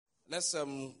Let's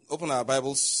open our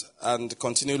Bibles and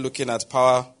continue looking at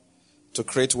power to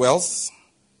create wealth,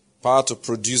 power to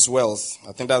produce wealth.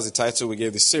 I think that's the title we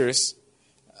gave the series.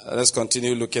 Let's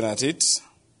continue looking at it.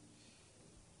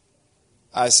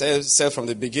 I said from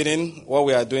the beginning, what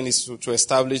we are doing is to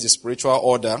establish the spiritual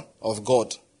order of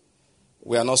God.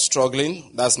 We are not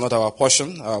struggling. That's not our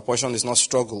portion. Our portion is not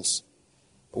struggles.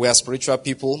 We are spiritual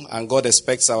people, and God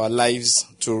expects our lives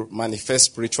to manifest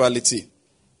spirituality.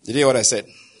 Did you hear what I said?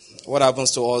 What happens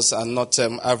to us are not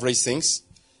average things.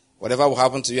 Whatever will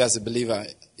happen to you as a believer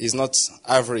is not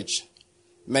average.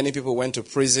 Many people went to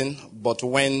prison, but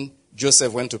when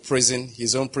Joseph went to prison,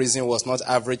 his own prison was not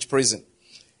average prison.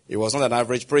 It was not an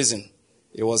average prison.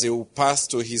 It was a path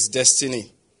to his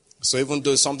destiny. So even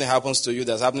though something happens to you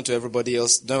that's happening to everybody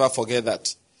else, don't ever forget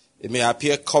that. It may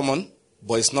appear common,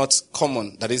 but it's not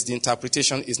common. That is, the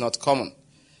interpretation is not common.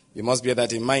 You must bear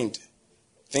that in mind.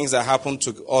 Things that happen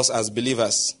to us as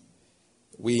believers,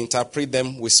 we interpret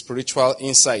them with spiritual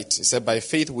insight. He said, by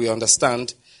faith we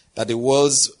understand that the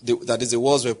worlds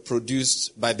were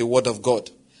produced by the word of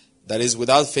God. That is,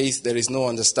 without faith there is no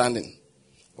understanding.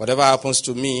 Whatever happens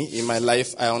to me in my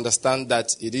life, I understand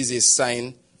that it is a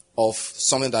sign of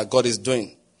something that God is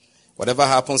doing. Whatever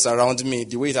happens around me,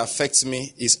 the way it affects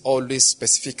me is always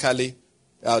specifically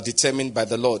determined by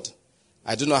the Lord.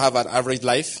 I do not have an average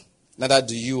life, neither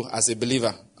do you as a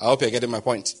believer. I hope you're getting my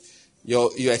point.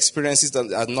 Your experiences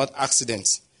are not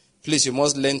accidents. Please, you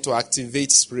must learn to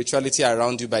activate spirituality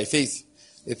around you by faith.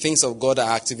 The things of God are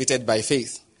activated by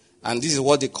faith. And this is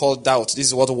what they call doubt. This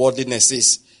is what worldliness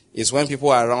is. It's when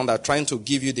people around are trying to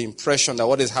give you the impression that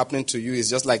what is happening to you is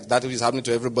just like that which is happening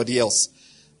to everybody else.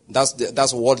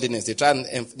 That's worldliness. They try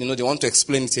and, they want to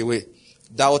explain it away.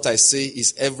 Doubt, I say,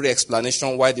 is every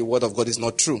explanation why the word of God is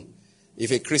not true. If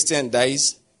a Christian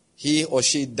dies, he or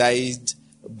she died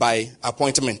by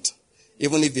appointment.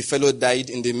 Even if the fellow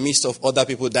died in the midst of other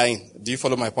people dying. Do you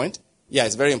follow my point? Yeah,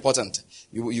 it's very important.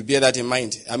 You bear that in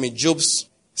mind. I mean, Job's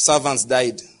servants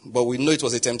died, but we know it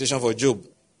was a temptation for Job.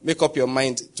 Make up your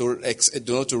mind to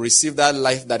receive that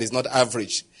life that is not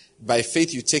average. By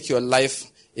faith, you take your life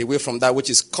away from that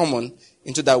which is common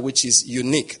into that which is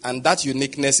unique. And that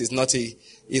uniqueness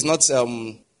you're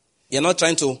not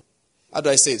trying to, how do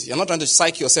I say it? You're not trying to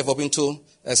psych yourself up into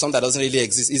something that doesn't really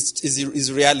exist. It's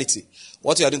reality.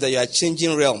 What you are doing is that you are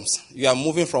changing realms. You are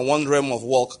moving from one realm of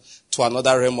work to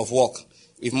another realm of work.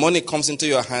 If money comes into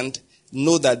your hand,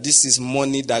 know that this is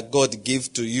money that God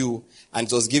gave to you, and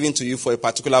it was given to you for a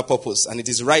particular purpose. And it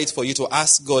is right for you to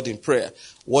ask God in prayer,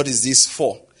 what is this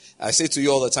for? I say to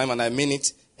you all the time, and I mean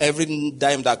it, every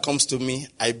dime that comes to me,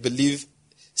 I believe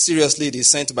seriously it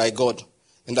is sent by God.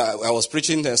 And I was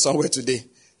preaching somewhere today.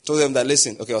 Told them that,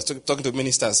 listen, okay, I was talking to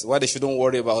ministers, why they shouldn't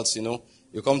worry about,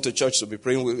 you come to church to be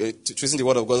praying, twisting the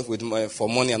word of God for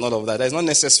money and all of that. That is not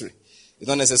necessary. It's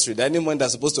not necessary. The anyone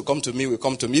that's supposed to come to me will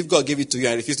come to me. If God gave it to you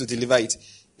and refuse to deliver it,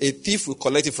 a thief will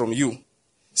collect it from you,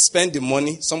 spend the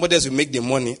money, somebody else will make the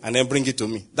money, and then bring it to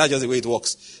me. That's just the way it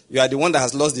works. You are the one that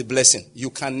has lost the blessing.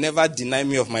 You can never deny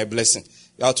me of my blessing.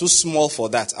 You are too small for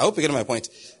that. I hope you get my point.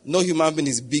 No human being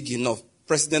is big enough.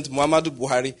 President Muhammadu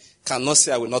Buhari cannot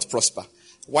say I will not prosper.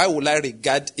 Why would I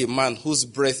regard a man whose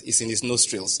breath is in his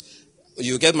nostrils?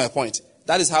 You get my point.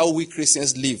 That is how we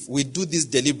Christians live. We do this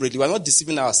deliberately. We are not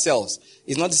deceiving ourselves.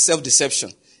 It's not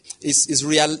self-deception. It's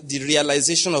the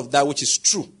realization of that which is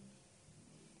true.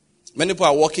 Many people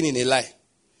are walking in a lie.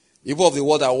 People of the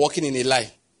world are walking in a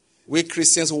lie. We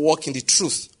Christians walk in the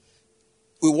truth.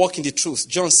 We walk in the truth.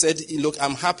 John said, look,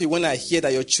 I'm happy when I hear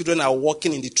that your children are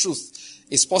walking in the truth.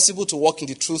 It's possible to walk in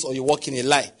the truth or you walk in a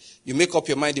lie. You make up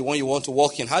your mind the one you want to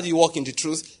walk in. How do you walk in the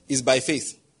truth? It's by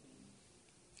faith.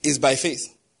 It's by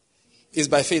faith. It's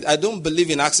by faith. I don't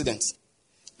believe in accidents.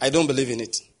 I don't believe in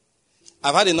it.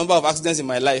 I've had a number of accidents in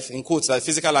my life, in quotes, like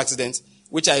physical accidents,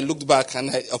 which I looked back and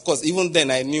of course, even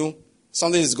then I knew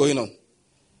something is going on.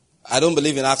 I don't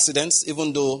believe in accidents,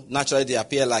 even though naturally they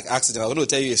appear like accidents. I'm going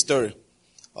to tell you a story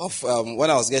of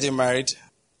when I was getting married.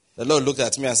 The Lord looked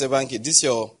at me and said, Banky, this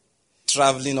your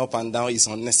traveling up and down is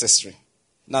unnecessary.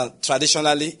 Now,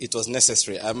 traditionally, it was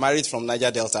necessary. I married from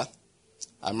Niger Delta.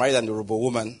 I married an Yoruba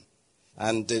woman.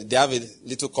 And they have a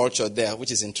little culture there,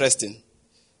 which is interesting.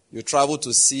 You travel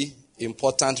to see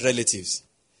important relatives.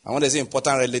 And when they say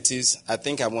important relatives, I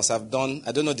think I must have done,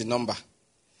 I don't know the number.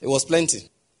 It was plenty.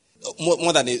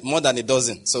 More than a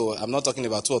dozen. So I'm not talking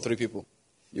about 2 or 3 people.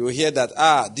 You will hear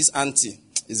that, this auntie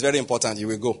is very important, you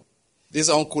will go. This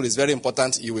uncle is very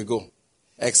important, you will go.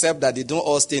 Except that they don't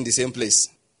all stay in the same place.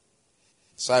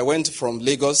 So I went from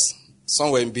Lagos,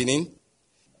 some were in Benin,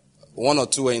 1 or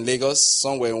 2 were in Lagos,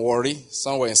 some were in Warri,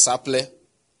 some were in Saple,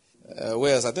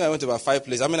 Where else? I think I went to about 5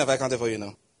 places. How many have I counted for you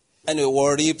now? Anyway,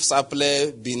 Warri,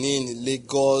 Sapele, Benin,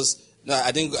 Lagos. No,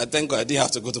 I thank God I didn't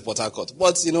have to go to Port Harcourt.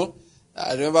 But,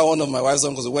 I remember one of my wife's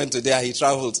uncles who went to there, he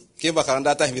traveled. Came back around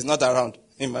that time, he's not around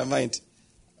in my mind.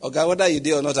 Okay, whether you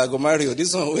did or not, I go marry you.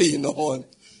 This one way you know one.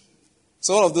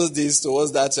 So one of those days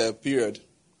towards that period,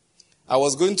 I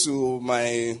was going to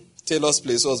my tailor's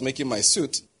place, so I was making my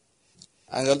suit.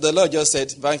 And the Lord just said,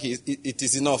 Banky, it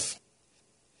is enough.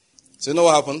 So you know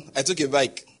what happened? I took a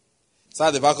bike, sat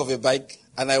at the back of a bike,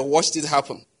 and I watched it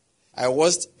happen. I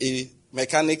watched a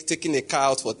mechanic taking a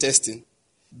car out for testing,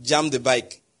 jammed the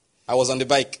bike. I was on the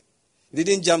bike. He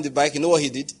didn't jam the bike. You know what he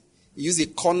did? He used a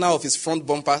corner of his front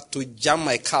bumper to jam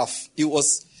my calf. It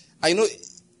was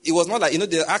not like,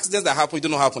 the accidents that happen, you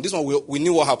don't know what happened. This one, we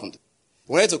knew what happened.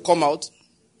 We wanted to come out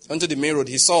onto the main road.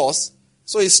 He saw us,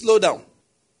 so he slowed down.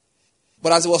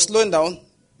 But as he was slowing down,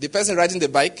 the person riding the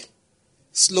bike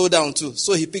slowed down too.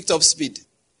 So he picked up speed.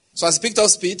 So as he picked up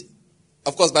speed,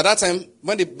 of course, by that time,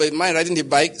 when the man riding the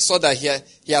bike saw that he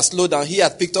had slowed down, he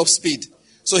had picked up speed.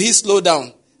 So he slowed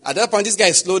down. At that point, this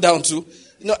guy slowed down too.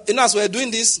 As we were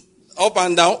doing this up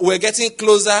and down, we were getting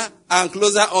closer and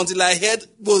closer until I heard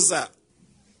Boza.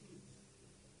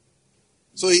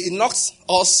 So he knocked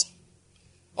us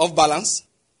off balance.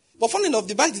 But funny enough,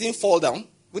 the bike didn't fall down.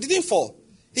 We didn't fall.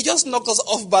 He just knocked us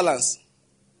off balance.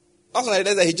 After I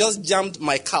realized that he just jammed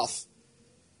my calf.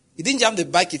 He didn't jam the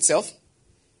bike itself.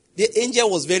 The angel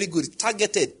was very good.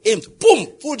 Targeted, aimed, boom,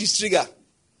 pulled the trigger.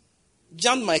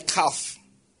 Jammed my calf.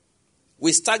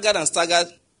 We staggered and staggered.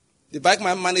 The bike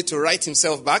man managed to right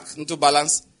himself back into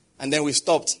balance, and then we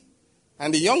stopped.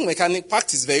 And the young mechanic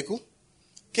parked his vehicle,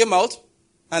 came out,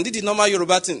 and did the normal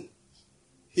Yoruba thing.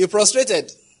 He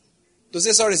prostrated to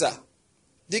say, sorry, sir.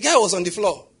 The guy was on the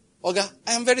floor. Oga,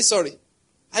 I am very sorry.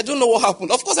 I don't know what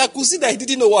happened. Of course, I could see that he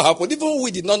didn't know what happened. Even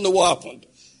we did not know what happened.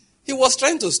 He was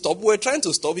trying to stop. We were trying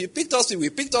to stop. He picked up speed. We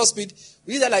picked up speed.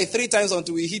 We did that like 3 times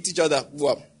until we hit each other.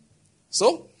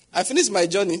 So, I finished my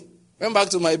journey, went back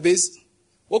to my base,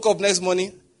 woke up next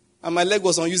morning, and my leg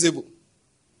was unusable.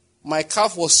 My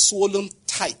calf was swollen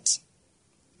tight.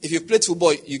 If you played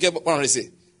football, you get what I say.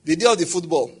 The day of the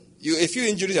football, a few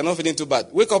injuries, you're not feeling too bad.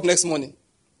 Wake up next morning.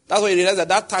 That's when you realize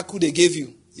that tackle they gave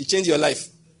you, it changed your life.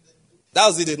 That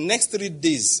was it. The next 3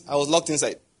 days, I was locked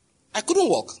inside. I couldn't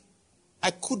walk.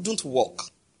 It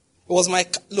was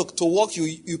to walk,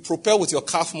 you propel with your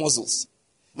calf muscles.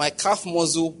 My calf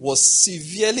muscle was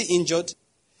severely injured.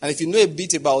 And if you know a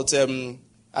bit about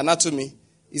anatomy,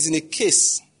 it's in a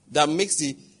case that makes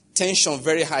the tension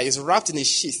very high. It's wrapped in a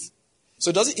sheath. So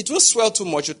it won't swell too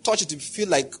much. You touch it, you feel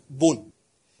like bone.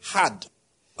 Hard.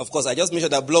 Of course, I just made sure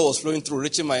that blood was flowing through,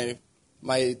 reaching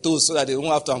my toes so that they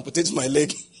won't have to amputate my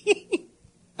leg.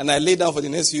 And I lay down for the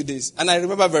next few days. And I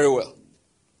remember very well.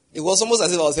 It was almost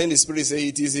as if I was hearing the Spirit say,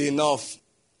 it is enough.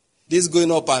 This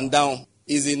going up and down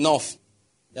is enough.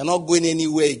 You're not going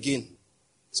anywhere again.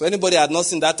 So anybody had not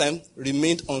seen that time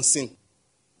remained unseen.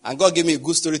 And God gave me a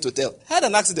good story to tell. I had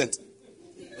an accident.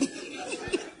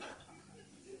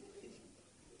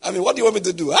 What do you want me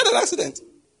to do? I had an accident.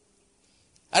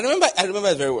 I remember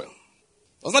it very well.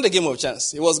 It was not a game of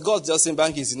chance. It was God just saying,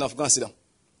 Banky, is enough. Go and sit down.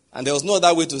 And there was no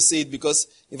other way to say it, because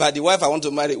if I had the wife I want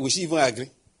to marry, will she even agree?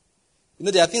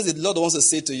 There are things that the Lord wants to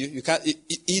say to you. You can't.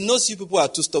 He knows you people are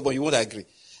too stubborn. You won't agree.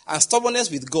 And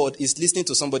stubbornness with God is listening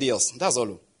to somebody else. That's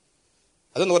all.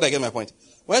 I don't know whether I get my point.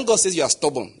 When God says you are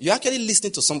stubborn, you're actually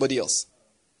listening to somebody else.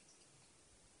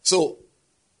 So,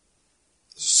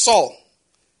 Saul,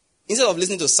 instead of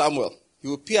listening to Samuel, he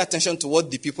will pay attention to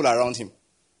what the people around him.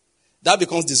 That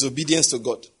becomes disobedience to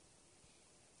God.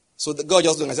 So God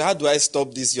just looked and said, how do I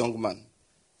stop this young man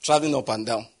traveling up and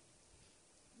down?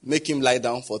 Make him lie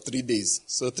down for 3 days.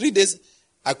 So 3 days,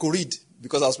 I could read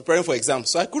because I was preparing for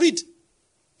exams. So I could read.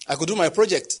 I could do my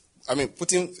project.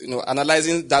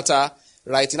 Analyzing data,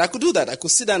 writing. I could do that. I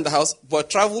could sit down in the house. But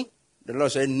travel, the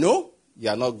Lord said, no, you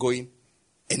are not going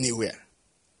anywhere.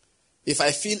 If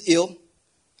I feel ill,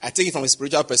 I take it from a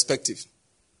spiritual perspective.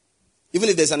 Even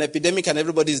if there's an epidemic and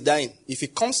everybody is dying, if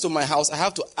it comes to my house, I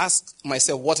have to ask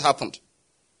myself what happened.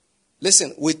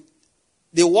 Listen,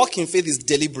 the walk in faith is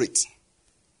deliberate.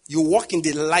 You walk in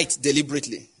the light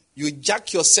deliberately. You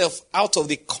jack yourself out of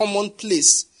the common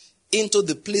place into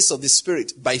the place of the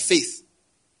Spirit by faith.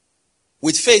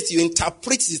 With faith, you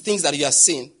interpret the things that you are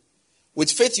seeing.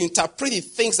 With faith, you interpret the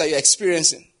things that you're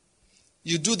experiencing.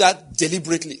 You do that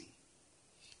deliberately.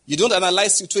 You don't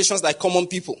analyze situations like common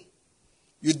people.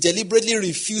 You deliberately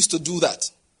refuse to do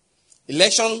that.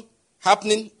 Election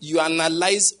happening, you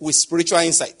analyze with spiritual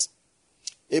insight.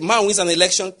 A man wins an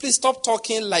election, please stop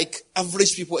talking like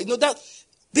average people. That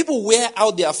people wear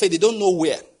out their faith, they don't know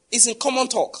where. It's in common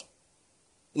talk.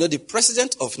 The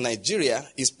president of Nigeria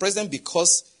is president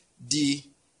because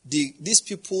these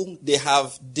people, they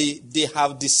have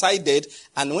decided,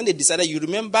 and when they decided, you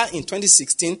remember in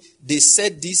 2016, they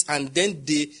said this, and then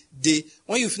they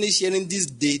when you finish hearing this,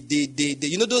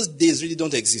 those days really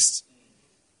don't exist.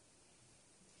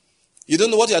 You don't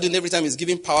know what you are doing every time is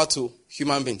giving power to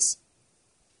human beings.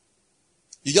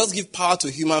 You just give power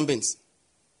to human beings.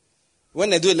 When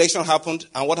the election happened,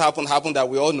 and what happened that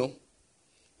we all know.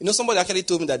 Somebody actually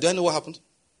told me that, do I know what happened?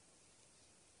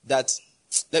 That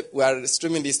we are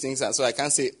streaming these things, and so I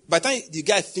can't say. By the time the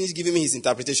guy finished giving me his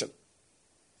interpretation,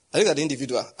 I looked at the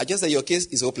individual. I just said, your case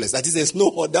is hopeless. That is, there's no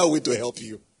other way to help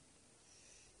you.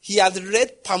 He had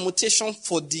read permutation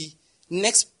for the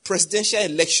next presidential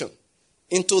election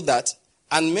into that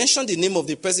and mentioned the name of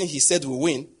the person he said will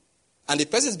win, and the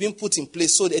person is being put in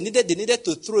place, so they needed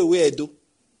to throw away Edo.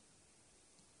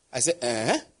 I said,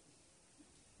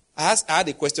 I had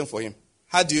a question for him.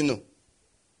 How do you know?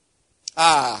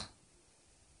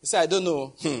 He said, I don't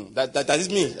know. That is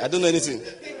me. I don't know anything.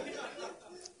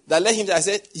 That let him, I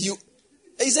said, he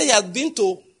said he had been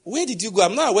to, where did you go?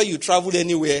 I'm not aware you traveled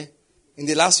anywhere in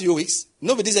the last few weeks.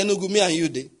 Nobody said, no, go, me and you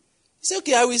did. He said,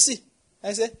 okay, I will see.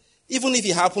 I said, even if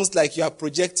it happens like you are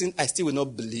projecting, I still will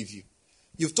not believe you.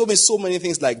 You've told me so many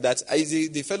things like that.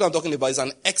 The fellow I'm talking about is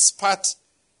an expert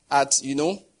at,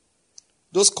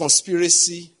 those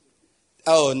conspiracy.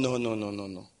 Oh,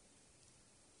 no.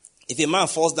 If a man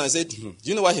falls down and said, do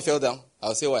you know why he fell down?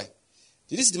 I'll say, why?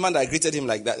 Did you see the man that greeted him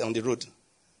like that on the road?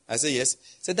 I say, yes.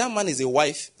 He said, that man is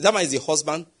a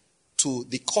husband to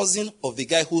the cousin of the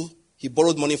guy who he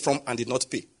borrowed money from and did not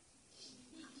pay.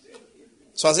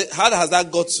 So I said, how has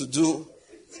that got to do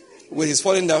with his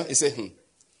falling down? He said,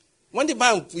 When the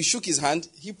man, we shook his hand,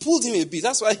 he pulled him a bit.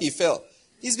 That's why he fell.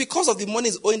 It's because of the money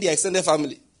he's owing the extended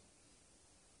family.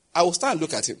 I will stand and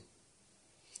look at him.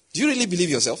 Do you really believe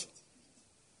yourself?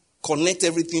 Connect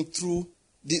everything through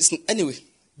this. Anyway,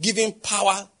 giving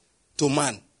power to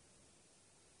man.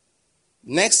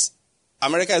 Next,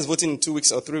 America is voting in 2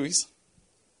 weeks or 3 weeks.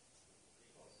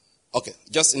 Okay,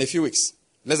 just in a few weeks.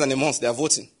 Less than a month, they are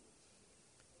voting.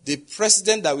 The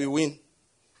president that will win,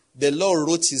 the Lord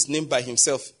wrote his name by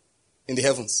himself in the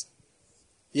heavens.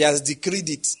 He has decreed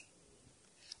it.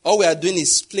 All we are doing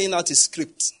is playing out his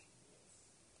script.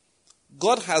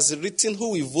 God has written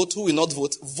who will vote, who will not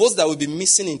vote. Votes that will be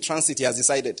missing in transit, he has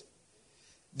decided.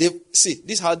 This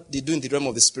is how they do in the realm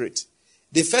of the spirit.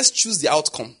 They first choose the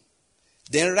outcome.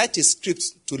 Then write a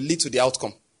script to lead to the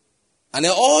outcome. And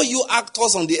then all you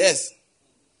actors on the earth,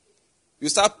 you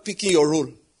start picking your role.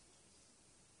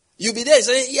 You'll be there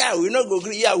saying, yeah, we're not going to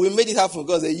agree. Yeah, we made it happen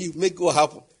because you make it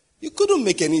happen. You couldn't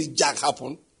make any jack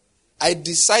happen. I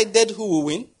decided who will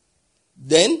win.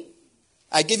 Then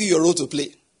I gave you your role to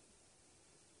play.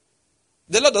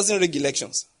 The Lord doesn't rig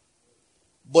elections.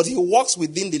 But he works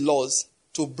within the laws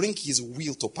to bring his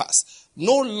will to pass.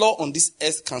 No law on this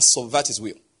earth can subvert his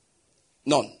will.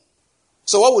 None.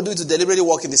 So what we do to deliberately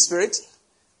walk in the Spirit,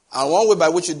 and one way by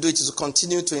which we do it is to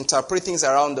continue to interpret things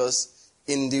around us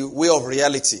in the way of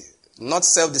reality. Not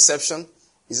self-deception.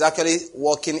 It's actually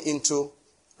walking into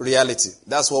reality.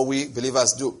 That's what we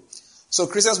believers do. So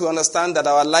Christians, we understand that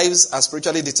our lives are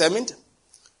spiritually determined.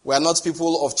 We are not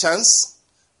people of chance.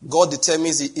 God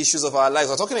determines the issues of our lives.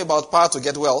 We're talking about power to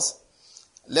get wealth.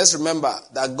 Let's remember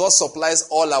that God supplies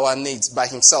all our needs by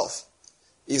himself.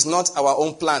 It's not our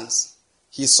own plans.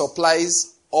 He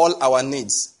supplies all our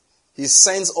needs. He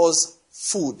sends us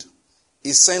food.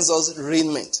 He sends us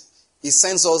raiment. He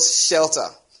sends us shelter.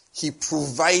 He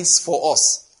provides for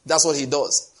us. That's what he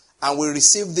does. And we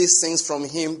receive these things from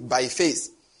him by faith.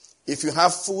 If you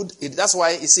have food, that's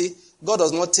why, you see, God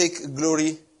does not take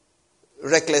glory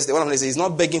recklessly. What I'm saying is he's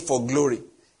not begging for glory.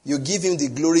 You give him the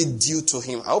glory due to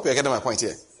him. I hope you're getting my point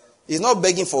here. He's not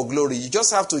begging for glory. You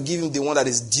just have to give him the one that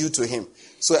is due to him.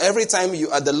 So every time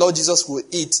the Lord Jesus will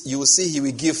eat, you will see he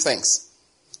will give thanks.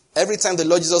 Every time the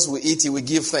Lord Jesus will eat, he will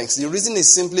give thanks. The reason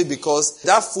is simply because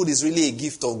that food is really a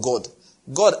gift of God.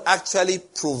 God actually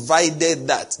provided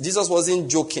that. Jesus wasn't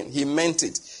joking. He meant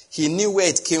it. He knew where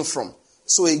it came from.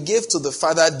 So he gave to the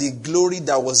Father the glory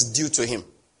that was due to him.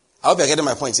 I hope you're getting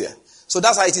my point here. So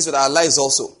that's how it is with our lives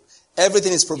also.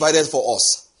 Everything is provided for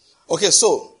us. Okay,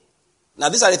 so now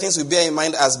these are the things we bear in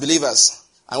mind as believers.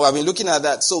 And we have been looking at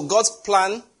that. So God's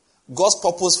plan, God's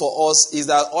purpose for us is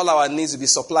that all our needs will be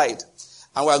supplied.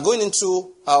 And we are going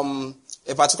into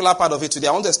a particular part of it today.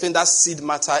 I want to explain that seed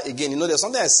matter again. There's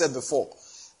something I said before.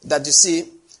 That you see,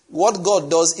 what God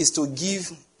does is to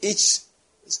give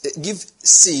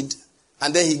seed,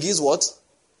 and then he gives what?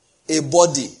 A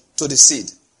body to the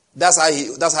seed. That's how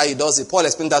he does it. Paul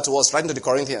explained that to us, writing to the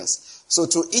Corinthians. So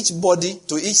to each body,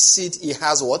 to each seed, he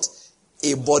has what?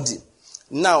 A body.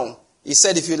 Now, he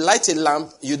said if you light a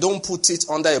lamp, you don't put it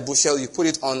under a bushel, you put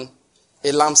it on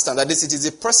a lampstand. That is, it is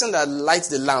the person that lights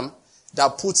the lamp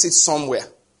that puts it somewhere.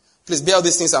 Please bear all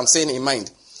these things I'm saying in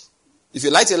mind. If you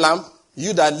light a lamp,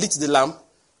 you that lit the lamp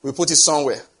will put it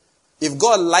somewhere. If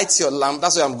God lights your lamp,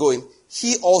 that's where I'm going,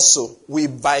 he also will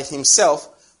by himself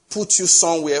put you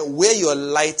somewhere where your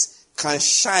light can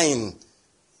shine.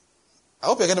 I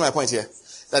hope you're getting my point here.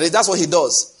 That's what he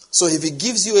does. So if he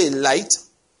gives you a light,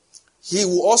 he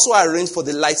will also arrange for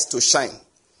the light to shine.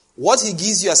 What he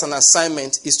gives you as an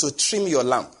assignment is to trim your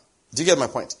lamp. Do you get my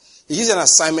point? He gives you an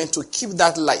assignment to keep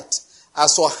that light.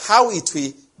 As for how it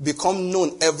will become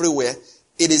known everywhere,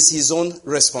 it is his own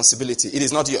responsibility. It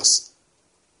is not yours.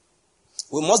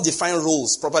 We must define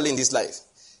roles properly in this life.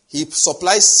 He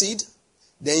supplies seed,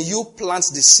 then you plant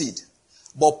the seed.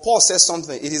 But Paul says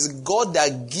something. It is God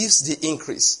that gives the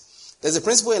increase. There's a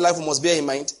principle in life we must bear in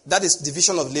mind. That is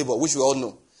division of labor, which we all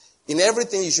know. In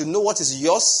everything, you should know what is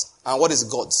yours and what is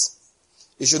God's.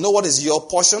 You should know what is your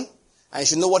portion, and you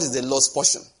should know what is the Lord's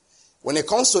portion. When it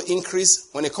comes to increase,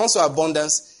 when it comes to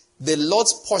abundance, the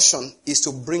Lord's portion is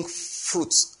to bring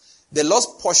fruit. The Lord's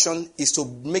portion is to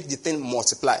make the thing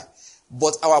multiply.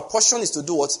 But our portion is to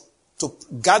do what? To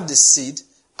guard the seed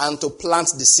and to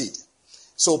plant the seed.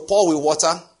 So Paul will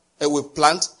water, will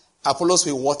plant, Apollos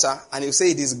will water, and he'll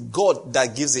say it is God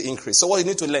that gives the increase. So what you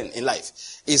need to learn in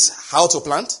life is how to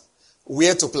plant,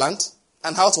 where to plant,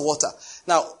 and how to water.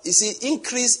 Now, you see,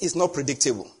 increase is not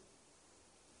predictable.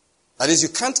 That is, you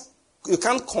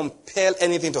can't compel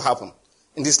anything to happen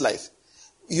in this life.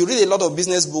 You read a lot of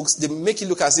business books, they make it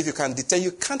look as if you can determine.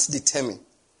 You can't determine.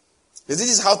 This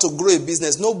is how to grow a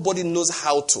business. Nobody knows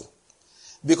how to.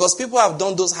 Because people have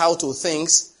done those how-to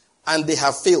things and they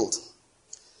have failed.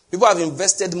 People have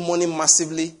invested money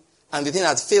massively and the thing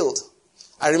had failed.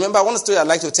 I remember one story I'd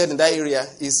like to tell in that area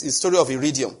is the story of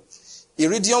Iridium.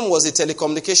 Iridium was a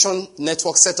telecommunication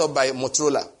network set up by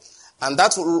Motorola. And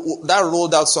that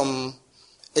rolled out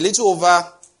a little over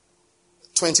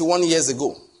 21 years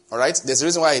ago. All right? There's a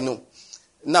reason why I know.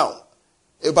 Now,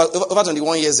 about over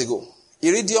 21 years ago,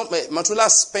 Iridium, Motorola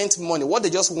spent money. What they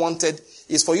just wanted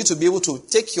is for you to be able to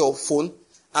take your phone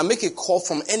and make a call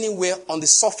from anywhere on the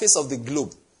surface of the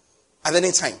globe at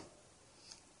any time.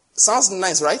 Sounds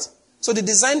nice, right? So they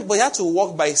designed, but you had to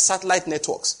work by satellite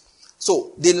networks.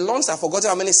 So they launched, I've forgotten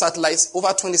how many satellites,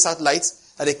 over 20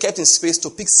 satellites that they kept in space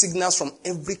to pick signals from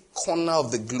every corner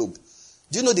of the globe.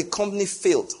 Do you know the company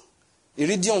failed?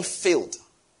 Iridium failed. Do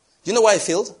you know why it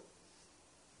failed?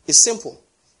 It's simple.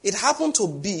 It happened to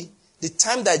be the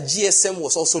time that GSM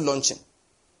was also launching.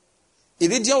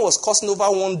 Iridium was costing over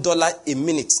 $1 a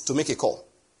minute to make a call.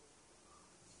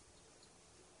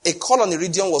 A call on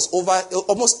Iridium was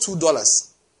almost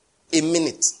 $2 a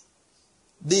minute.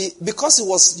 Because it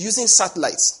was using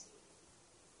satellites,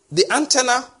 the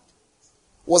antenna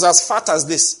was as fat as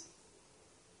this.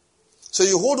 So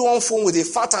you hold one phone with a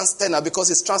fat antenna because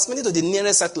it's transmitted to the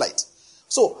nearest satellite.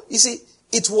 So, you see,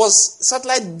 it was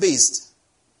satellite based.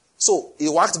 So, it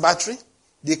worked battery.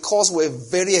 The calls were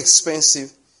very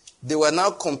expensive. They were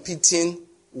now competing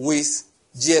with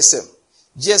GSM.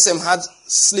 GSM had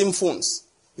slim phones.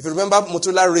 If you remember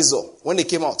Motorola Razr, when they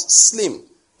came out, slim.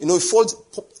 You know, it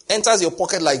enters your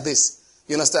pocket like this.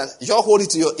 You understand? You all hold it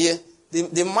to your ear.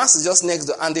 The mass is just next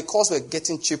door, and the calls were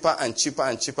getting cheaper and cheaper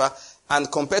and cheaper. And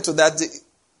compared to that, the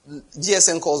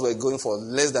GSM calls were going for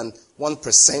less than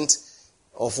 1%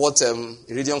 of what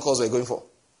Iridium calls were going for.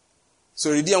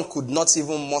 So Iridium could not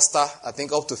even muster, I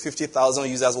think, up to 50,000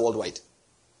 users worldwide.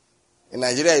 In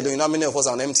Nigeria alone, you know how many of us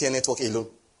are on MTN network alone?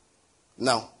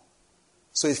 Now.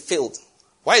 So it failed.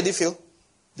 Why did it fail?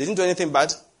 They didn't do anything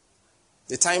bad.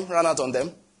 The time ran out on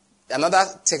them. Another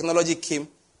technology came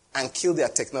and killed their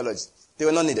technology. They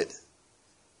were not needed.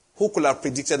 Who could have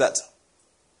predicted that?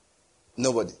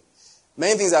 Nobody.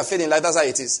 Many things are failing in life. That's how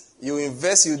it is. You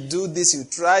invest, you do this, you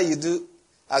try, you do.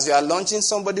 As you are launching,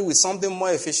 somebody with something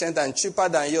more efficient and cheaper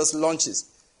than yours launches.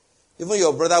 Even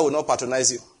your brother will not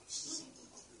patronize you.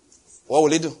 What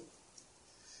will he do?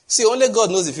 See, only God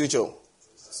knows the future.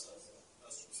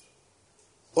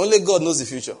 Only God knows the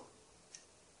future.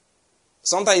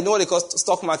 Sometimes you know what they call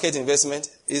stock market investment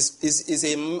is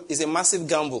a massive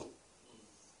gamble.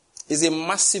 It's a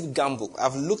massive gamble.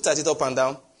 I've looked at it up and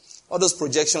down. All those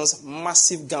projections,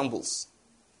 massive gambles.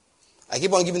 I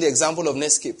keep on giving the example of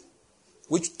Netscape,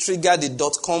 which triggered the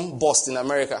dot-com bust in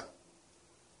America.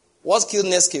 What killed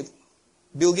Netscape?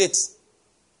 Bill Gates.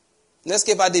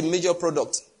 Netscape had a major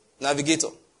product, Navigator.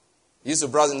 You used to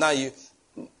browse, now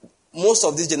Most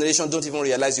of this generation don't even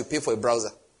realize you pay for a browser.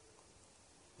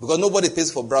 Because nobody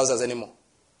pays for browsers anymore.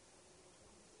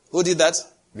 Who did that?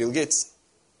 Bill Gates.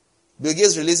 Bill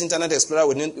Gates released Internet Explorer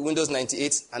with Windows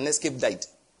 98 and Netscape died.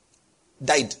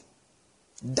 Died.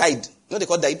 You know what they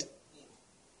call died?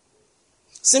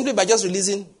 Simply by just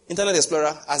releasing Internet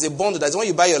Explorer as a bundle. That's when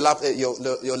you buy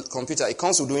your computer. It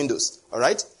comes with Windows.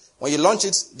 Alright? When you launch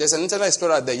it, there's an Internet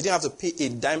Explorer there. You didn't have to pay a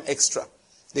dime extra.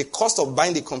 The cost of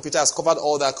buying the computer has covered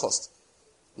all that cost.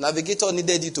 Navigator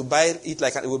needed you to buy it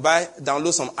like it would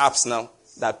download some apps now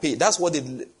that pay. That's what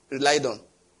they relied on.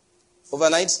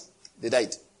 Overnight, they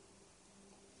died.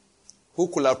 Who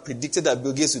could have predicted that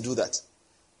Bill Gates would do that?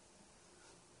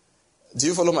 Do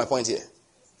you follow my point here?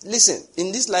 Listen,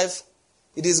 in this life,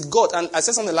 it is God, and I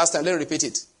said something last time, let me repeat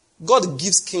it. God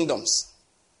gives kingdoms.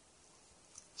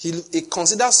 He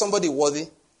considers somebody worthy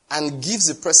and gives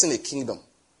the person a kingdom.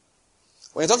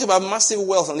 When you talk about massive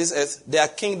wealth on this earth, there are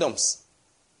kingdoms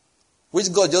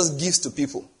which God just gives to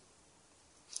people.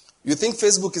 You think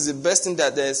Facebook is the best thing,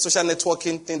 that the social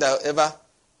networking thing that ever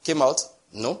came out?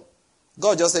 No.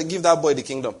 God just said, give that boy the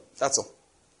kingdom. That's all.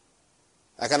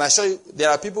 I can assure you, there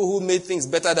are people who made things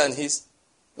better than his.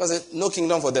 God said, no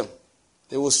kingdom for them.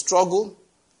 They will struggle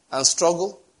and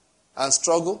struggle and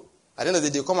struggle. At the end of the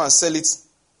day, they'll come and sell it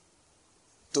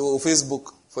to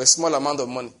Facebook for a small amount of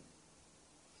money.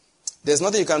 There's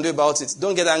nothing you can do about it.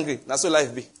 Don't get angry. That's so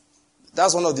life be.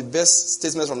 That's one of the best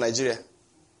statements from Nigeria.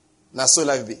 That's so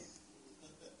life be.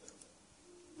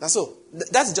 That's so.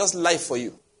 That's just life for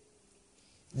you.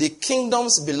 The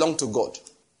kingdoms belong to God.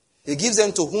 He gives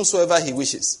them to whomsoever he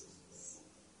wishes.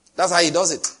 That's how he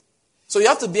does it. So you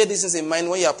have to bear these things in mind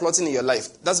when you are plotting in your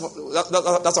life. That's what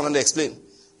I'm going to explain.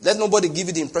 Let nobody give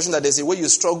you the impression that there's a way you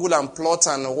struggle and plot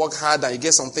and work hard and you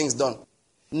get some things done.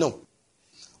 No.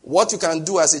 What you can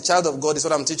do as a child of God is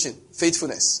what I'm teaching.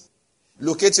 Faithfulness.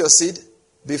 Locate your seed.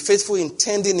 Be faithful in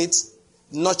tending it,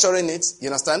 nurturing it. You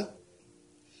understand?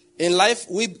 In life,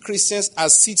 we Christians are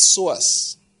seed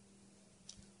sowers.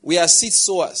 We are seed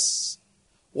sowers.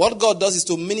 What God does is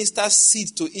to minister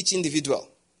seed to each individual.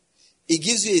 He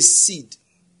gives you a seed.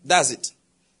 That's it.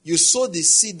 You sow the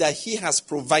seed that he has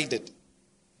provided.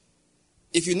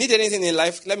 If you need anything in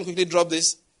life, let me quickly drop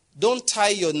this. Don't tie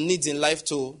your needs in life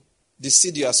to the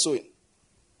seed you are sowing.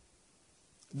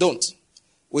 Don't.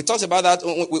 We talked about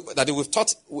that we've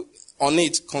taught on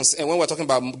it when we're talking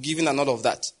about giving and all of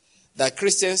that. That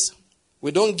Christians,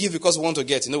 we don't give because we want to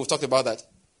get. We've talked about that.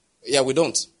 Yeah, we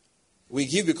don't. We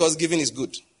give because giving is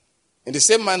good. In the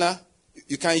same manner,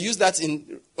 you can use that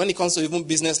when it comes to even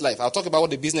business life. I'll talk about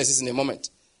what the business is in a moment.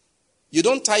 You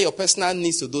don't tie your personal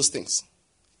needs to those things.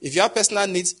 If you have personal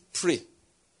needs, pray.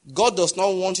 God does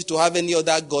not want you to have any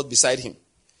other God beside him.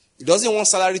 He doesn't want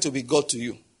salary to be God to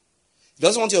you. He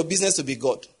doesn't want your business to be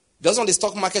God. He doesn't want the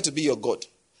stock market to be your God.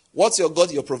 What's your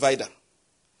God? Your provider.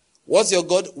 What's your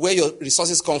God? Where your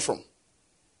resources come from.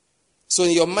 So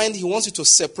in your mind, he wants you to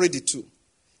separate the two.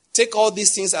 Take all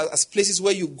these things as places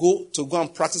where you go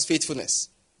and practice faithfulness.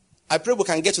 I pray we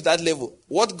can get to that level.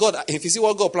 If you see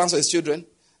what God plans for his children,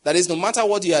 that is, no matter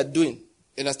what you are doing,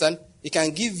 you understand? He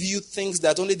can give you things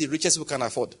that only the richest people can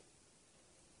afford.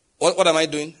 What am I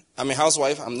doing? I'm a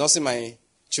housewife. I'm nursing my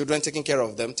children, taking care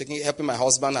of them, helping my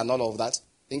husband and all of that,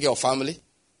 taking care of family.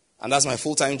 And that's my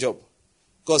full-time job.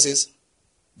 God says,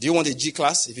 do you want a G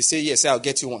class? If you say yes, I'll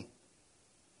get you one.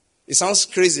 It sounds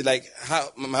crazy, like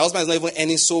my husband is not even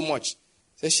earning so much.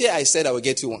 Say, I said I will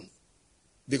get you one.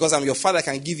 Because I'm your father, I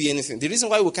can give you anything. The reason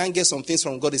why we can't get some things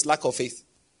from God is lack of faith.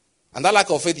 And that lack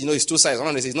of faith, is two sides.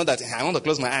 It's not that I want to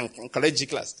close my eye and collect G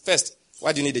class. First,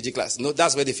 why do you need a G class? No,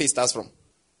 that's where the faith starts from.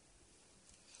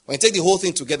 When you take the whole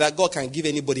thing together, God can give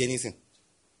anybody anything.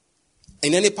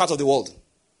 In any part of the world.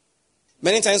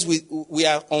 Many times we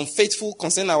are unfaithful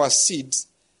concerning our seeds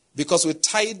because we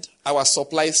tied our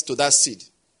supplies to that seed.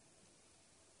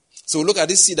 So look at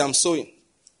this seed I'm sowing.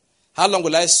 How long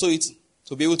will I sow it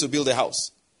to be able to build a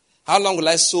house? How long will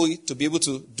I sow it to be able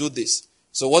to do this?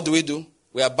 So what do?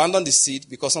 We abandon the seed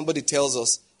because somebody tells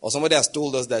us, or somebody has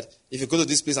told us that if you go to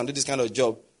this place and do this kind of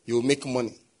job, you will make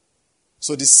money.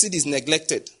 So the seed is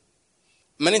neglected.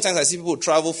 Many times I see people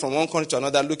travel from one country to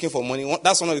another looking for money.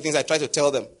 That's one of the things I try to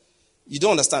tell them. You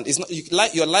don't understand.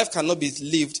 Your life cannot be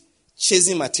lived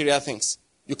chasing material things.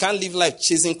 You can't live life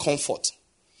chasing comfort.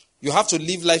 You have to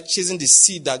live life chasing the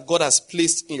seed that God has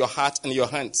placed in your heart and your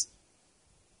hands.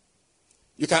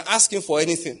 You can ask him for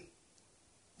anything.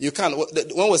 You can.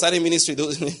 When we started ministry,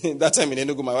 that time in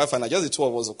Enugu, my wife and I, just the two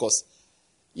of us, of course.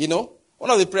 One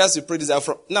of the prayers we prayed is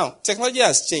that now, technology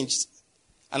has changed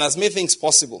and has made things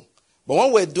possible. But when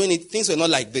we were doing it, things were not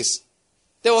like this.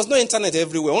 There was no internet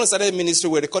everywhere. When we started ministry,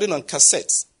 we were recording on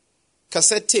cassettes.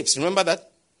 cassette tapes. Remember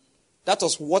that? That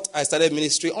was what I started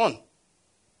ministry on.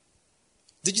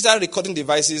 Digital recording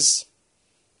devices,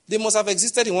 they must have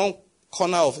existed in one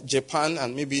corner of Japan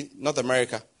and maybe North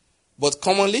America. But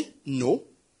commonly, no.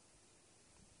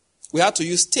 We had to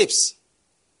use tapes.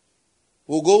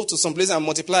 We'll go to some place and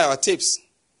multiply our tapes.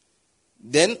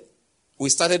 Then we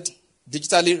started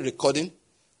digitally recording,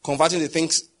 converting the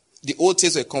things. The old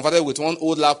tapes were converted with one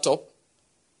old laptop,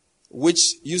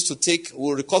 which used to take,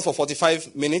 we'll record for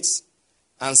 45 minutes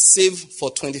and save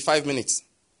for 25 minutes.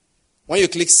 When you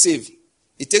click save,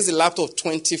 it takes the laptop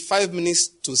 25 minutes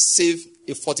to save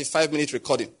a 45-minute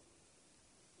recording.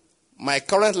 My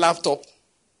current laptop,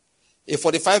 a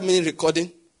 45-minute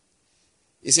recording,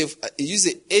 it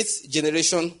uses the 8th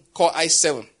generation Core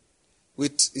i7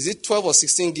 with, is it 12 or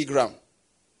 16 gig RAM,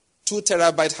 2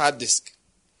 terabyte hard disk.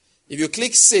 If you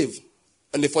click save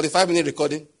on the 45-minute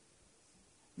recording,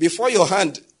 before your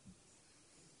hand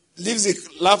leaves the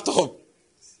laptop,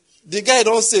 the guy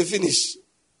don't say finish.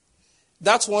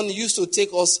 That one used to take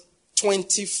us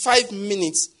 25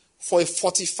 minutes for a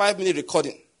 45-minute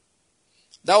recording.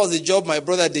 That was the job my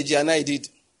brother Deji and I did.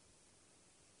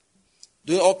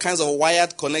 Doing all kinds of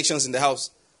wired connections in the house.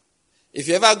 If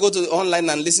you ever go to online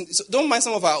and listen, so don't mind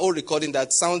some of our old recording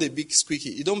that sound a bit squeaky.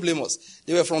 You don't blame us.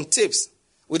 They were from tapes.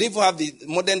 We didn't even have the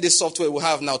modern day software we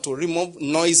have now to remove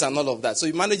noise and all of that. So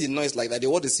you manage the noise like that. They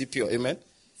want the CPU. Amen.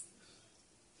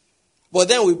 But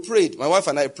then we prayed. My wife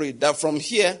and I prayed that from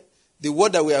here, the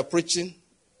word that we are preaching,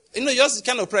 just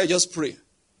kind of prayer, just pray.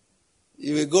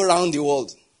 You will go around the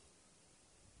world.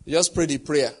 You just pray the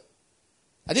prayer.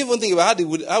 I didn't even think about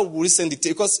how would we send the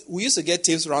tape, because we used to get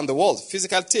tapes around the world,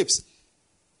 physical tapes.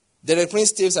 Derek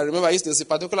Prince tapes, I remember I used to see a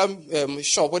particular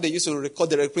shop where they used to record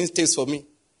Derek Prince tapes for me.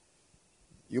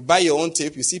 You buy your own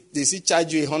tape, they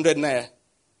charge you 100 naira.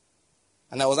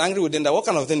 And I was angry with them that what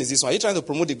kind of thing is this one? Are you trying to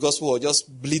promote the gospel or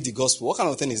just bleed the gospel? What kind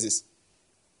of thing is this?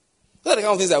 Those are the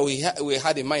kind of things that we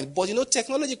had in mind. But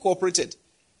technology cooperated.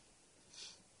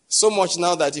 So much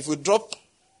now that if you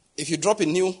drop a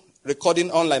new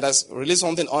recording online, that's release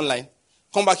something online,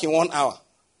 come back in 1 hour.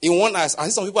 In 1 hour, I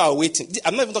see some people are waiting.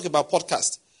 I'm not even talking about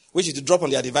podcast, which you drop on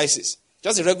their devices.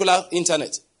 Just the regular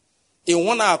internet. In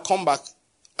 1 hour, come back.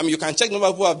 You can check the number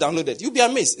of people who have downloaded. You'll be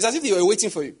amazed. It's as if they were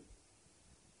waiting for you.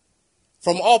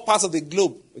 From all parts of the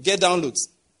globe, we get downloads.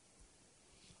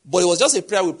 But it was just a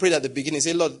prayer we prayed at the beginning.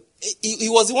 Say, Lord, he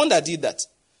was the one that did that.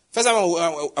 First time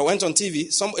I went on TV,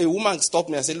 a woman stopped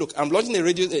me and said, look, I'm launching a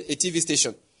TV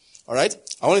station. All right?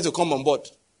 I want you to come on board.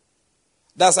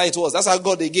 That's how it was. That's how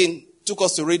God, again, took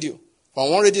us to radio.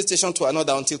 From one radio station to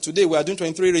another until today, we are doing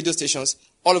 23 radio stations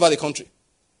all over the country.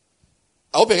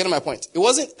 I hope you're getting my point.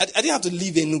 I didn't have to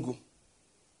leave Enugu.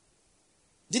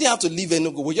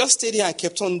 We just stayed here and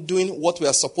kept on doing what we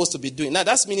are supposed to be doing. Now,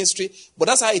 that's ministry, but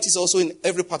that's how it is also in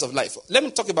every part of life. Let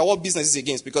me talk about what business is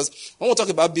against, because when we talk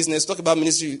about business, talk about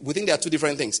ministry, we think they are two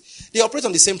different things. They operate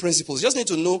on the same principles. You just need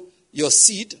to know your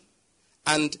seed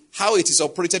and how it is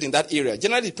operated in that area.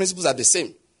 Generally, the principles are the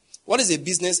same. What is a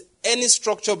business? Any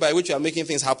structure by which you are making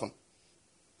things happen.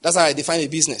 That's how I define a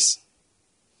business.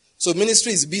 So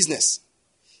ministry is business.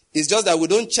 It's just that we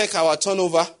don't check our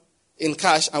turnover in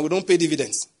cash and we don't pay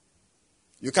dividends.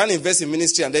 You can't invest in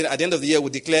ministry and then at the end of the year we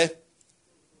declare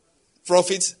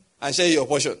profit and share your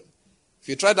portion. If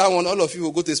you try that one, all of you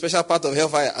will go to a special part of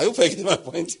hellfire. I hope I get my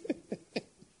point.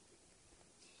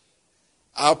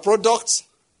 Our product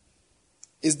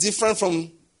is different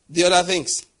from the other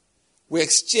things. We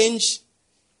exchange,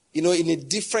 in a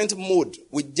different mode.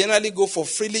 We generally go for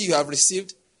freely you have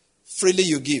received, freely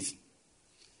you give.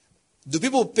 Do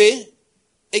people pay?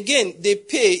 Again, they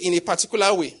pay in a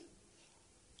particular way.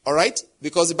 All right?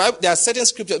 Because the Bible, there are certain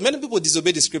scriptures. Many people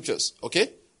disobey the scriptures,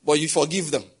 okay? But you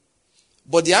forgive them.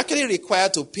 But they are actually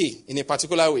required to pay in a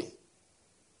particular way.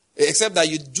 Except that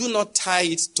you do not tie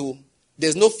it to,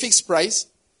 there's no fixed price.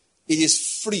 It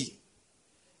is free.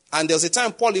 And there was a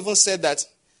time Paul even said that,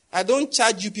 I don't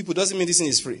charge you people, doesn't mean this thing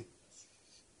is free.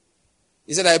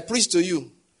 He said, I preach to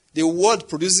you. The word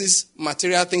produces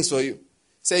material things for you.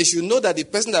 So you should know that the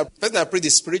person that preaches the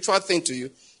spiritual thing to you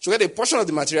should get a portion of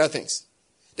the material things.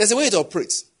 There's a way it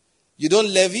operates. You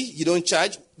don't levy, you don't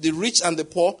charge. The rich and the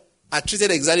poor are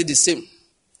treated exactly the same.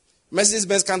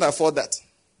 Mercedes-Benz can't afford that.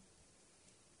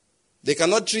 They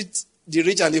cannot treat the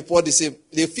rich and the poor the same.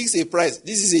 They fix a price.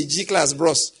 This is a G-class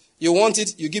bros. You want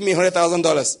it, you give me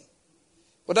 $100,000.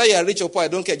 Whether you are rich or poor, I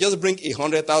don't care. Just bring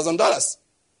 $100,000.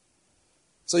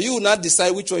 So you will not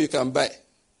decide which one you can buy.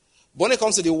 But when it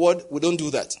comes to the word, we don't do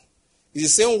that. It's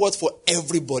the same word for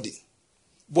everybody.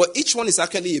 But each one is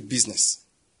actually a business.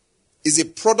 It's a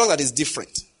product that is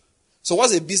different. So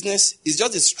what's a business? It's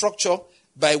just a structure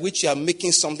by which you are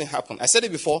making something happen. I said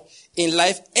it before, in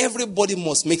life, everybody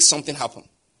must make something happen.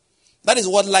 That is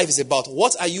what life is about.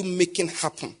 What are you making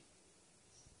happen?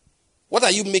 What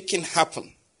are you making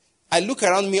happen? I look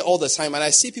around me all the time and I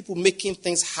see people making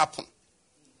things happen.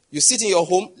 You sit in your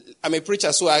home. I'm a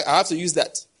preacher, so I have to use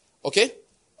that. Okay?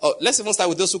 Let's even start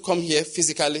with those who come here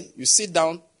physically. You sit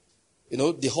down.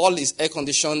 The hall is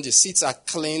air-conditioned. The seats are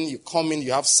clean. You come in,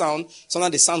 you have sound.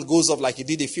 Sometimes the sound goes up like it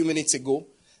did a few minutes ago.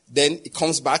 Then it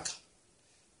comes back.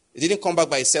 It didn't come back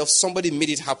by itself. Somebody made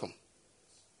it happen.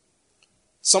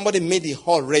 Somebody made the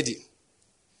hall ready.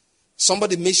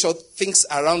 Somebody made sure things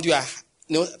around you are,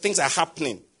 things are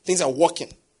happening. Things are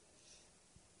working.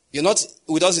 You're not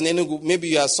with us in Enugu. Maybe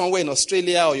you are somewhere in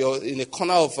Australia or you're in a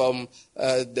corner of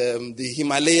the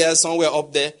Himalayas, somewhere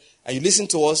up there, and you listen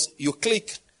to us, you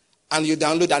click, and you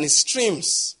download, and it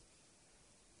streams.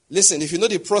 Listen, if you know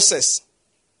the process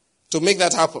to make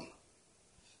that happen,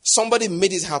 somebody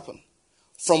made it happen.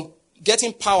 From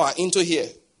getting power into here,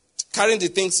 carrying the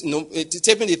things,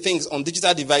 taping the things on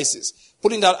digital devices,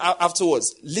 putting that out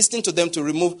afterwards, listening to them to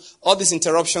remove all these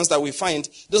interruptions that we find.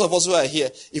 Those of us who are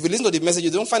here, if you listen to the message, you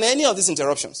don't find any of these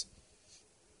interruptions.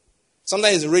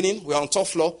 Sometimes it's raining, we're on top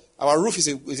floor. Our roof is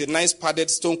a nice padded,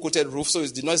 stone-coated roof, so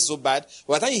the noise is so bad.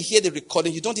 By the time you hear the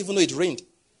recording, you don't even know it rained.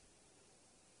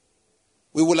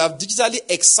 We will have digitally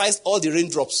excised all the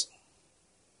raindrops.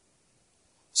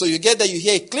 So you get there, you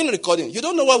hear a clean recording. You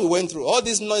don't know what we went through. All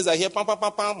this noise I hear, pam, pam,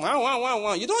 pam, pam, wah, wah, wah,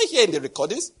 wah. You don't hear in the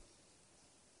recordings.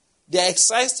 They are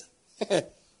excised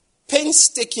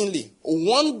painstakingly,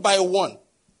 one by one.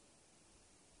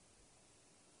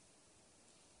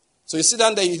 So you sit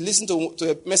down there, you listen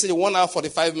to a message 1 hour,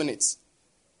 45 minutes.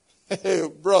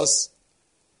 Bros,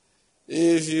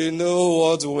 if you know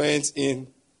what went in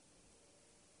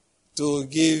to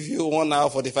give you 1 hour,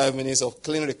 45 minutes of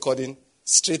clean recording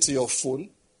straight to your phone.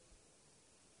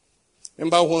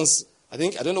 Remember once, I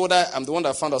don't know whether I'm the one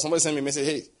that found out, somebody sent me a message,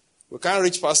 hey, we can't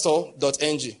reach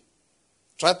pastor.ng.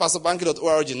 Try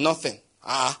pastorbanky.org, nothing.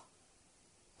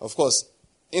 Of course,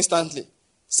 instantly.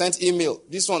 Sent email.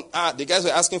 This one, the guys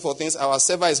were asking for things. Our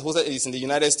server is hosted is in the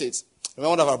United States. Remember,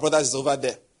 one of our brothers is over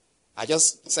there. I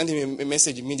just sent him a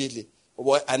message immediately. Oh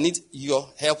boy, I need your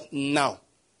help now.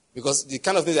 Because the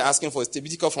kind of thing they're asking for is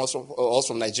typical from us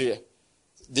from Nigeria.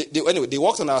 Anyway, they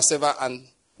worked on our server and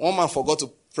one man forgot to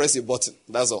press a button.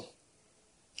 That's all.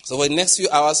 So for the next few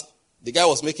hours, the guy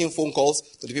was making phone calls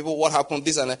to the people, what happened,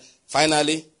 this and that.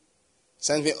 Finally,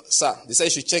 sent me, sir, they said you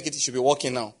should check it, it should be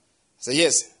working now. I said,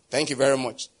 yes, thank you very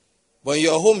much. But in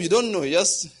your home, you don't know,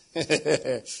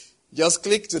 just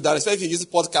click to that. Especially if you use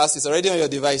the podcast, it's already on your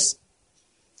device.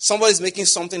 Somebody's making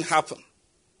something happen.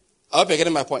 I hope you're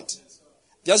getting my point.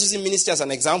 Just using ministry as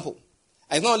an example.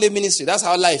 And it's not only ministry, that's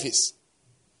how life is.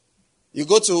 You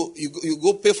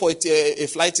go pay for a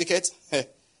flight ticket,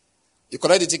 you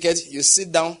collect the ticket, you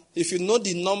sit down. If you know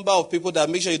the number of people that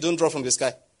make sure you don't drop from the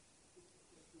sky.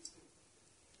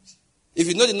 If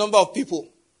you know the number of people,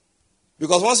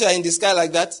 because once you are in the sky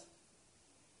like that,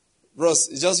 bros,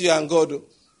 it's just you and God.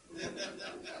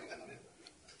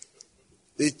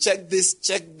 They check this,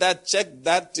 check that, check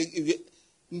that.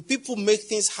 People make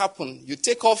things happen. You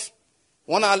take off,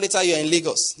 1 hour later you're in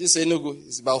Lagos. This is Enugu.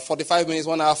 It's about 45 minutes,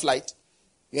 1 hour flight.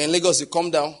 You're in Lagos, you come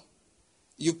down.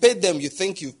 You paid them, you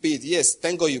think you've paid. Yes,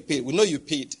 thank God you paid. We know you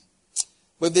paid.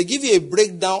 But if they give you a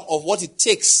breakdown of what it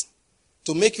takes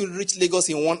to make you reach Lagos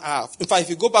in 1 hour. In fact, if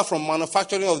you go back from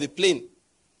manufacturing of the plane,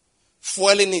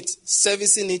 fueling it,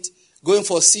 servicing it, going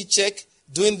for C-check,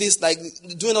 doing this,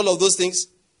 doing all of those things,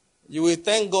 you will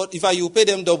thank God. In fact, you will pay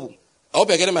them double. I hope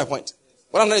you're getting my point.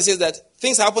 What I'm trying to say is that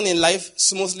things happen in life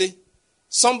smoothly.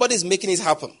 Somebody's making it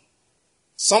happen.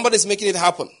 Somebody's making it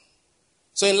happen.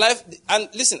 So in life, and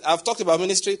listen, I've talked about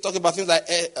ministry, talked about things like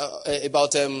air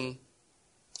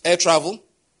travel,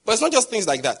 but it's not just things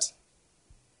like that.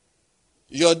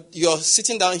 You're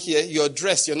sitting down here, you're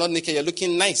dressed, you're not naked, you're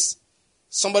looking nice.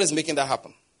 Somebody's making that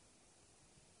happen.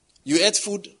 You ate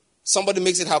food, somebody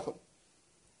makes it happen.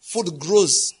 Food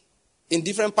grows in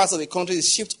different parts of the country, it's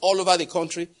shipped all over the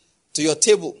country to your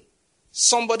table.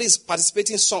 Somebody is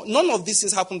participating. None of these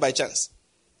things happen by chance.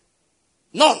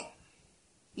 None.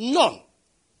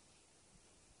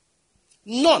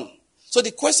 So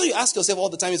the question you ask yourself all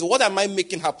the time is, what am I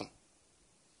making happen?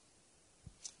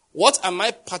 What am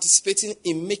I participating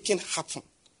in making happen?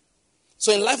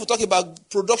 So in life, we talk about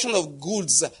production of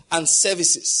goods and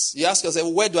services. You ask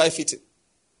yourself, where do I fit in?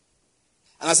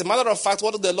 And as a matter of fact,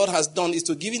 what the Lord has done is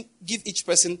to give each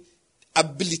person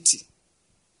ability.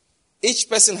 Each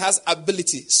person has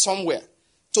ability somewhere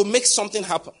to make something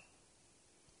happen.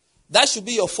 That should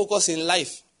be your focus in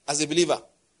life as a believer.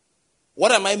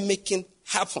 What am I making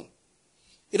happen.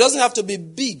 It doesn't have to be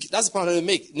big. That's the point I'm going to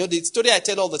make. You know, the story I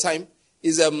tell all the time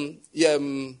is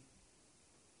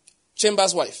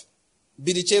Chambers' wife,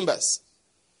 B.D. Chambers.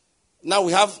 Now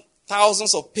we have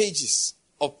thousands of pages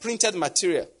of printed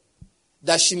material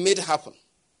that she made happen.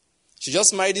 She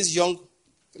just married this young,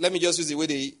 let me just use the way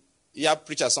they hear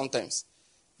preachers sometimes,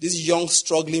 this young,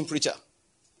 struggling preacher.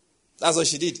 That's what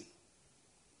she did.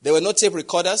 There were no tape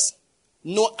recorders,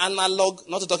 no analog,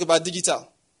 not to talk about digital.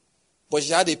 But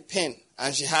she had a pen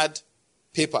and she had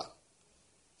paper.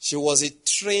 She was a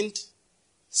trained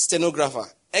stenographer,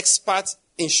 expert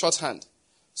in shorthand.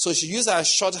 So she used her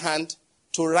shorthand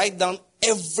to write down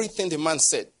everything the man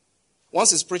said.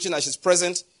 Once he's preaching and she's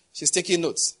present, she's taking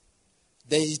notes.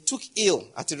 Then he took ill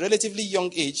at a relatively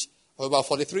young age of about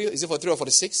 43, is it 43 or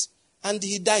 46? And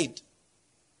he died.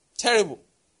 Terrible.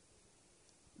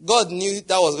 God knew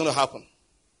that was going to happen.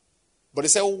 But he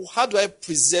said, how do I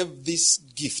preserve this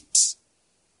gift?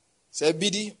 He said,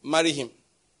 BD, marry him.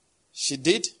 She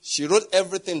did. She wrote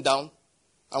everything down.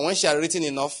 And when she had written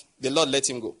enough, the Lord let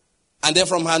him go. And then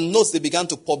from her notes, they began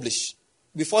to publish.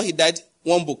 Before he died,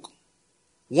 one book.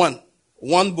 One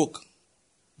book.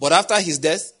 But after his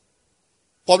death,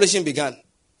 publishing began.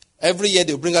 Every year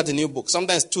they bring out a new book.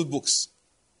 Sometimes 2 books.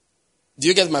 Do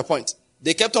you get my point?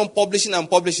 They kept on publishing and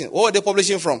publishing. What were they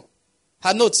publishing from?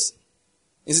 Her notes.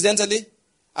 Incidentally,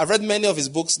 I've read many of his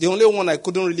books. The only one I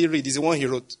couldn't really read is the one he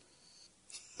wrote.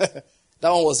 That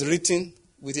one was written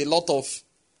with a lot of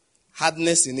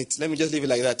hardness in it. Let me just leave it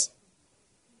like that.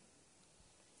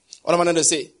 What am I going to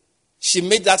say? She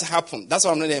made that happen. That's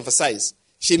what I'm going to emphasize.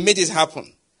 She made it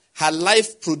happen. Her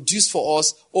life produced for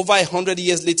us, over 100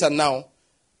 years later now,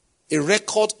 a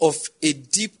record of a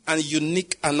deep and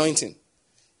unique anointing.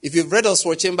 If you've read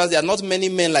Oswald Chambers, there are not many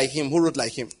men like him who wrote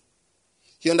like him.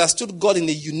 He understood God in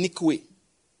a unique way.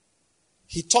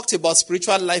 He talked about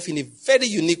spiritual life in a very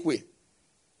unique way.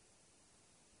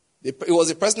 It was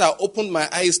a person that opened my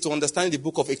eyes to understand the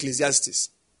book of Ecclesiastes.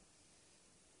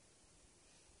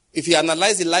 If you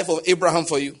analyze the life of Abraham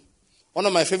for you, one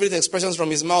of my favorite expressions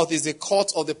from his mouth is the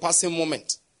court of the passing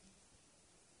moment.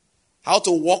 How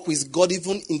to walk with God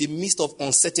even in the midst of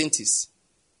uncertainties.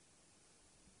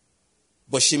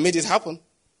 But she made it happen.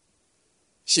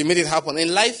 She made it happen.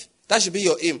 In life, that should be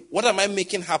your aim. What am I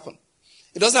making happen?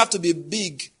 It doesn't have to be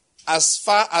big as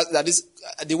far as that is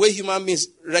the way human beings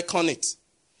reckon it.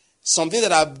 Some things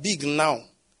that are big now,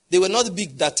 they were not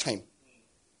big that time.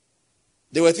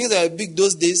 There were things that were big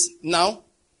those days. Now,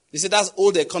 they say that's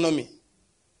old economy.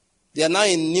 They are now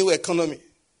in new economy.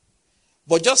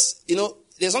 But just,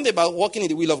 there's something about walking in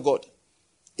the will of God.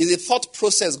 It's a thought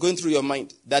process going through your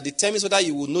mind that determines whether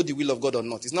you will know the will of God or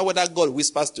not. It's not whether God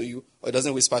whispers to you or it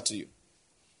doesn't whisper to you.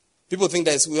 People think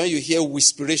that it's when you hear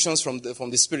whisperations from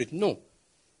the Spirit. No.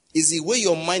 It's the way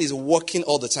your mind is working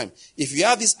all the time. If you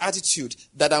have this attitude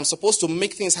that I'm supposed to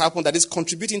make things happen that is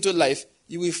contributing to life,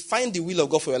 you will find the will of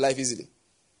God for your life easily.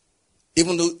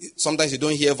 Even though sometimes you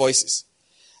don't hear voices.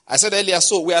 I said earlier,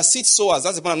 so we are seed sowers.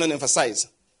 That's the point I'm going to emphasize.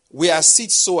 We are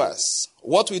seed sowers.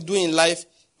 What we do in life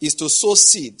is to sow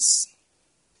seeds.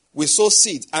 We sow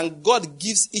seeds. And God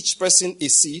gives each person a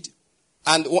seed.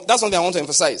 And that's something I want to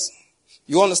emphasize.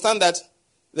 You understand that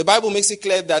the Bible makes it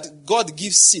clear that God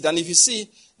gives seed. And if you see,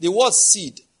 the word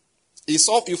seed, is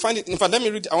off, you find it. In fact, let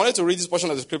me read. I wanted to read this portion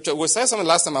of the scripture. We said something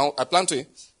last time. I plan to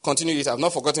continue it. I've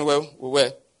not forgotten where we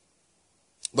were.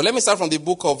 But let me start from the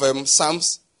book of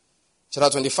Psalms, chapter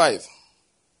 25.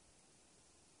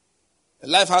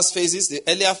 Life has phases. The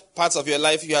earlier parts of your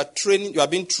life, you are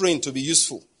being trained to be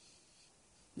useful.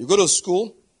 You go to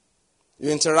school, you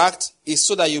interact, it's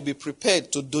so that you'll be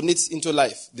prepared to donate into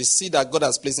life the seed that God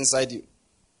has placed inside you.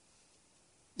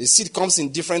 The seed comes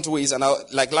in different ways, and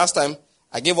like last time,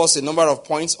 I gave us a number of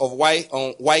points of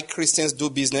why Christians do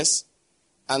business,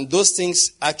 and those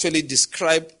things actually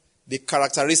describe the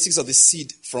characteristics of the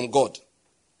seed from God.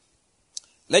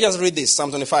 Let's just read this, Psalm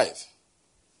 25.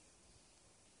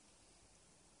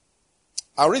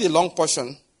 I'll read a long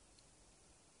portion.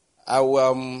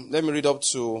 Let me read up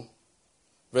to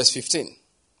verse 15.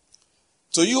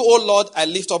 To you, O Lord, I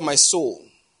lift up my soul.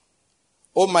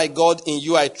 O my God, in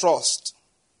you I trust.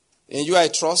 In you I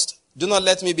trust. Do not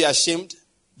let me be ashamed.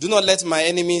 Do not let my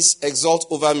enemies exult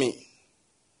over me.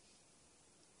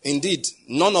 Indeed,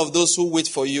 none of those who wait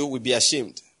for you will be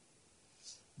ashamed.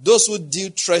 Those who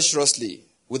deal treacherously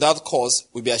without cause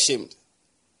will be ashamed.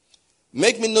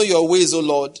 Make me know your ways, O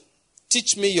Lord.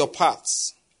 Teach me your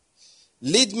paths.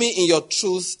 Lead me in your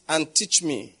truth and teach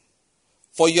me.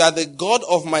 For you are the God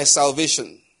of my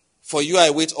salvation. For you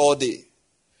I wait all day.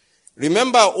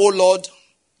 Remember, O Lord,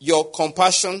 your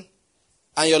compassion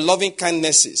and your loving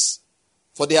kindnesses,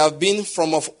 for they have been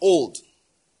from of old.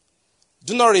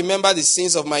 Do not remember the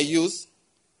sins of my youth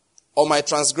or my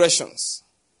transgressions.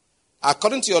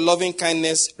 According to your loving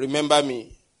kindness, remember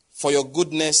me, for your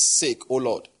goodness' sake, O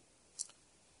Lord.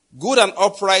 Good and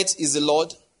upright is the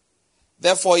Lord.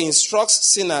 Therefore he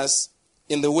instructs sinners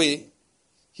in the way.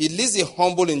 He leads the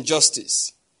humble in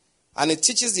justice, and he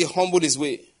teaches the humble his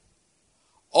way.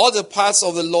 All the paths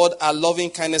of the Lord are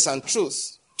loving kindness and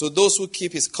truth to those who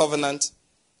keep his covenant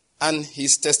and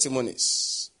his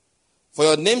testimonies. For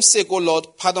your name's sake, O Lord,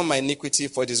 pardon my iniquity,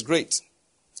 for it is great.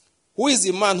 Who is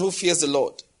the man who fears the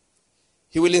Lord?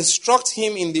 He will instruct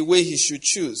him in the way he should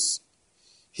choose.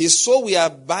 His soul will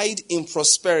abide in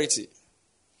prosperity,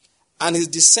 and his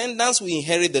descendants will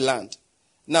inherit the land.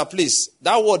 Now, please,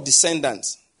 that word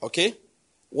descendants, okay,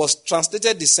 was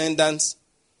translated descendants.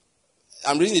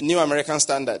 I'm reading the New American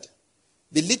Standard.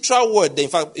 The literal word, in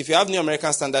fact, if you have New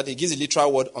American Standard, it gives the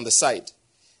literal word on the side.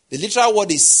 The literal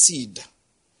word is seed,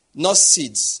 not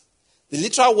seeds. The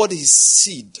literal word is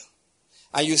seed.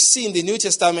 And you see in the New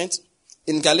Testament,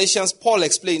 in Galatians, Paul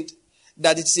explained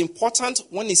that it's important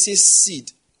when he says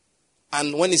seed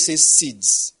and when he says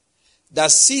seeds,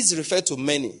 that seeds refer to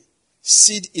many.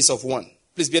 Seed is of one.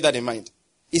 Please bear that in mind.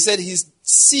 He said his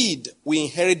seed will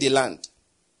inherit the land.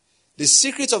 The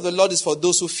secret of the Lord is for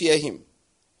those who fear him,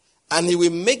 and he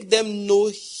will make them know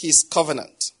his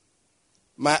covenant.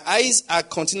 My eyes are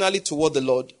continually toward the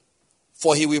Lord,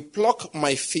 for he will pluck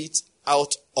my feet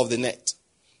out of the net.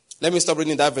 Let me stop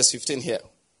reading that verse 15 here.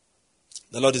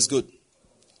 The Lord is good.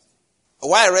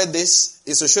 Why I read this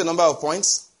is to show a number of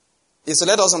points. Is to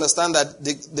let us understand that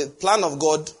the plan of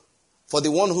God for the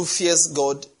one who fears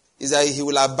God is that he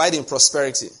will abide in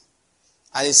prosperity.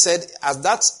 And he said, as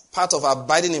that part of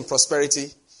abiding in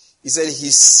prosperity, he said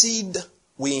his seed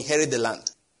will inherit the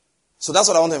land. So that's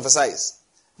what I want to emphasize.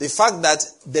 The fact that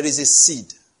there is a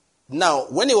seed. Now,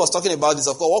 when he was talking about this,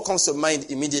 of course, what comes to mind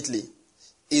immediately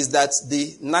is that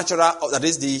the natural, that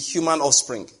is the human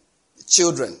offspring,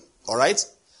 children, all right?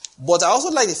 But I also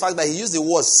like the fact that he used the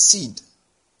word seed.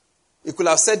 He could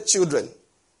have said children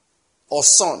or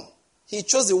son. He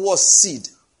chose the word seed.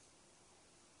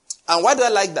 And why do I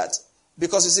like that?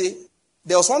 Because you see,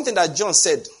 there was one thing that John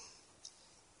said.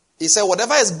 He said,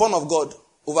 whatever is born of God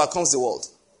overcomes the world.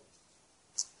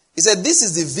 He said, this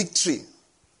is the victory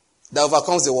that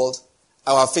overcomes the world,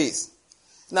 our faith.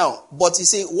 Now, but you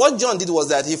see, what John did was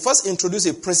that he first introduced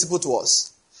a principle to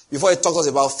us before he talked to us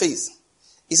about faith.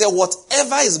 He said,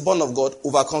 whatever is born of God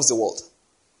overcomes the world.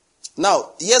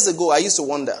 Now, years ago, I used to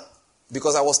wonder,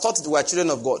 because I was taught that we are children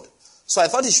of God. So I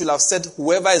thought he should have said,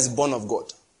 whoever is born of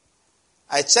God.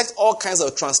 I checked all kinds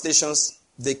of translations.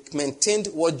 They maintained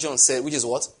what John said, which is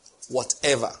what?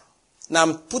 Whatever. Now,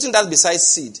 I'm putting that beside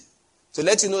seed to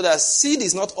let you know that seed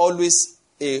is not always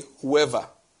a whoever.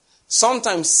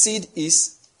 Sometimes seed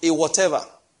is a whatever.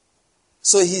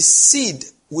 So his seed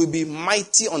will be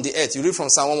mighty on the earth. You read from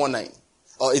Psalm 119.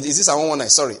 Or is this Psalm 119?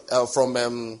 Sorry.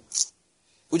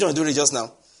 Which one did you read just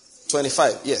now?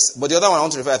 25. Yes. But the other one I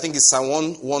want to refer, I think is Psalm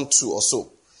 112 or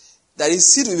so. That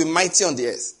his seed will be mighty on the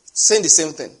earth. Saying the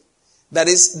same thing. That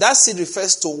is, that seed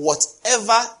refers to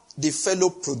whatever the fellow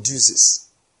produces.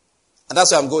 And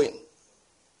that's where I'm going.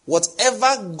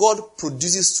 Whatever God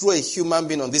produces through a human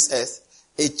being on this earth,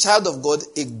 a child of God,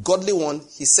 a godly one,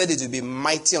 he said it will be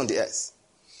mighty on the earth.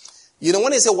 You know,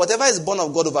 when he said whatever is born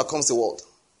of God overcomes the world,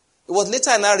 it was later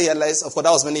and I realized, of course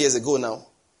that was many years ago now,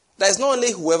 that it's not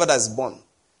only whoever that is born,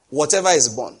 whatever is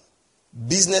born.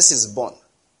 Business is born.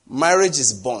 Marriage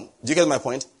is born. Do you get my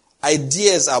point?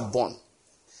 Ideas are born.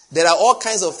 There are all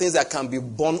kinds of things that can be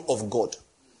born of God.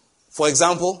 For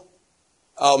example,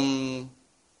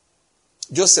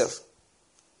 Joseph,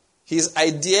 his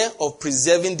idea of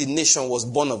preserving the nation was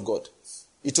born of God.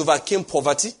 It overcame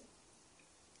poverty.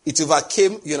 It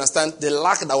overcame, you understand, the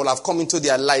lack that would have come into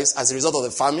their lives as a result of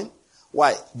the famine.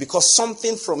 Why? Because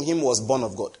something from him was born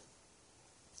of God.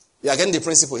 You are getting the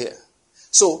principle here.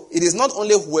 So, it is not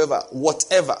only whoever,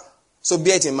 whatever. So,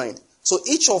 bear it in mind. So,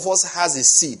 each of us has a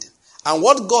seed. And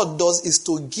what God does is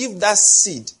to give that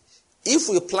seed. If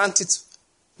we plant it,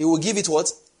 he will give it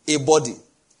what? A body.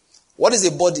 What is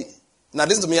a body? Now,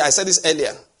 listen to me. I said this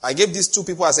earlier. I gave these two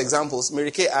people as examples,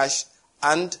 Mary Kay Ash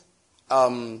and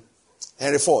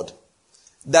Henry Ford.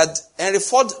 That Henry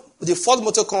Ford, the Ford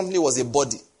Motor Company was a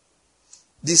body.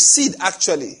 The seed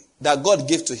actually that God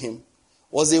gave to him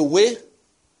was a way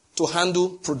to handle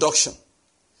production.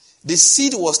 The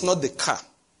seed was not the car.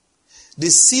 The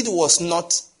seed was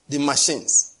not the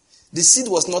machines. The seed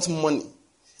was not money.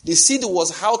 The seed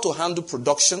was how to handle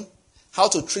production, how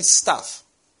to treat staff,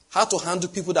 how to handle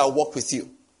people that work with you,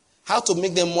 how to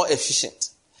make them more efficient,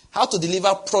 How to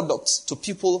deliver products to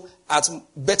people at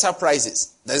better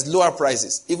prices. There's lower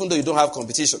prices, even though you don't have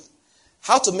competition.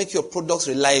 How to make your products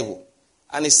reliable.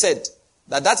 And he said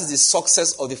that is the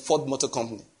success of the Ford Motor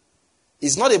Company.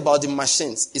 It's not about the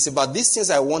machines. It's about these things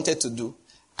I wanted to do.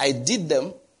 I did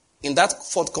them in that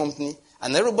Ford company,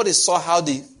 and everybody saw how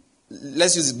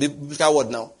let's use the biblical word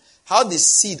now, how the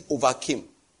seed overcame.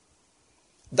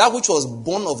 That which was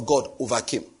born of God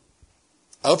overcame.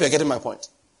 I hope you're getting my point.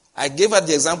 I gave her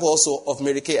the example also of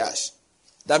Mary Kay Ash.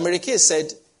 That Mary Kay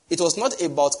said it was not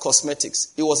about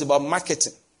cosmetics. It was about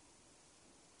marketing.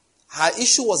 Her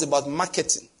issue was about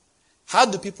marketing. How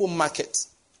do people market?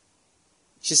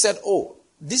 She said,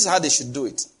 this is how they should do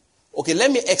it. Okay,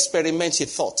 let me experiment, she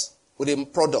thought, with a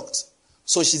product.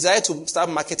 So she decided to start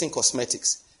marketing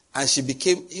cosmetics. And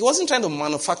he wasn't trying to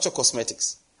manufacture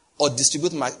cosmetics or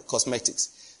distribute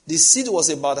cosmetics. The seed was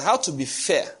about how to be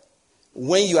fair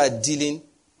when you are dealing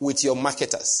with your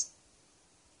marketers.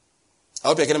 I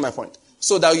hope you're getting my point.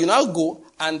 So that you now go,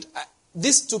 and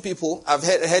these two people, I've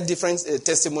heard different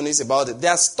testimonies about it. They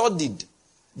are studied.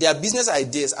 Their business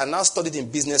ideas are now studied in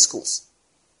business schools.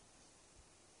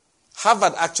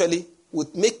 Harvard actually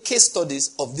would make case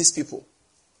studies of these people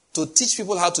to teach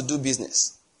people how to do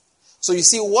business. So you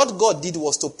see, what God did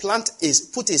was to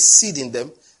put a seed in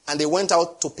them, and they went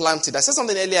out to plant it. I said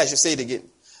something earlier, I should say it again.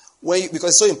 Because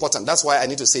it's so important, that's why I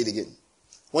need to say it again.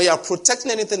 When you are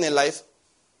protecting anything in life,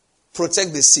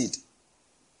 protect the seed.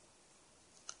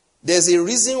 There's a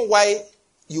reason why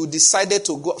you decided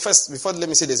to go. First, before let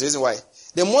me say there's a reason why.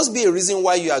 There must be a reason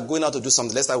why you are going out to do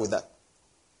something. Let's start with that.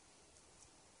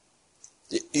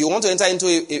 You want to enter into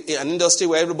an industry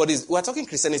where we're talking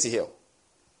Christianity here.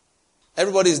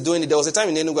 Everybody is doing it. There was a time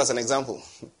in Enugu, as an example.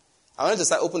 I wanted to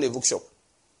start opening a bookshop.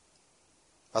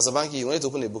 Pastor Banky, you wanted to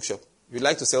open a bookshop. You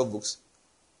like to sell books?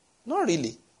 Not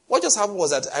really. What just happened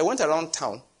was that I went around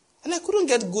town and I couldn't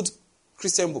get good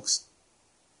Christian books.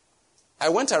 I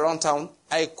went around town,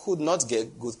 I could not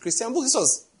get good Christian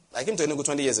books. I came to Enugu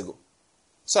 20 years ago.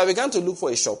 So I began to look for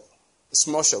a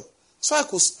small shop, so I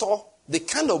could store the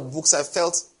kind of books I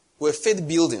felt were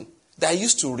faith-building that I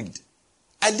used to read.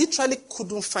 I literally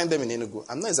couldn't find them in Enugu.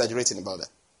 I'm not exaggerating about that.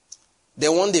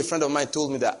 Then one day a friend of mine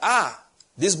told me that,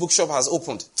 this bookshop has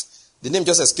opened. The name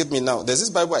just escaped me now. There's this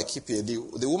Bible I keep here.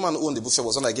 The woman who owned the bookshop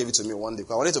was one that gave it to me one day.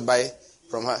 I wanted to buy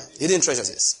from her. Hidden Treasures,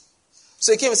 yes.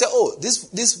 So he came and said,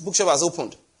 this bookshop has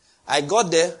opened. I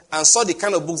got there and saw the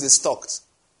kind of books they stocked.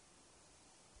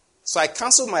 So I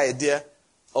canceled my idea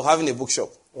of having a bookshop.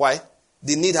 Why?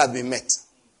 The need had been met.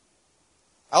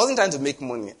 I wasn't trying to make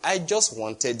money. I just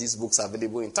wanted these books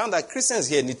available in town that Christians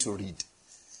here need to read.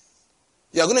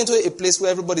 You are going into a place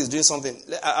where everybody is doing something.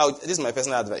 This is my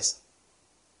personal advice.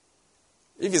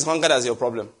 If it's hunger that's your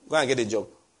problem, go and get a job.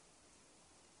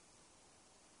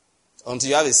 Until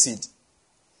you have a seed.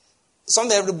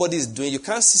 Something everybody is doing, you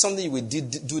can't see something you will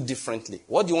do differently.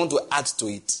 What do you want to add to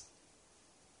it?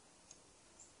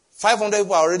 500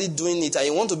 people are already doing it, and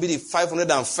you want to be the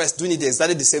 501st doing it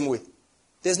exactly the same way.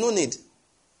 There's no need.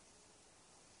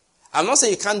 I'm not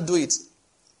saying you can't do it.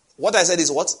 What I said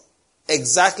is what?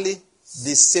 Exactly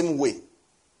the same way.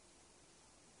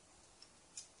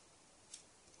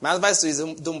 My advice to you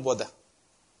is don't bother.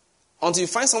 Until you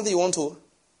find something you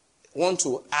want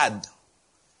to add.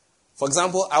 For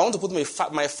example, I want to put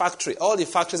my factory. All the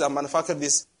factories that manufacture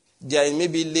this, they are in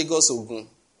maybe Lagos, Ogun.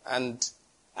 And,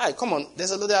 come on, there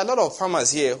are a lot of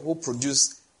farmers here who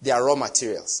produce their raw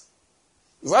materials.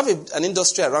 If we have an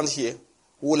industry around here,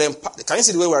 can you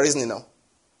see the way we're reasoning now?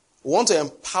 We want to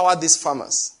empower these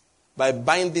farmers by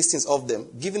buying these things off them,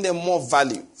 giving them more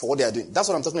value for what they are doing. That's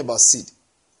what I'm talking about, seed.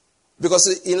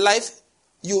 Because in life,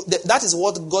 that is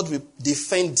what God will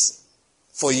defend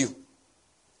for you.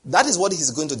 That is what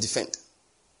He's going to defend.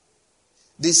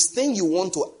 This thing you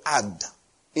want to add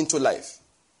into life.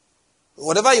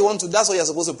 Whatever you want to, that's what you're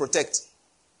supposed to protect.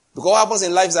 Because what happens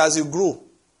in life is as you grow,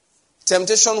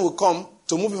 temptation will come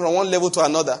to move you from one level to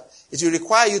another. It will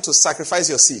require you to sacrifice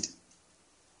your seed.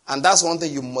 And that's one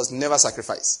thing you must never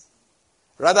sacrifice.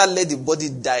 Rather let the body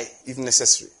die if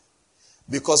necessary.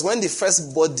 Because when the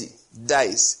first body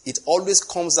dies, it always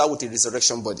comes out with a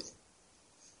resurrection body.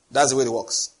 That's the way it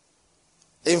works.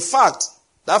 In fact,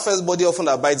 that first body often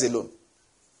abides alone.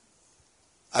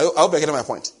 I hope you're getting my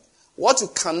point. What you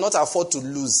cannot afford to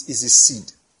lose is a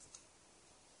seed.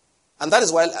 And that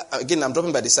is why, again, I'm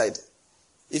dropping by the side.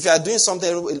 If you are doing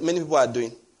something many people are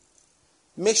doing,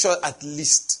 make sure at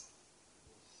least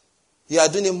you are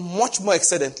doing it much more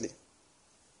excellently.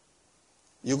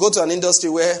 You go to an industry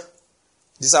where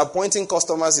disappointing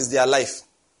customers is their life.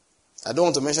 I don't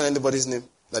want to mention anybody's name,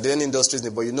 not any industry's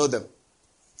name, but you know them.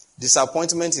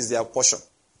 Disappointment is their portion.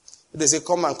 If they say,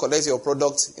 come and collect your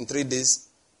product in 3 days,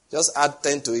 just add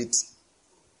 10 to it.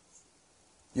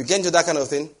 You get into that kind of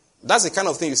thing? That's the kind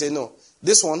of thing you say, no.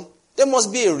 This one, there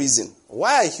must be a reason.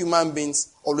 Why are human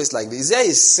beings always like this? Is there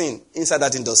a sin inside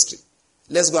that industry?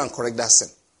 Let's go and correct that sin.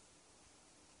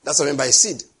 That's what I mean by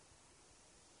seed.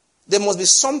 There must be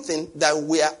something that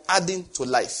we are adding to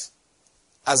life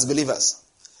as believers.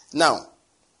 Now,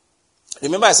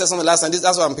 remember I said something last time.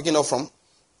 That's what I'm picking up from.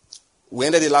 We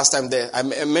ended it last time there. I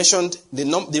mentioned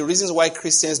the reasons why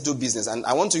Christians do business. And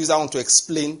I want to use that one to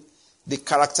explain the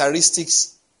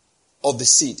characteristics of the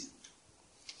seed.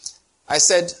 I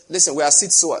said, listen, we are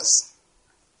seed sowers.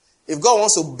 If God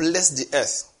wants to bless the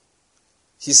earth,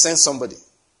 he sends somebody.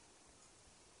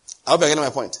 I hope you're getting my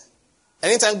point.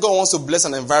 Anytime God wants to bless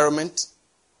an environment,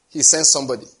 he sends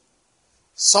somebody.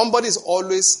 Somebody is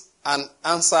always an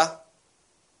answer.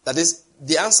 That is,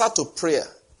 the answer to prayer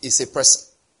is a person.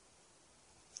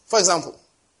 For example,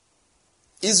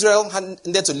 Israel had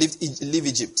needed to leave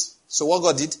Egypt. So what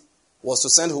God did was to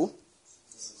send who?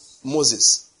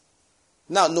 Moses.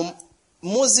 Now,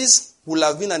 Moses would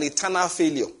have been an eternal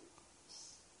failure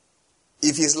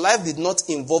if his life did not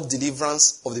involve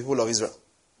deliverance of the people of Israel.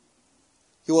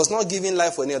 He was not giving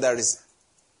life for any other reason.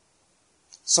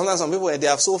 Sometimes some people, they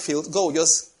have so failed, God will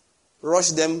just rush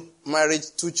them,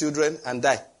 marriage, 2 children, and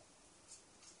die.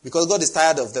 Because God is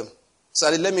tired of them. So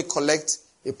let me collect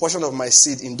a portion of my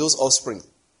seed in those offspring.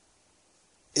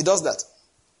 He does that.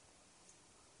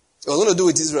 He was going to do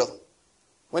with Israel.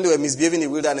 When they were misbehaving in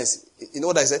the wilderness, you know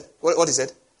what I said? What he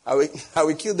said? I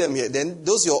will kill them here. Then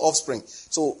those are your offspring.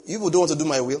 So you don't want to do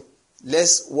my will.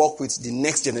 Let's work with the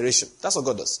next generation. That's what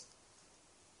God does.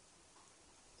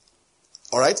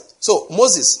 Alright? So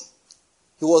Moses,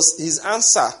 his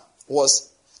answer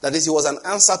was, that is, he was an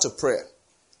answer to prayer.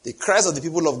 The cries of the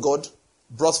people of God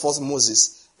brought forth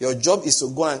Moses. Your job is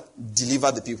to go and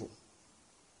deliver the people.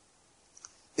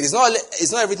 It's not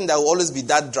everything that will always be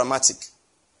that dramatic.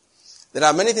 There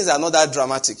are many things that are not that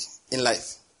dramatic in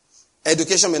life.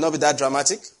 Education may not be that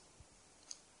dramatic.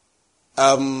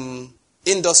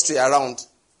 Industry around,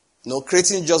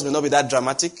 creating jobs may not be that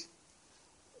dramatic.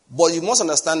 But you must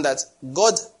understand that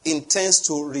God intends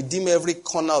to redeem every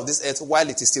corner of this earth while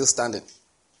it is still standing.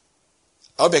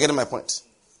 I hope you're getting my point.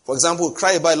 For example, we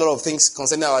cry about a lot of things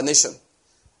concerning our nation.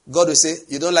 God will say,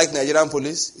 you don't like Nigerian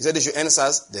police? He said they should end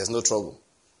SARS. There's no trouble.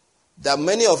 That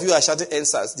many of you are shouting end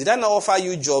SARS. Did I not offer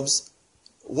you jobs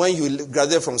when you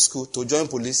graduated from school to join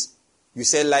police? You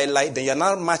say lie, then you're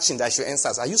not matching that you end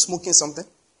SARS. Are you smoking something?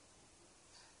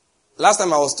 Last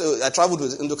time I traveled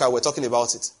with Nduka, we're talking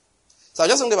about it. So I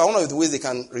was just thinking about one of the ways they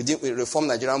can reform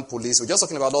Nigerian police. We're just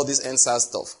talking about all this end SARS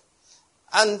stuff.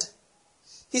 And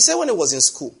he said when he was in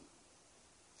school,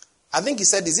 I think he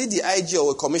said, is it the IG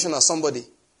or a commissioner or somebody,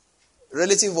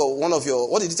 relative of one of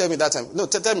your, what did he tell me that time? No,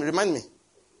 tell me, remind me.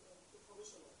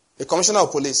 A commissioner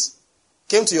of police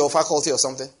came to your faculty or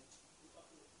something,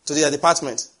 to their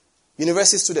department,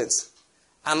 university students,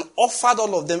 and offered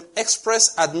all of them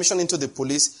express admission into the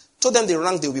police, told them the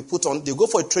rank they will be put on, they go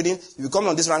for a training, you will come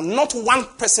on this rank. Not one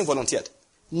person volunteered.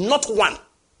 Not one.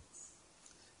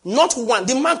 Not one.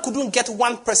 The man couldn't get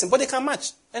one person, but they can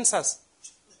match. NSAS.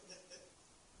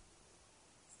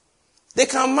 They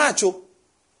can match. Oh.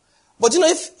 But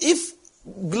if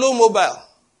Glow Mobile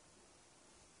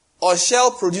or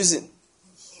Shell Producing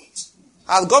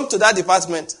has gone to that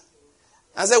department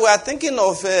and said, we are thinking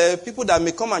of people that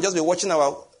may come and just be watching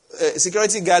our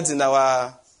security guards in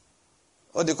our,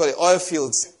 what do you call it, oil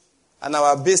fields and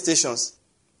our base stations.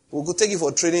 We could take you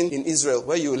for training in Israel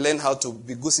where you learn how to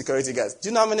be good security guards. Do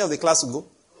you know how many of the class will go?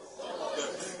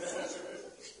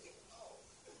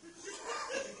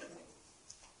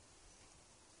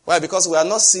 Why? Because we are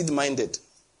not seed-minded.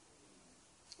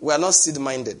 We are not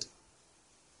seed-minded.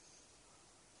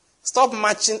 Stop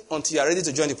matching until you are ready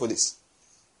to join the police.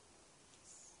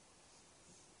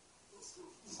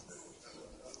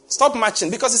 Stop matching.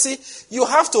 Because you see, you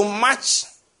have to match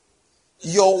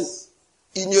your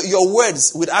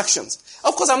words with actions.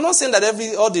 Of course, I'm not saying that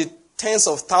all the tens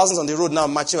of thousands on the road now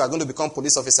matching are going to become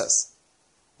police officers.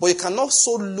 But you cannot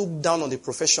so look down on the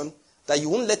profession that you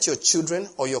won't let your children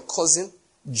or your cousin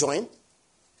join,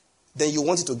 then you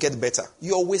want it to get better.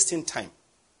 You're wasting time.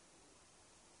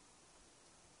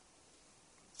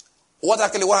 What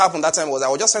happened that time was I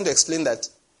was just trying to explain that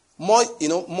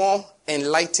more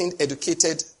enlightened,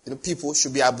 educated people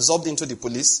should be absorbed into the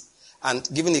police and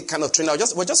given a kind of training.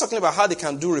 We're just talking about how they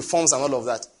can do reforms and all of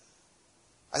that.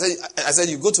 I said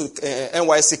you go to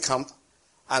NYC camp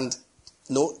and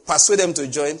persuade them to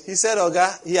join. He said,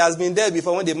 Oga, he has been there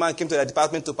before when the man came to the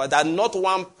department that not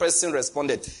one person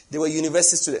responded. They were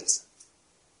university students.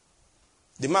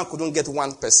 The man couldn't get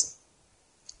one person.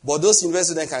 But those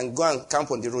university students can go and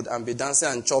camp on the road and be dancing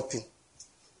and chopping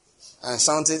and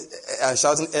shouting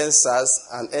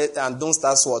NSAS and don't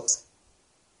start SWAT.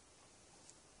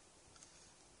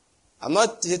 I'm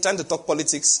not here trying to talk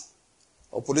politics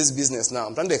or police business now.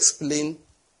 I'm trying to explain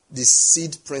the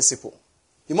seed principle.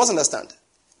 You must understand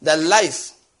that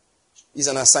life is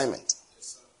an assignment.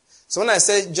 So when I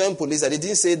said join police, I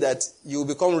didn't say that you will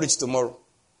become rich tomorrow.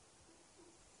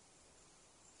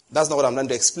 That's not what I'm trying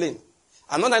to explain.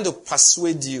 I'm not trying to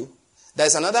persuade you. There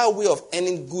is another way of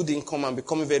earning good income and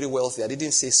becoming very wealthy. I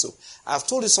didn't say so. I've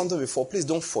told you something before. Please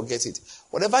don't forget it.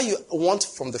 Whatever you want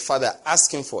from the Father,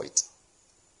 ask Him for it.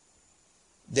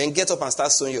 Then get up and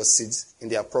start sowing your seeds in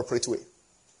the appropriate way.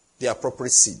 The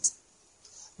appropriate seed.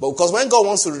 But because when God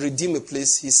wants to redeem a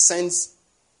place, He sends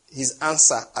His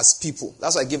answer as people.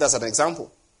 That's why I give that as an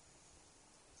example.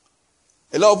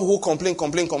 A lot of people who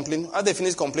complain. How they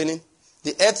finish complaining?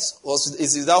 The earth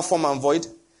is without form and void.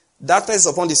 Darkness is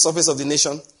upon the surface of the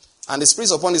nation. And the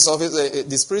Spirit upon the surface,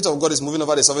 the Spirit of God is moving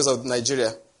over the surface of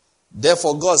Nigeria.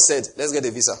 Therefore, God said, let's get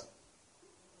a visa.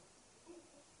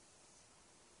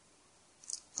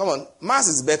 Come on, Mars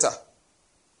is better.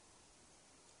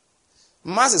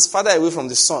 Mars is farther away from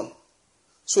the sun.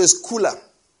 So it's cooler.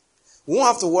 We won't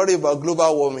have to worry about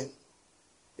global warming.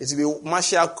 It will be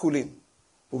Martial cooling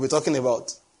we'll be talking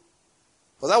about.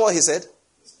 Was that what he said?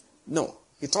 No.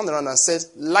 He turned around and said,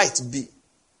 light be.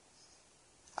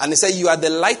 And he said, you are the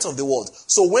light of the world.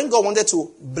 So when God wanted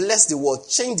to bless the world,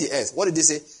 change the earth, what did he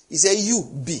say? He said, you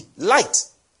be light.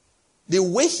 The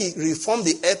way he reformed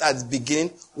the earth at the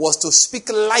beginning was to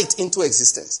speak light into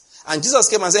existence. And Jesus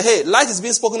came and said, hey, light is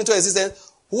being spoken into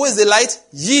existence. Who is the light?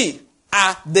 Ye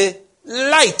are the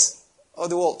light of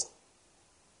the world.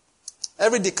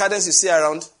 Every decadence you see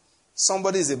around,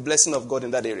 somebody is a blessing of God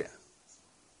in that area.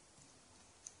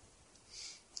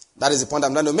 That is the point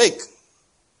I'm trying to make.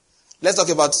 Let's talk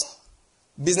about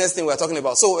business thing we're talking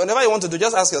about. So whenever you want to do,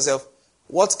 just ask yourself,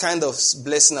 what kind of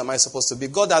blessing am I supposed to be?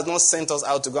 God has not sent us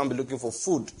out to go and be looking for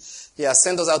food. He has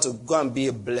sent us out to go and be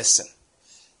a blessing.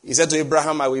 He said to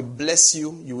Abraham, I will bless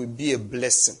you, you will be a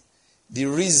blessing. The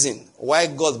reason why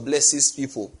God blesses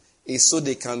people is so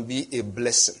they can be a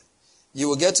blessing. You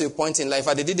will get to a point in life.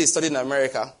 I did a study in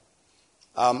America.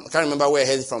 I can't remember where I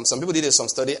heard it from. Some people did some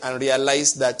study and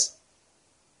realized that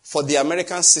for the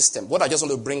American system, what I just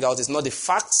want to bring out is not the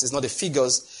facts, it's not the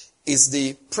figures, it's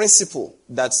the principle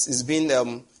that is being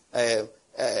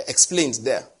explained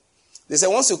there. They say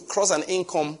once you cross an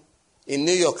income in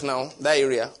New York now, that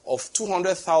area, of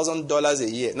 $200,000 a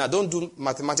year. Now, don't do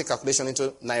mathematical calculation into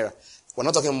Naira. We're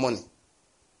not talking money.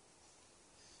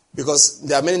 Because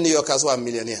there are many New Yorkers who are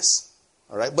millionaires.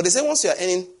 All right? But they say once you are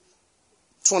earning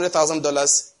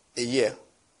 $200,000 a year,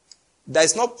 that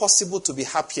it's not possible to be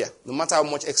happier, no matter how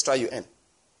much extra you earn.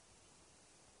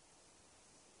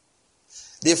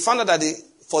 They found out that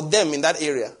for them in that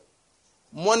area,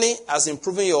 money as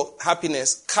improving your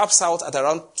happiness caps out at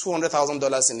around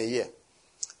 $200,000 in a year.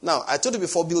 Now, I told you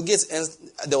before, Bill Gates earns,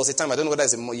 there was a time, I don't know whether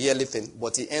it's a yearly thing,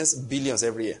 but he earns billions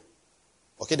every year.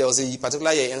 Okay, there was a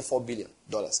particular year he earned $4 billion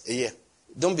a year.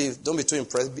 Don't be too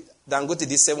impressed. Dangote did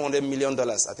 $700 million,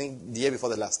 I think the year before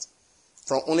the last,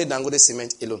 from only Dangote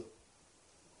cement alone.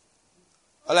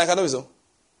 All I can know is so.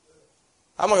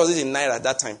 How much was it in Naira at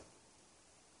that time?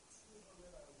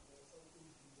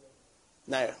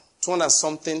 Naira.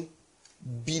 200-something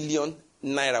billion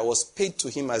Naira was paid to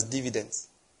him as dividends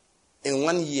in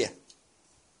 1 year.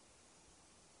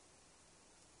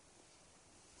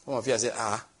 Some of you say,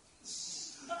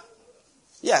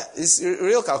 yeah, it's a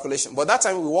real calculation. But that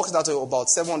time we worked out to about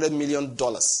 $700 million.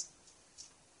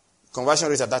 Conversion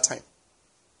rate at that time.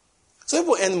 So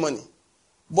people earn money.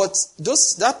 But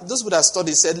those people that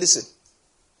studied said, listen,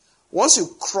 once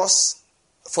you cross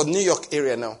for New York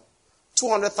area now,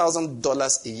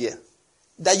 $200,000 a year,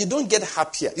 that you don't get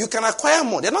happier. You can acquire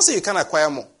more. They're not saying you can acquire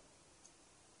more.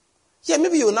 Yeah,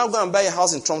 maybe you will now go and buy a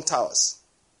house in Trump Towers.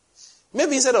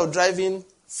 Maybe instead of driving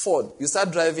Ford, you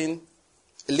start driving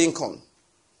Lincoln.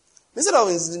 Instead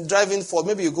of driving Ford,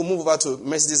 maybe you go move over to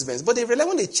Mercedes-Benz. But they realize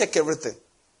when they check everything,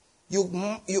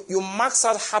 you max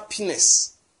out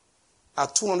happiness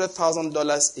at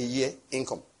 $200,000 a year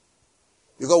income.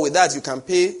 Because with that, you can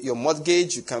pay your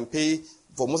mortgage, you can pay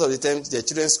for most of the time their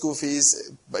children's school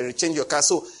fees, change your car.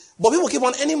 So, but people keep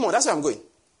on earning more. That's where I'm going.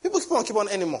 People keep on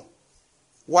earning more.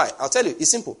 Why? I'll tell you.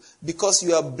 It's simple. Because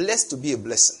you are blessed to be a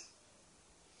blessing.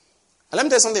 And let me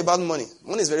tell you something about money.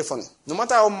 Money is very funny. No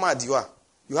matter how mad you are,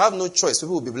 you have no choice.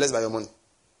 People will be blessed by your money.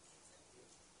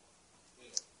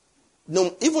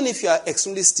 No, even if you are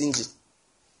extremely stingy,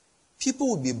 people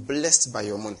will be blessed by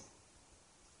your money.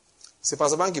 Say,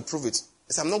 Pastor Banky, prove it.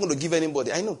 He said, I'm not going to give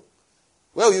anybody. I know.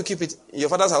 Where will you keep it? In your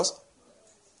father's house?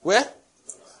 Where?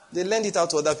 They lend it out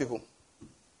to other people.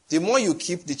 The more you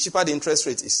keep, the cheaper the interest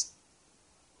rate is.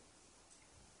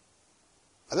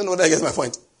 I don't know whether I get my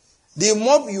point. The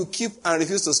more you keep and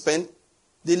refuse to spend,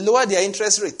 the lower their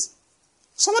interest rate.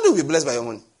 Somebody will be blessed by your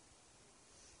money.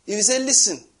 If you say,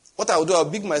 listen, what I will do, I'll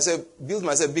build myself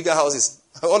bigger houses.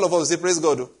 All of us will say, praise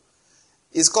God.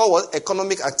 It's called what?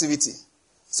 Economic activity.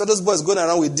 So those boys going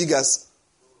around with diggers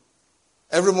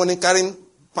every morning carrying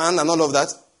pan and all of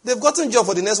that. They've gotten a job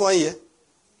for the next 1 year.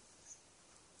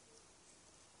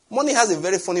 Money has a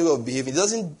very funny way of behaving.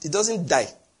 It doesn't die.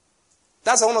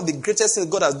 That's one of the greatest things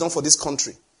God has done for this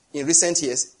country in recent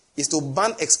years, is to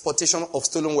ban exportation of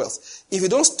stolen wealth.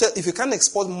 If you can't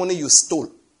export money you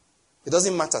stole, it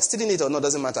doesn't matter. Stealing it or not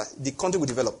doesn't matter. The country will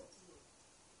develop.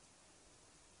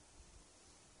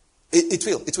 It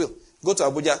will. Go to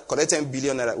Abuja, collect 10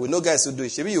 billion naira. We know guys who do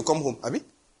it. Maybe you come home, Abi?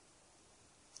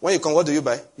 When you come, what do you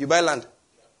buy? You buy land.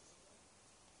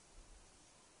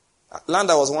 Land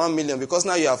that was 1 million, because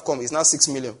now you have come, it's now 6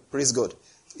 million. Praise God.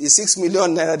 It's 6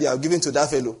 million naira they have given to that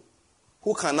fellow,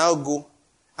 who can now go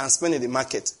and spend in the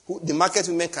market. The market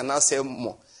women can now sell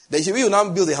more. Then you will now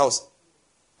build a house.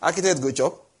 Architect go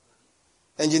chop.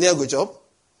 Engineer go chop.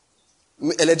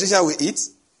 Electrician will eat.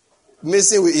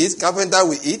 Mason will eat. Carpenter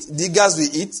will eat. Diggers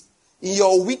will eat. In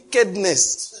your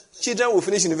wickedness, children will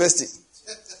finish university.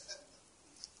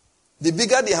 The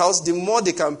bigger the house, the more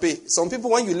they can pay. Some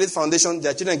people, when you lay foundation,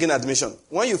 their children gain admission.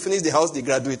 When you finish the house, they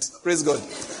graduate. Praise God.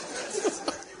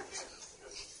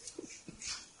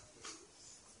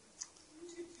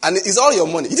 And it's all your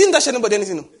money. You didn't dash anybody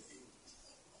anything. No?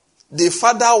 The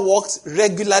father worked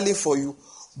regularly for you,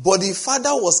 but the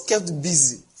father was kept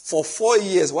busy for 4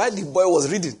 years while the boy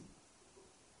was reading.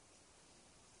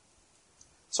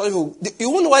 So you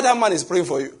won't know why that man is praying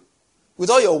for you. With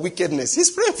all your wickedness,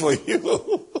 he's praying for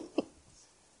you.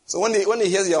 So when he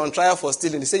hears you're on trial for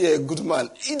stealing, he says you're a good man.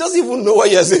 He doesn't even know why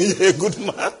you're saying you're a good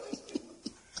man.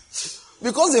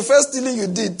 Because the first stealing you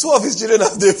did, 2 of his children,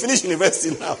 they finished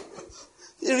university now.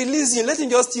 He released him. Let him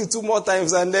just steal 2 more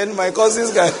times, and then my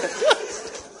cousins can.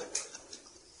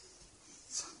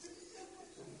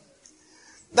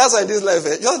 That's why in this life,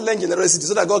 just learn generosity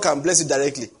so that God can bless you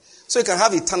directly. So you can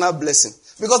have eternal blessing.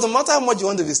 Because no matter how much you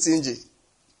want to be stingy,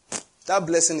 that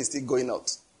blessing is still going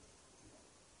out.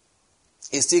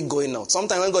 It's still going out.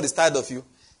 Sometimes when God is tired of you,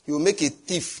 he will make a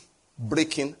thief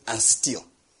break in and steal.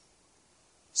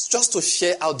 It's just to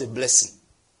share out the blessing.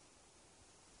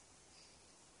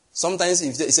 Sometimes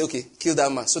if they say, okay, kill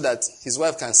that man so that his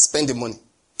wife can spend the money.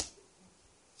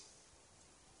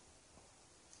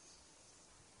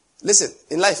 Listen,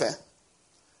 in life,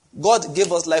 God gave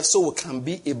us life so we can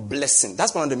be a blessing.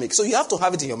 That's what I want to make. So you have to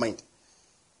have it in your mind.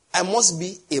 I must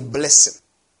be a blessing.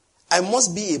 I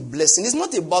must be a blessing. It's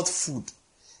not about food.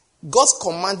 God's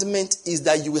commandment is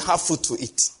that you will have food to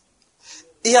eat.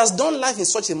 He has done life in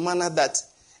such a manner that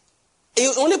he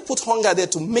only put hunger there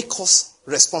to make us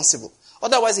responsible.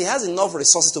 Otherwise, he has enough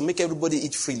resources to make everybody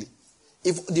eat freely.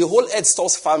 If the whole earth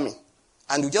stops farming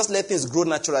and we just let things grow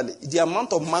naturally, the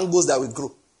amount of mangoes that will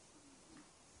grow,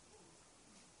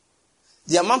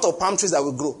 the amount of palm trees that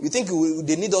will grow, you think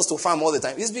they need us to farm all the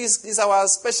time? It's our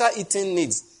special eating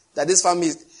needs that this farm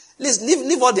is. Listen,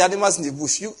 leave all the animals in the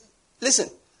bush. You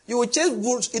will chase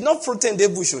bush. It's not fruit in the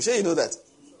bush. Sure, you know that.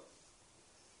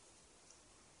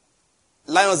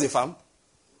 Lions, they farm.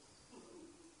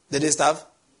 Did they starve?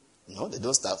 No, they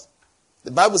don't starve.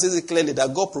 The Bible says it clearly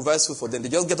that God provides food for them. They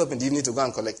just get up in the evening to go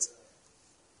and collect.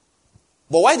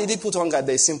 But why did he put hunger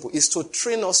there? It's simple. It's to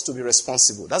train us to be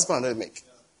responsible. That's what I'm going to make.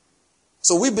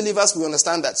 So we believers, we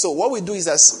understand that. So what we do is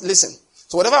listen.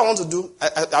 So whatever I want to do,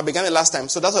 I began it last time.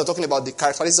 So that's what I'm talking about, the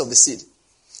characteristics of the seed.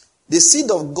 The seed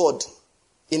of God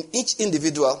in each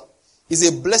individual is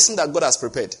a blessing that God has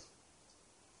prepared.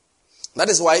 That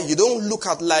is why you don't look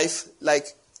at life like,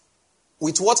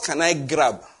 with what can I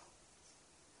grab?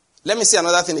 Let me say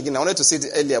another thing again. I wanted to say it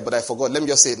earlier, but I forgot. Let me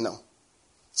just say it now.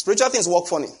 Spiritual things work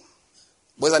funny.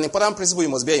 But it's an important principle you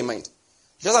must bear in mind.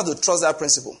 You just have to trust that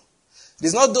principle. It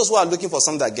is not those who are looking for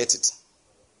something that get it.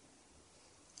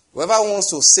 Whoever wants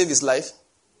to save his life,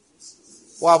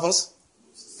 what happens?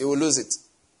 He will lose it.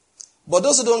 But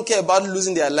those who don't care about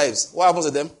losing their lives, what happens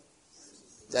to them?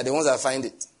 They are the ones that find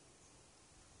it.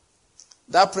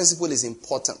 That principle is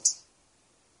important.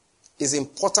 It's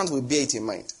important we bear it in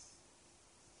mind.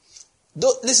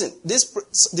 Listen,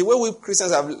 the way we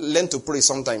Christians have learned to pray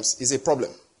sometimes is a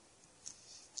problem.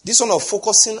 This one of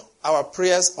focusing our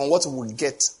prayers on what we will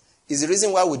get is the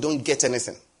reason why we don't get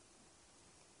anything.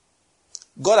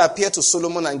 God appeared to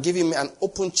Solomon and gave him an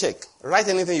open check. Write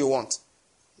anything you want.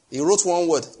 He wrote one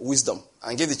word, wisdom,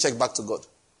 and gave the check back to God.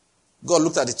 God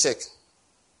looked at the check.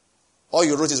 All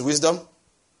you wrote is wisdom?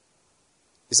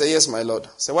 He said, yes, my Lord. I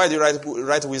said, why did you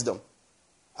write wisdom?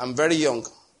 I'm very young.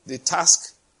 The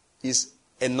task is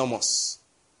enormous.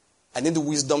 I need the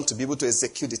wisdom to be able to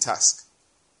execute the task.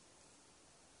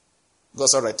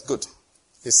 God's all right, good.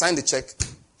 He signed the check,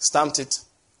 stamped it,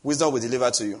 wisdom will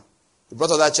deliver to you. He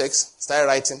brought other checks, started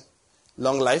writing.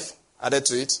 Long life, added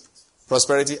to it.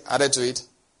 Prosperity, added to it.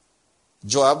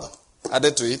 Joab,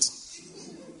 added to it.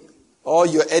 All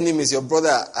your enemies, your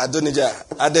brother Adonijah,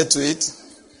 added to it.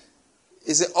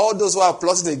 He said, all those who are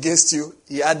plotting against you,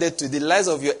 he added to it. The lies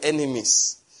of your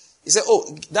enemies. He said,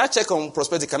 oh, that check on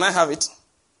prosperity, can I have it?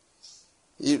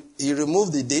 He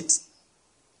removed the date.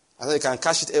 And so you can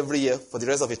cash it every year for the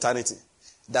rest of eternity.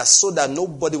 That's so that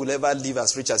nobody will ever live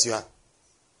as rich as you are.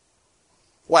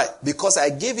 Why? Because I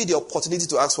gave you the opportunity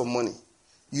to ask for money.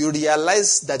 You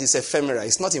realize that it's ephemeral.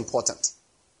 It's not important.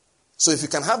 So if you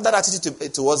can have that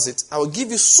attitude towards it, I will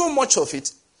give you so much of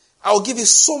it. I will give you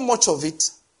so much of it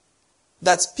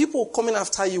that people coming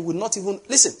after you will not even...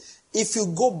 Listen, if you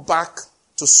go back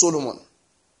to Solomon,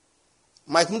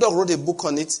 Mike Murdoch wrote a book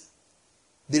on it,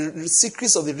 The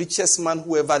Secrets of the Richest Man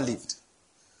Who Ever Lived.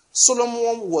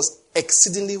 Solomon was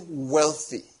exceedingly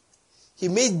wealthy. He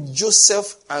made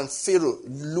Joseph and Pharaoh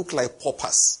look like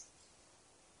paupers.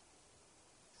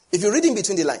 If you read in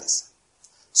between the lines,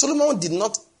 Solomon did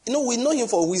not... we know him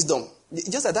for wisdom.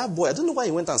 Just like that boy, I don't know why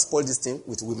he went and spoiled this thing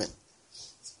with women.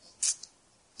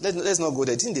 Let's not go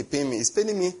there. Didn't they pay me? He's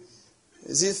paying me,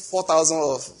 is it 4,000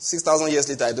 or 6,000 years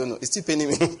later? I don't know. He's still paying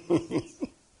me.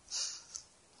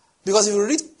 Because if you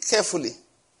read carefully,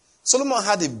 Solomon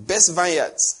had the best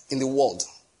vineyards in the world.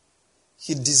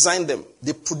 He designed them.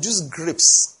 They produced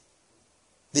grapes,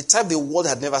 the type the world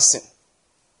had never seen.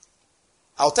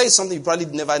 I'll tell you something you probably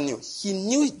never knew. He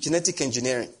knew genetic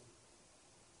engineering.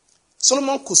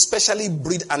 Solomon could specially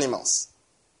breed animals.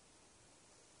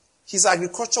 His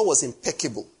agriculture was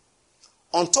impeccable.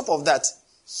 On top of that,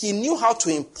 he knew how to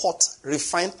import,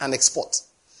 refine, and export.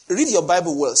 Read your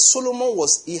Bible well. Solomon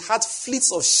he had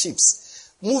fleets of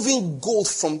ships moving gold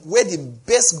from where the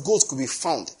best gold could be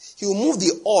found. He would move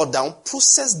the ore down,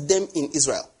 process them in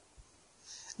Israel.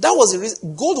 That was the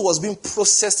reason. Gold was being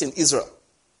processed in Israel.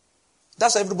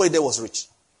 That's why everybody there was rich.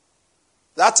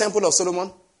 That temple of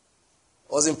Solomon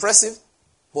was impressive,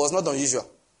 but was not unusual.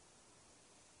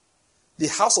 The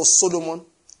house of Solomon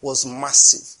was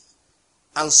massive.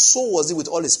 And so was it with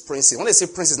all his princes. When they say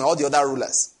princes, now all the other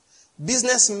rulers.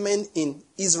 Businessmen in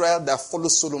Israel that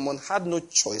followed Solomon had no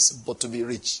choice but to be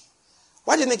rich.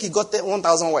 Why do you think he got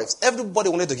 1,000 wives? Everybody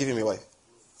wanted to give him a wife.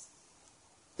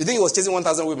 You think he was chasing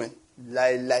 1,000 women?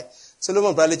 Lie.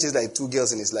 Solomon probably chased like 2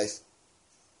 girls in his life.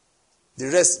 The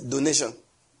rest, donation.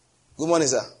 Good morning,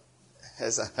 sir.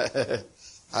 Yes, sir.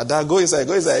 Ada, go inside.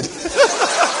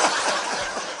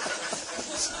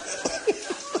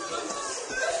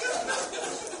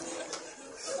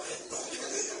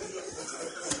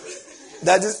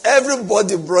 That is,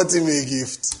 everybody brought him a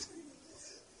gift.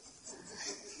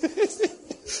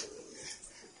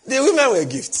 The women were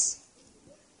gifts.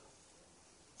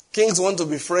 Kings want to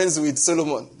be friends with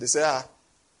Solomon. They say,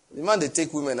 the man they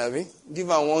take women, have you? Give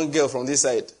her one girl from this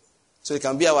side, so he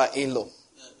can be our in-law.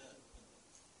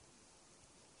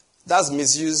 That's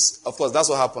misuse. Of course, that's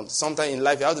what happens. Sometimes in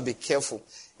life, you have to be careful.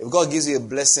 If God gives you a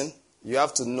blessing, you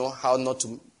have to know how not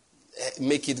to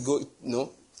make it go,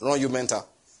 run you mental.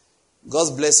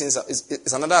 God's blessings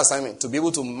is another assignment. To be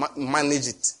able to manage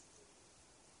it.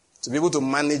 To be able to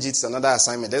manage it is another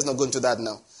assignment. Let's not go into that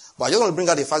now. But I just want to bring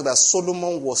out the fact that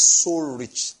Solomon was so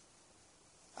rich.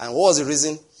 And what was the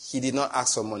reason? He did not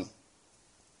ask for money.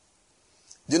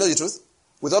 Do you know the truth?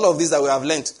 With all of this that we have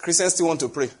learned, Christians still want to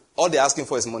pray. All they're asking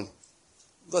for is money.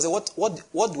 Because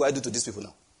what do I do to these people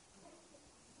now?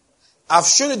 I've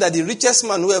shown you that the richest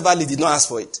man who ever lived did not ask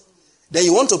for it. Then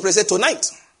you want to pray, say tonight.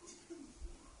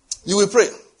 You will pray.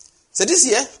 Say this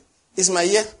year is my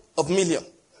year of million.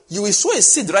 You will sow a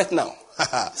seed right now.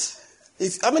 How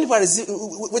many people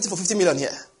are waiting for 50 million here?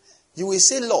 You will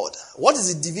say, Lord, what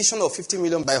is the division of 50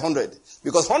 million by 100?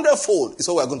 Because 100-fold is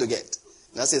what we are going to get.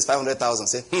 Now says 500,000.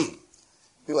 Say,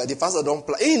 the pastor don't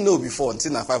plan. He know before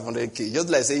until now 500K. Just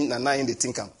like saying now in the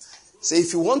Tinkam. Say,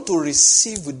 if you want to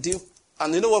receive with them,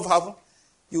 and you know what happened?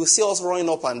 You will see us running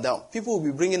up and down. People will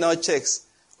be bringing out checks.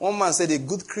 One man said a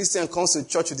good Christian comes to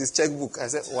church with his checkbook. I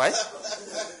said, why?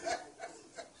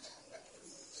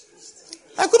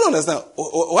 I couldn't understand.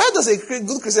 Why does a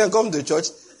good Christian come to church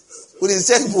with his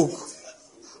checkbook?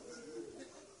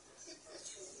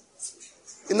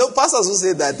 Pastors who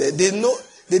say that, they know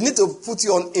They need to put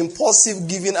you on impulsive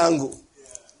giving angle.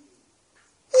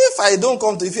 If I don't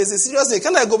come to, if it's a serious thing,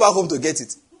 can I go back home to get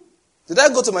it? Did I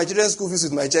go to my children's school fees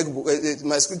with my checkbook,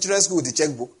 my children's school with the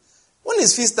checkbook? When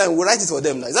it's feast time, we write it for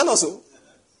them now. Is that not so?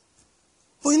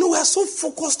 But we are so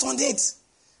focused on it.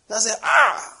 And I say,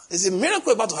 there's a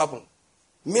miracle about to happen.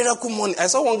 Miracle money. I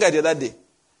saw one guy the other day.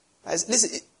 I said,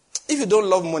 listen, if you don't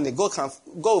love money, God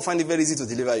will find it very easy to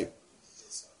deliver you.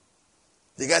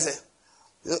 The guy said,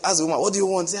 ask the woman, what do you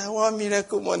want? Say, I want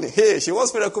miracle money. Hey, she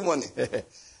wants miracle money.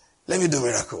 Let me do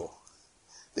miracle.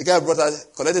 The guy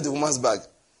collected the woman's bag.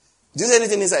 Do you see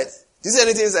anything inside? Do you see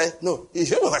anything inside? No. He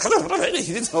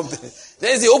didn't something.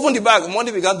 Then he opened the bag.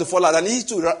 Money began to fall out and he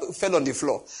too fell on the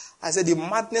floor. I said, the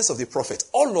madness of the prophet.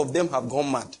 All of them have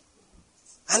gone mad.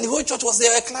 And the whole church was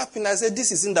there clapping. I said,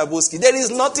 this is Ndaboski. There is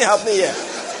nothing happening here.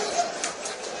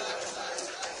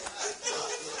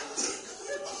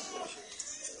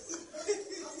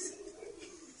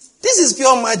 This is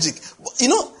pure magic.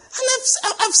 And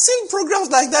I've seen programs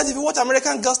like that. If you watch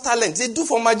American Girls Talent, they do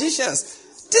for magicians.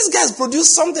 These guys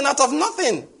produce something out of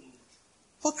nothing.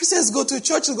 But Christians go to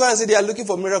church to go and say they are looking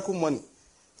for miracle money.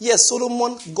 Yes,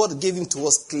 Solomon, God gave him to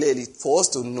us clearly for us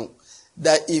to know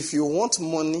that if you want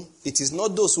money, it is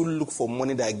not those who look for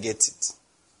money that get it.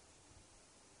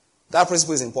 That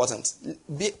principle is important.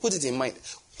 Put it in mind.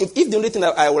 If the only thing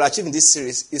that I will achieve in this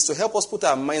series is to help us put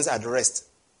our minds at rest,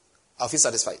 I'll feel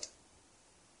satisfied.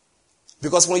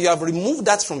 Because when you have removed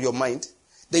that from your mind,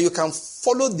 then you can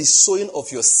follow the sowing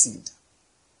of your seed.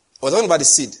 We're talking about the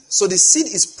seed. So the seed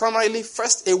is primarily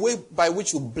first a way by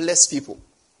which you bless people.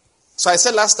 So I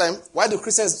said last time, why do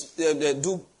Christians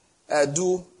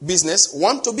do business?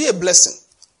 One, to be a blessing.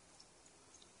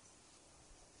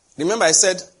 Remember I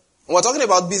said, when we're talking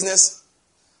about business,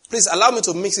 please allow me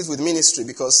to mix it with ministry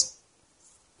because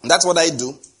that's what I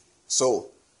do. So,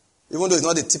 even though it's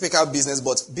not a typical business,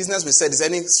 but business we said is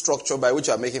any structure by which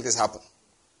you are making this happen.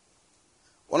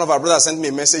 One of our brothers sent me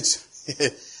a message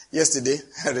yesterday.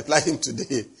 I replied him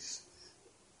today.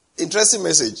 Interesting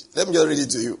message. Let me just read it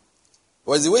to you. It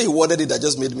was the way he worded it that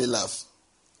just made me laugh.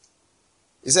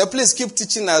 He said, please keep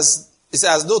teaching as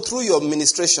though through your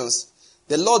ministrations,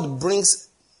 the Lord brings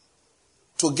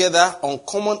together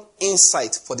uncommon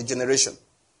insight for the generation.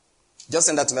 Just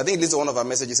send that to me. I think it leads to one of our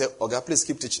messages. He said, Oga, please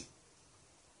keep teaching.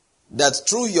 That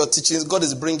through your teachings, God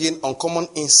is bringing uncommon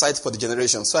insight for the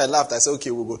generation. So I laughed. I said,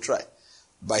 okay, we'll go try.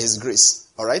 By His grace.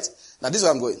 All right? Now, this is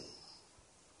where I'm going.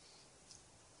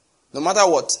 No matter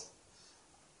what,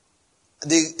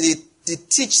 the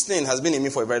teach thing has been in me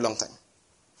for a very long time.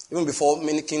 Even before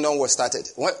Kingdom was started.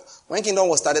 When Kingdom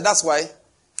was started, that's why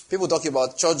people talk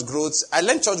about church growth. I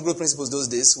learned church growth principles those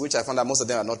days, which I found that most of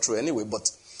them are not true anyway,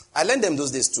 but I learned them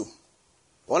those days too.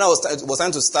 When I was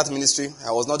trying to start ministry,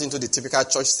 I was not into the typical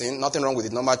church thing. Nothing wrong with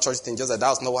the normal church thing, just that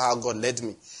was not how God led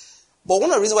me. But one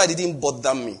of the reasons why it didn't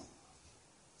bother me,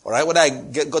 all right, whether I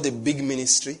got a big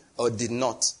ministry or did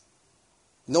not,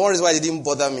 no one reason why it didn't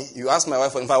bother me. You ask my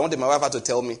wife, if I wanted my wife to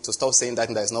tell me to stop saying that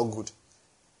is not good.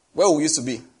 Where we used to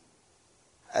be,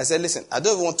 I said, listen, I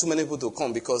don't even want too many people to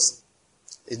come because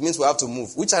it means we have to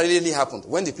move, which really happened.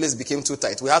 When the place became too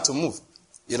tight, we had to move.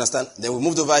 You understand? Then we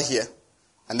moved over here.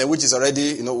 And then which is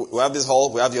already, we have this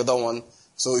hall, we have the other one.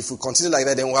 So if we continue like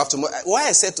that, then we'll have to move. Why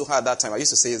I said to her at that time, I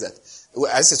used to say that,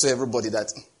 I used to tell everybody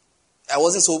that I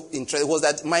wasn't so interested, was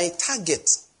that my target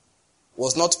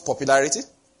was not popularity.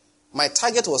 My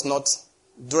target was not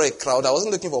draw a crowd. I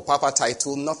wasn't looking for Papa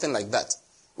title, nothing like that.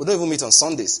 We don't even meet on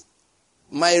Sundays.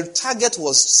 My target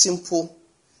was simple.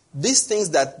 These things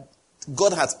that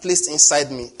God had placed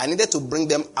inside me, I needed to bring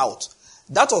them out.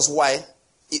 That was why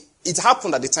it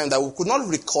happened at the time that we could not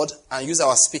record and use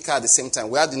our speaker at the same time.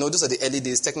 We had, those are the early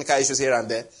days, technical issues here and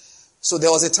there. So there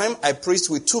was a time I preached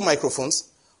with 2 microphones,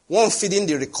 one feeding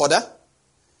the recorder,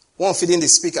 one feeding the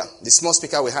speaker, the small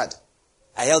speaker we had.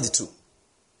 I held the 2.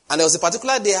 And there was a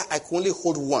particular day I could only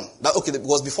hold one. It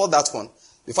was before that one,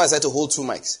 before I decided to hold 2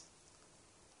 mics.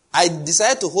 I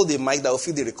decided to hold a mic that will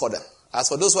feed the recorder. As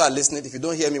for those who are listening, if you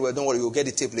don't hear me well, don't worry, you'll get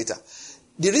the tape later.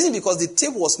 The reason because the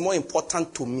tape was more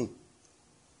important to me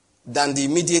than the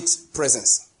immediate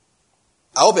presence.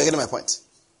 I hope you're getting my point.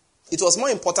 It was more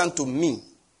important to me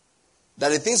that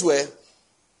the things were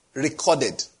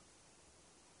recorded.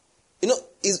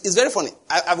 It's very funny.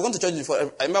 I've gone to church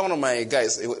before. I remember one of my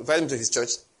guys invited me to his church.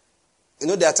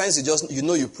 There are times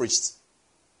you preached.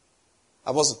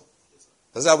 Apostle,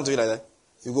 does it happen to you like that?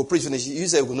 You go preach, finish. You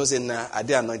say, you go say, nah, are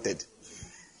they anointed?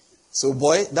 So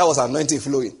boy, that was anointing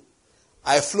flowing.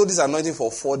 I flowed this anointing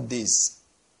for 4 days.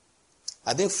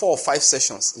 I think 4 or 5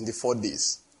 sessions in the 4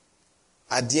 days.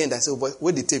 At the end, I said, boy,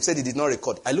 where the tape? Said he did not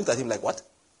record. I looked at him like, what?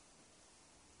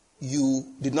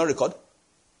 you did not record?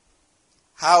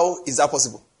 How is that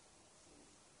possible?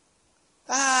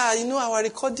 Our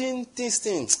recording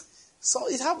thing. So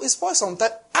it spoils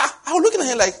sometimes. I was looking at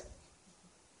him like,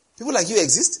 people like you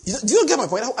exist? Do you get my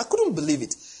point? I couldn't believe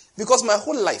it. Because my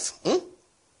whole life,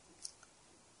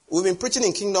 we've been preaching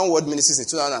in Kingdom Word Ministries in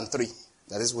 2003.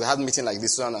 That is, we had a meeting like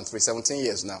this 2003, 17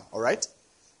 years now, all right?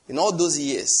 In all those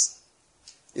years,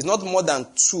 it's not more than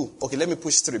 2. Okay, let me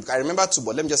push 3. Because I remember 2,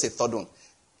 but let me just say third one.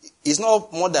 It's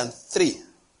not more than 3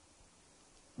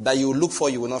 that you look for,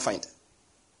 you will not find.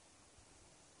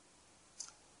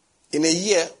 In a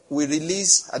year, we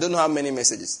release, I don't know how many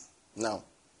messages now,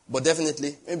 but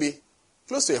definitely, maybe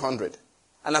close to 100.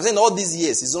 And I'm saying all these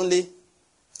years, it's only,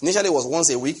 initially it was once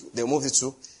a week, they moved it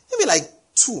to, maybe like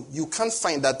 2, you can't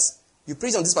find that, you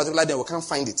preach on this particular day, we can't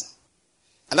find it.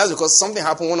 And that's because something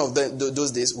happened one of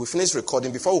those days, we finished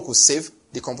recording, before we could save,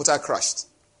 the computer crashed.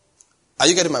 Are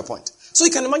you getting my point? So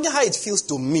you can imagine how it feels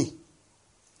to me.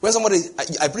 When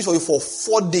I preach for you for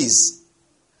 4 days,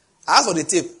 I ask for the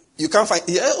tape, you can't find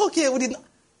it. Okay, we did not.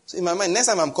 So in my mind, next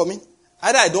time I'm coming,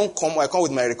 either I don't come or I come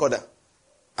with my recorder.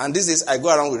 And these days, I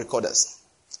go around with recorders.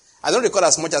 I don't record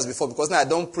as much as before because now I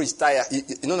don't preach tired.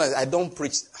 I don't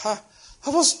preach.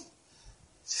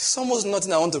 It's almost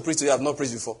nothing I want to preach to you I've not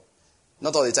preached before.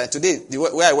 Not all the time. Today,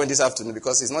 where I went this afternoon,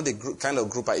 because it's not the kind of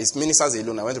group, it's ministers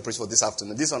alone. I went to preach for this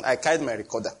afternoon. This one, I carried my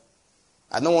recorder.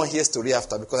 I don't want to hear story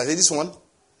after because I said this one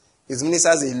is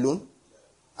ministers alone.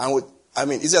 And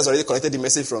Israel has already collected the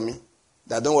message from me.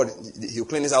 That don't worry, he'll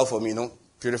clean this out for me,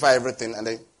 purify everything, and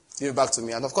then give it back to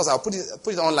me. And of course, I'll put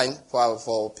it online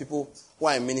for people who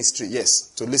are in ministry,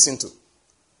 yes, to listen to.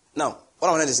 Now, what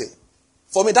I wanted to say,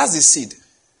 for me, that's the seed.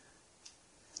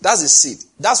 That's the seed.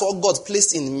 That's what God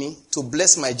placed in me to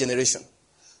bless my generation.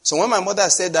 So when my mother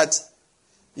said that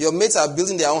your mates are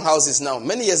building their own houses now,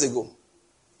 many years ago,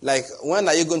 like, when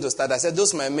are you going to start? I said,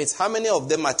 those my mates, how many of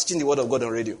them are teaching the word of God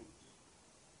on radio?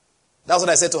 That's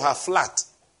what I said to her, flat.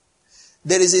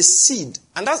 There is a seed.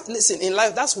 And listen, in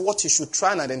life, that's what you should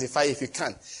try and identify if you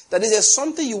can. That is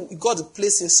something God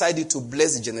placed inside you to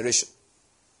bless the generation.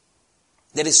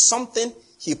 There is something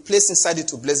He placed inside you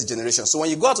to bless the generation. So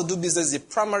when you go out to do business, the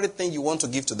primary thing you want to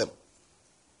give to them.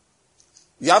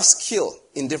 You have skill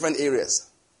in different areas.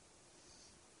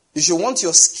 You should want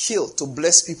your skill to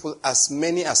bless people as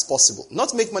many as possible.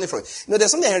 Not make money from it.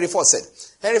 There's something Henry Ford said.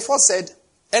 Henry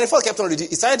Ford kept on reading.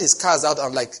 He started his cars out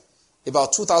on like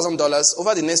about $2,000.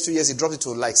 Over the next 2 years, he dropped it to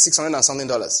like $600 and something.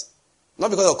 Not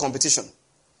because of competition.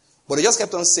 But he just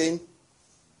kept on saying,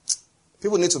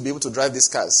 people need to be able to drive these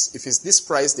cars. If it's this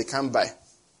price, they can't buy.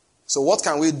 So what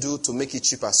can we do to make it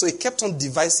cheaper? So he kept on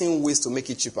devising ways to make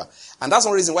it cheaper. And that's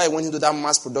one reason why he went into that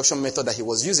mass production method that he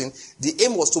was using. The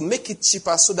aim was to make it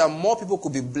cheaper so that more people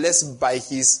could be blessed by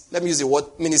his, let me use the word,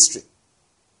 ministry.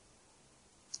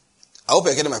 I hope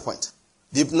you're getting my point.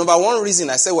 The number one reason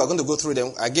I said we're going to go through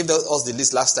them, I gave us the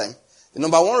list last time. The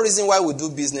number one reason why we do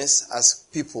business as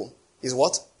people is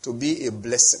what? To be a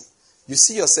blessing. You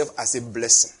see yourself as a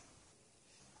blessing.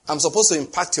 I'm supposed to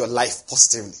impact your life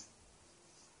positively.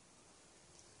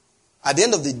 At the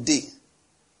end of the day,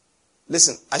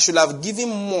 listen, I should have given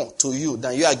more to you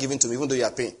than you are giving to me, even though you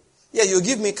are paying. Yeah, you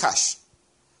give me cash.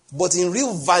 But in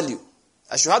real value,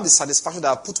 I should have the satisfaction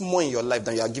that I put more in your life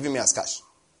than you are giving me as cash.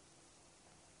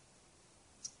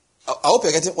 I hope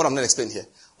you're getting what I'm not explaining here.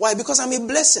 Why? Because I'm a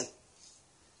blessing.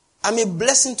 I'm a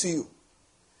blessing to you.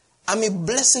 I'm a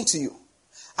blessing to you.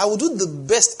 I will do the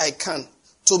best I can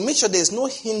to make sure there's no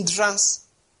hindrance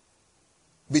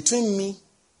between me.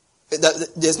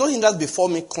 There's no hindrance before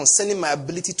me concerning my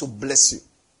ability to bless you.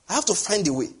 I have to find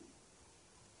a way.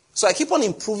 So I keep on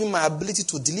improving my ability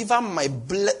to deliver my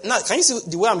blessing. Now, can you see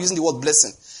the way I'm using the word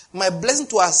blessing? My blessing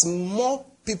to as more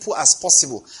people as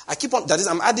possible.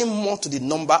 I'm adding more to the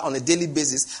number on a daily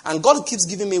basis, and God keeps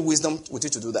giving me wisdom with you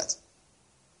to do that.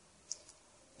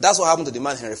 That's what happened to the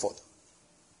man Henry Ford.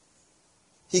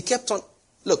 He kept on,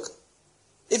 look,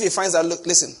 if he finds out, look,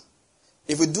 listen,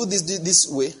 if we do this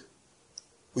way,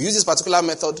 we use this particular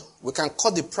method, we can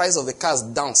cut the price of the cars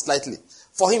down slightly.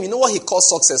 For him, you know what he called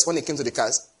success when it came to the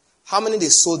cars? How many they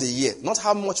sold a year, not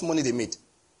how much money they made.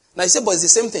 Now you say, but it's the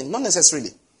same thing. Not necessarily.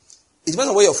 It depends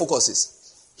on where your focus is.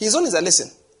 His own is that, listen,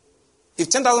 if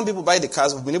 10,000 people buy the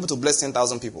cars, we've been able to bless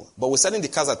 10,000 people. But we're selling the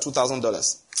cars at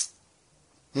 $2,000.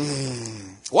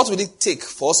 What will it take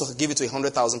for us to give it to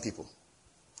 100,000 people?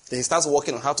 Then he starts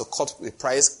working on how to cut the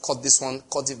price, cut this one,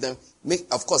 cut them.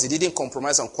 Of course, he didn't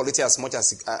compromise on quality as much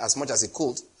as he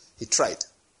could. He tried.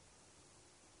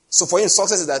 So for him,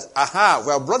 success is that,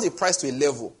 we have brought the price to a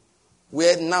level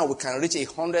where now we can reach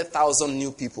 100,000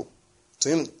 new people. To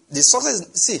him, the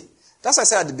success, That's why I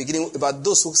said at the beginning about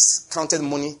those who counted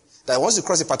money, that once you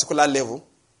cross a particular level,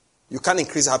 you can't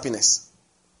increase happiness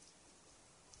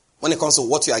when it comes to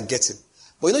what you are getting.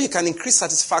 But you can increase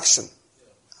satisfaction.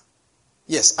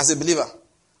 Yes, as a believer,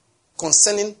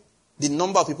 concerning the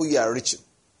number of people you are reaching.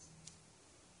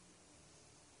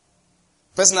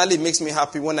 Personally, it makes me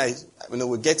happy when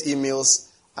we get emails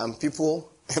and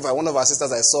people. If one of our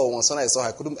sisters I saw once, when I saw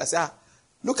her, I said,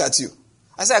 look at you.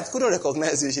 I said, I couldn't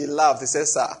recognize you. She laughed. She said,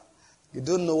 sir, you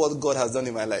don't know what God has done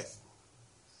in my life.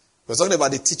 We're talking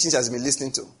about the teachings she has been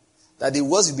listening to. That the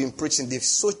words you've been preaching, they've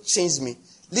so changed me.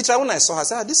 Literally, when I saw her, I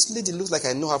said, this lady looks like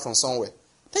I know her from somewhere.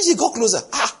 Then she got closer.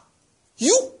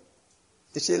 You?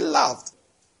 And she laughed.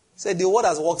 Said, the word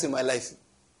has worked in my life.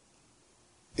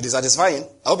 It is satisfying.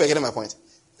 I hope you're getting my point.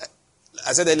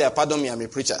 I said earlier, pardon me, I'm a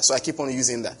preacher, so I keep on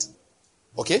using that.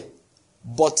 Okay?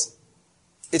 But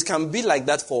it can be like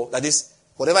that that is,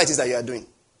 whatever it is that you are doing.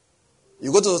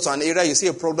 You go to an area, you see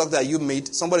a product that you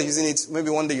made, somebody using it, maybe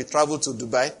one day you travel to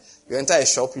Dubai, you enter a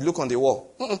shop, you look on the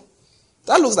wall.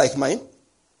 That looks like mine.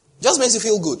 Just makes you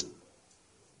feel good.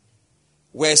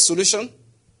 We're a solution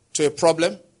to a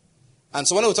problem. And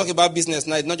so when we talk about business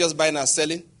now, it's not just buying and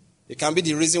selling. It can be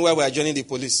the reason why we are joining the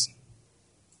police.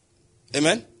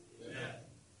 Amen?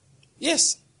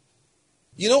 Yes.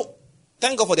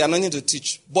 Thank God for the anointing to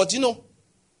teach. But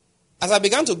as I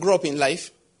began to grow up in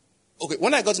life,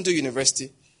 when I got into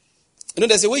university,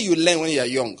 there's a way you learn when you are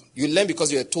young. You learn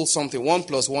because you are told something. 1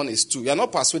 + 1 is 2. You are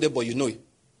not persuaded, but you know it.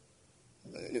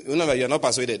 You are not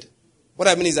persuaded. What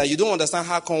I mean is that you don't understand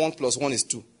how come 1 + 1 is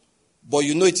 2. But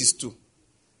you know it is 2.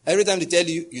 Every time they tell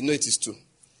you, you know it is 2.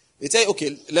 They tell you,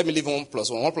 okay, let me leave 1 +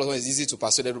 1. 1 + 1 is easy to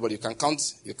persuade everybody. You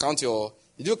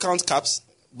do count caps,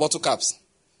 bottle caps.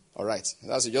 All right.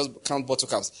 That's it. Just count bottle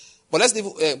caps. But let's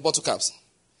leave bottle caps.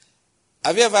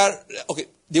 Have you ever,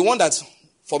 the one that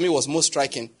for me was most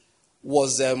striking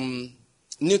was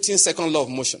Newton's second law of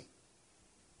motion.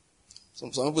 Some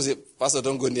people say, Pastor,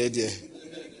 don't go near there.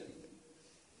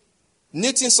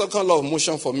 Newton's second law of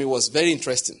motion for me was very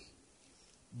interesting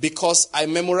because I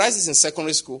memorized this in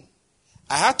secondary school.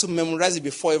 I had to memorize it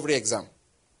before every exam.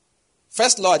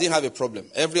 First law, I didn't have a problem.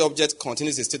 Every object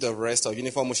continues a state of rest or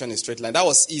uniform motion in a straight line. That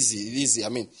was easy.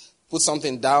 Put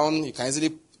something down, you can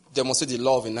easily demonstrate the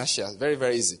law of inertia. Very,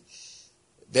 very easy.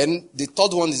 Then the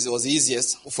third one was the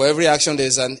easiest. For every action,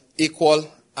 there's an equal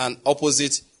and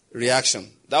opposite reaction.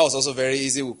 That was also very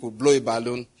easy. We could blow a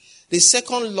balloon. The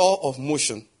second law of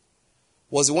motion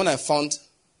was the one I found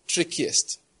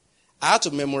trickiest. I had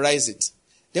to memorize it.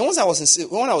 Then when I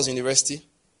was in university,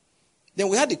 then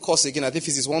we had the course again, I think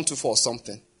physics 124 or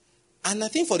something. And I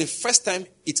think for the first time,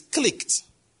 it clicked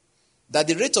that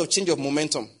the rate of change of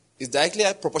momentum is directly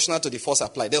proportional to the force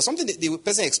applied. There was something the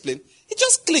person explained. It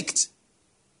just clicked.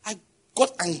 I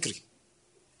got angry.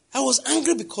 I was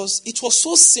angry because it was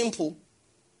so simple.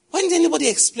 Why didn't anybody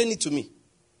explain it to me?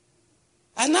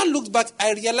 I now looked back,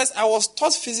 I realized I was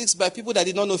taught physics by people that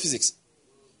did not know physics.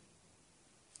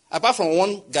 Apart from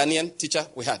one Ghanaian teacher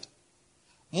we had.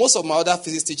 Most of my other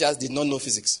physics teachers did not know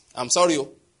physics. I'm sorry.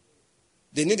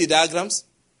 They knew the diagrams.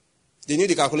 They knew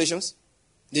the calculations.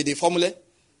 They knew the formula.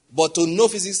 But to know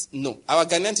physics, no. Our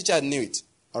Ghanaian teacher knew it.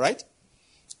 All right?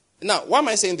 Now, why am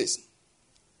I saying this?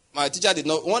 My teacher did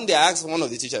not. One day I asked one of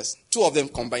the teachers, 2 of them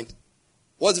combined,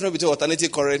 what's the difference between alternating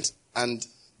current and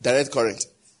direct current?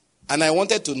 And I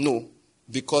wanted to know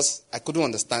because I couldn't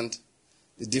understand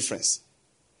the difference.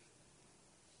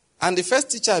 And the first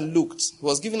teacher looked, he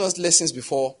was giving us lessons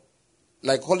before,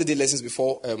 like holiday lessons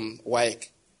before WAEC.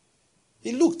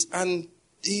 He looked and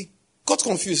he got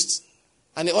confused.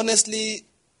 And he honestly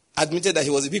admitted that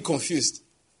he was a bit confused.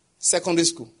 Secondary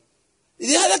school.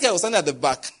 The other guy was standing at the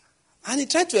back. And he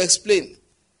tried to explain.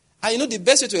 And the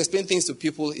best way to explain things to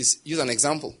people is use an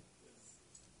example.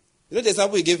 The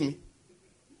example he gave me?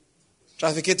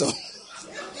 Trafficator.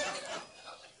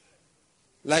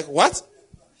 Like what?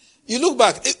 You look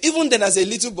back, even then as a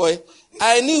little boy,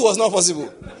 I knew it was not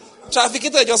possible.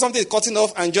 Trafficator is just something cutting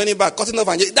off and joining back, cutting off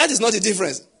and joining. That is not the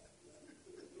difference.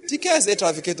 TK is a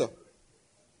trafficator.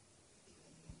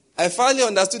 I finally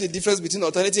understood the difference between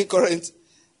alternating current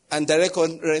and direct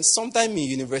current sometime in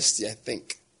university, I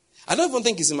think. I don't even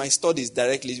think it's in my studies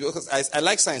directly because I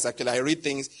like science actually. I read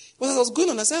things. But as I was going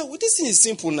on, I said, this thing is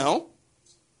simple now.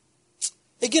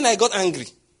 Again, I got angry.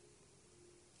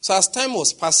 So as time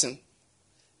was passing,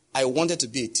 I wanted to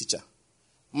be a teacher.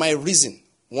 My reason,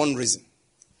 one reason,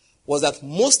 was that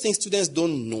most things students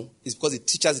don't know is because the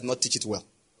teachers did not teach it well.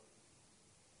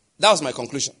 That was my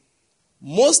conclusion.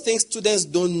 Most things students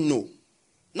don't know.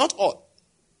 Not all.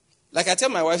 Like I tell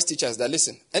my wife's teachers that,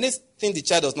 listen, anything the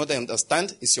child does not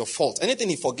understand is your fault. Anything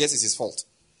he forgets is his fault.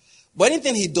 But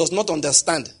anything he does not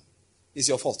understand is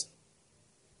your fault.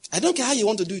 I don't care how you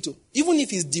want to do it. Even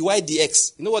if it's dy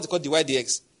dx. You know what they call dy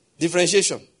dx?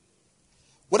 Differentiation.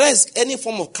 Whether it's any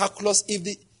form of calculus,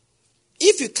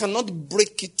 if you cannot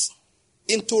break it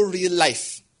into real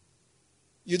life,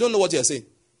 you don't know what you're saying.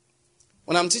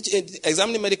 When I'm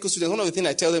examining medical students, one of the things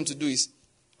I tell them to do is,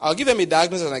 I'll give them a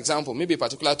diagnosis as an example, maybe a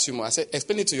particular tumor. I say,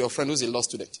 explain it to your friend who's a law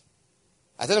student.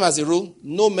 I tell them as a rule,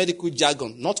 no medical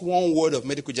jargon, not one word of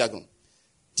medical jargon.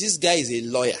 This guy is a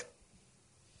lawyer.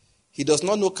 He does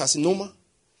not know carcinoma.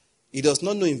 He does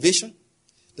not know invasion.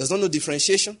 Does not know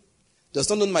differentiation. Does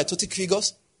not know mitotic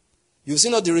figures. You've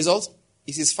seen all the results.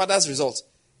 It's his father's result.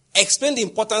 Explain the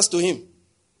importance to him.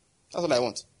 That's what I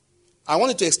want. I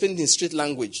want you to explain it in straight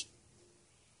language.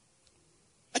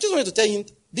 I just wanted to tell him,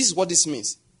 this is what this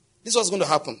means. This is what's going to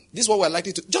happen. This is what we're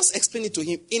likely to. Just explain it to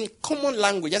him in common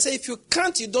language. I say, if you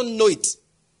can't, you don't know it.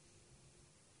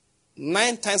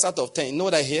 9 times out of 10, you know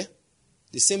what I hear?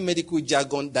 The same medical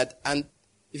jargon and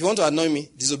if you want to annoy me,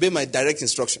 disobey my direct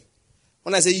instruction.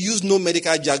 When I say use no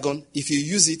medical jargon, if you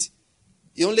use it,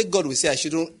 only God will say I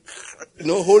shouldn't,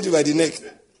 hold you by the neck.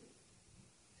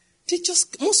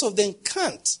 Most of them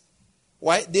can't.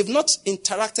 Why? They've not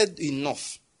interacted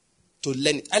enough to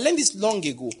learn it. I learned this long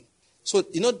ago. So,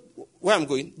 where I'm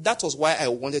going? That was why I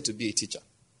wanted to be a teacher.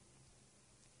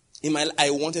 I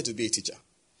wanted to be a teacher.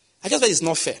 I just thought it's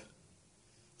not fair.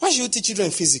 Why should you teach children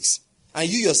physics? And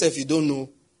you yourself, you don't know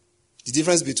the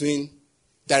difference between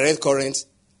direct current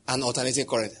and alternating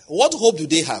current. What hope do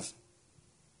they have?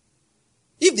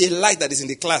 If the light that is in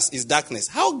the class is darkness,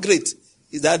 how great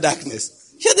is that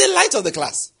darkness? You're the light of the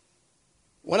class.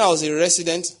 When I was a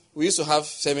resident, we used to have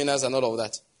seminars and all of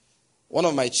that. One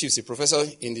of my chiefs, a professor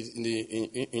in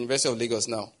the University of Lagos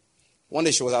now, one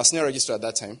day she was our senior registrar at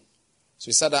that time. So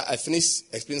we sat there, I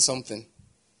finished explaining something.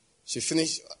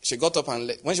 She got up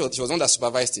and when she was the one that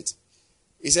supervised it.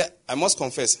 He said, I must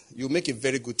confess, you make a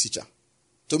very good teacher.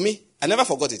 To me, I never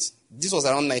forgot it. This was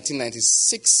around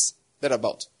 1996,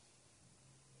 thereabout.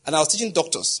 And I was teaching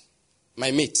doctors,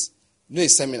 my mates, doing a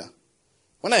seminar.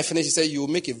 When I finished, he said, you will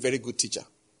make a very good teacher.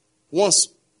 Once,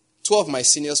 2 of my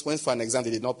seniors went for an exam, they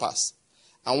did not pass.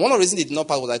 And one of the reasons they did not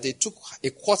pass was that they took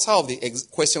a quarter of the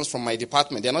questions from my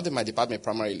department. They are not in my department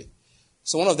primarily.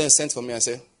 So one of them sent for me and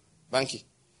said, Banky,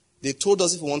 they told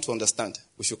us if we want to understand,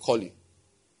 we should call you.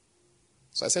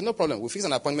 So I said, no problem. We fixed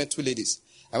an appointment, 2 ladies.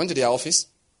 I went to their office.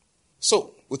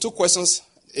 So we took questions,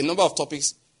 a number of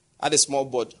topics, had a small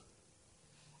board.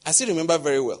 I still remember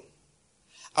very well.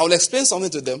 I will explain something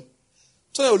to them.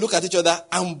 So they will look at each other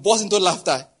and burst into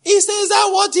laughter. He says that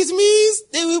what it means?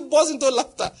 They will burst into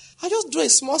laughter. I just do a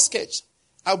small sketch.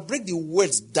 I'll break the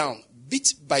words down,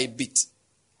 bit by bit.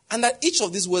 And that each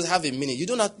of these words have a meaning. You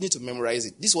don't need to memorize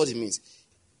it. This is what it means.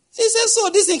 He says, so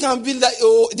this thing can be like,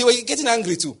 they were getting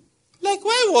angry too. Like,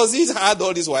 why was it hard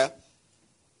all this while?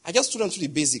 I just stood on through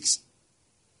the basics.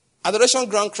 Adoration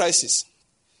Ground Crisis.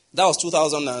 That was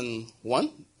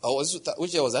 2001. Or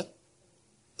which year was that?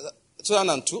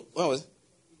 2002? When was it?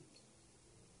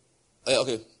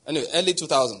 Okay. Anyway, early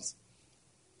 2000s.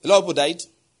 A lot of people died.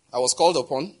 I was called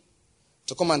upon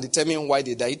to come and determine why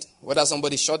they died. Whether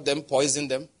somebody shot them,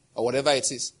 poisoned them, or whatever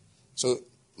it is. So,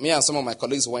 me and some of my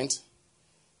colleagues went.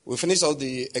 We finished all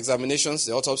the examinations,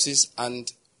 the autopsies,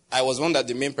 and I was one that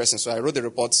the main person, so I wrote the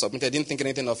report, submitted, I didn't think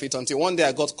anything of it until one day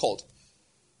I got called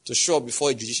to show up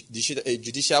before a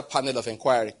judicial panel of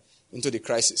inquiry into the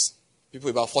crisis.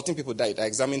 About 14 people died. I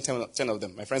examined 10 of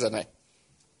them, my friends and I.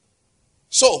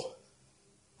 So,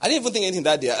 I didn't even think anything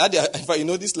that day. In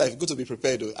fact, this life, good to be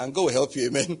prepared, and God will help you,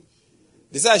 amen.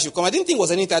 They said I should come. I didn't think it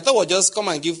was anything. I thought we'd just come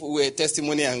and give a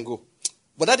testimony and go.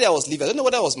 But that day I was leaving. I don't know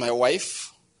whether it was my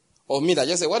wife or me that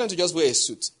just said, why don't you just wear a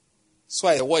suit? So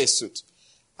I wore a suit.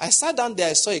 I sat down there,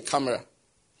 I saw a camera.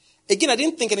 Again, I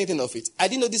didn't think anything of it. I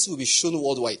didn't know this would be shown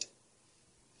worldwide.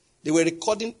 They were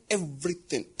recording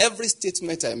everything, every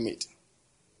statement I made.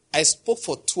 I spoke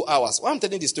for 2 hours. Why I'm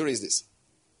telling you the story is this.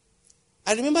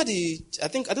 I remember I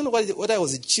don't know whether I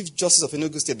was the Chief Justice of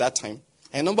Enugu State that time.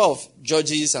 A number of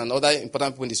judges and other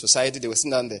important people in the society, they were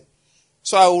sitting down there.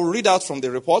 So I will read out from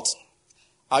the report.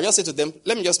 I'll just say to them,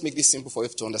 let me just make this simple for you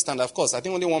to understand. Of course, I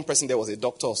think only one person there was a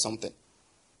doctor or something.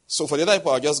 So for the other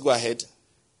people, I'll just go ahead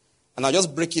and I'll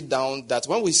just break it down that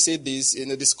when we say this,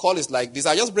 this call is like this.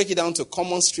 I'll just break it down to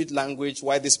common street language,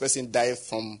 why this person died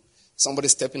from somebody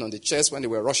stepping on the chest when they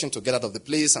were rushing to get out of the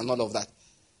place and all of that.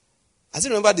 I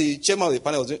still remember the chairman of the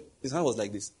panel, his hand was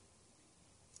like this.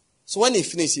 So when he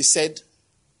finished, he said,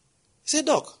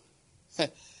 Doc,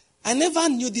 I never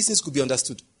knew these things could be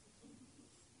understood.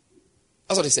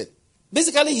 That's what he said.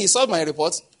 Basically, he saw my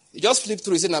report. He just flipped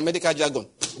through, he said, medical jargon.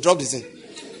 Dropped his in.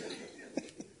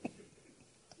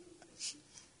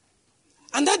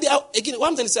 And that day, again,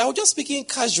 one thing is, I was just speaking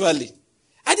casually.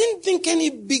 I didn't think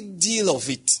any big deal of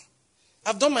it.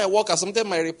 I've done my work, I've submitted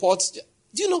my reports. Do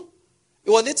you know? It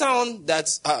was later on that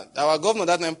our governor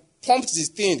that time pumped this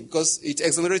thing because it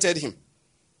exonerated him.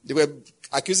 They were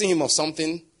accusing him of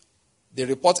something. The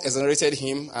report exonerated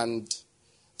him, and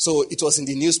so it was in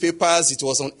the newspapers. It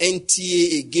was on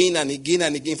NTA again and again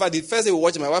and again. In fact, the first day we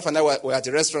watched, my wife and I were at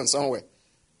a restaurant somewhere.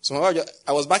 So my wife,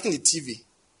 I was back in the TV.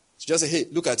 She just said, "Hey,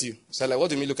 look at you." So I'm like, "What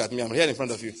do you mean look at me? I'm here in front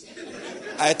of you."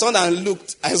 I turned and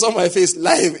looked. I saw my face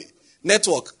live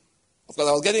network. Of course,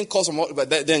 I was getting calls from all, but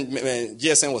then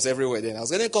GSM was everywhere then. I was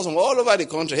getting calls from all over the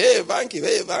country. Hey,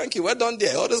 Banky, well done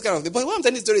there. All those kind of things. But what I'm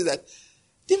telling the story is that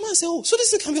the man said, "Oh, so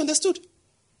this can be understood."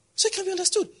 So it can be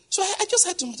understood. So I just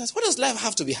had to understand, what does life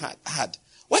have to be hard?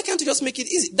 Why can't you just make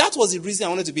it easy? That was the reason I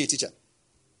wanted to be a teacher.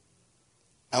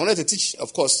 I wanted to teach,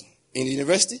 of course, in the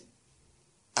university.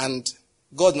 And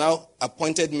God now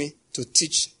appointed me to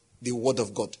teach the word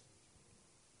of God.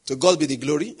 To God be the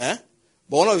glory. But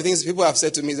one of the things people have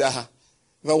said to me is that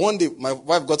but one day my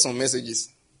wife got some messages.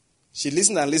 She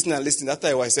listened and listened and listened. After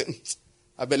a while, I said,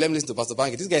 I bet let me listen to Pastor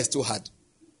Banky. This guy is too hard.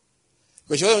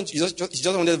 Because she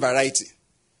just wanted variety.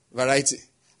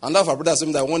 And now our brother told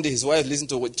me that one day his wife listened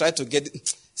to it, tried to get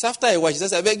it. So after a while, she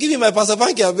said, I beg, give me my Pastor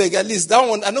Banky, I beg. At least that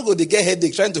one, I'm not going to get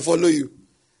headache trying to follow you.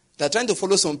 They're trying to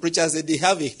follow some preachers that they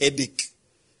have a headache.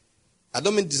 I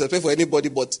don't mean disrespect for anybody,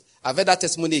 but I've heard that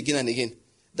testimony again and again.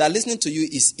 That listening to you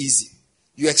is easy.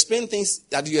 You explain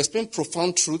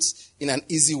profound truths in an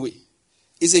easy way.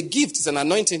 It's a gift, it's an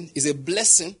anointing, it's a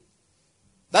blessing.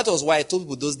 That was why I told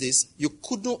people those days, you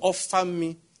couldn't offer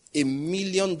me $1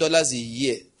 million a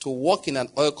year to work in an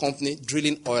oil company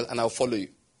drilling oil and I'll follow you.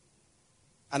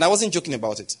 And I wasn't joking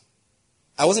about it.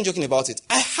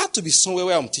 I had to be somewhere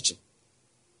where I'm teaching.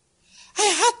 I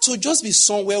had to just be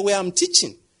somewhere where I'm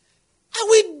teaching. I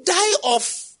will die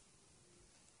of,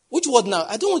 which word now?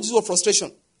 I don't want to use the word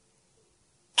frustration.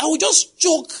 I will just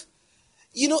choke.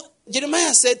 You know,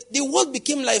 Jeremiah said, the word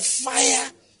became like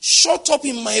fire, shot up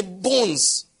in my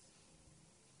bones.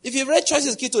 If you've read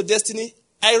Choices Key to Destiny,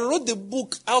 I wrote the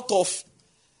book out of,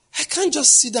 I can't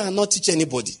just sit down and not teach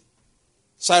anybody.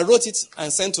 So I wrote it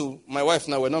and sent to my wife.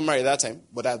 Now, we're not married at that time,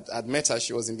 but I'd met her.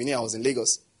 She was in Benin, I was in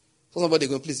Lagos. So somebody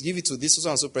go, please give it to this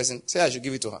so-and-so person. Say I should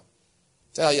give it to her.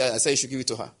 Tell her, I said you should give it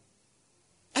to her.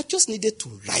 I just needed to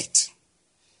write.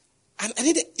 And I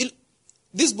needed,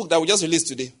 this book that we just released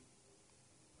today,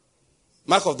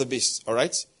 Mark of the Beast, all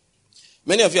right?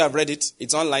 Many of you have read it.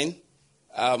 It's online.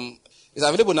 It's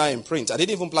available now in print. I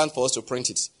didn't even plan for us to print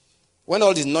it. When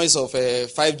all this noise of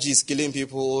 5G is killing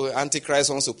people, Antichrist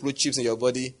wants to put chips in your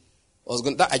body,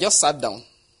 I just sat down.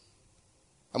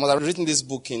 I must have written this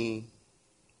book in,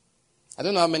 I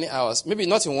don't know how many hours. Maybe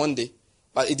not in one day,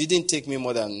 but it didn't take me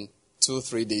more than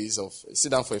 2-3 days of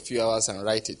sit down for a few hours and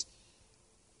write it.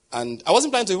 And I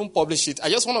wasn't planning to even publish it.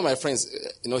 One of my friends,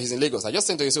 he's in Lagos. I just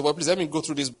sent to him and said, well, please let me go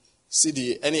through this,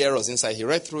 see any errors inside. He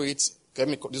read through it, let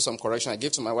me do some correction. I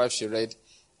gave to my wife, she read.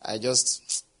 I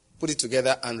just put it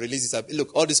together and released it.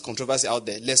 Look, all this controversy out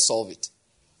there, let's solve it.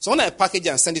 So when I packaged it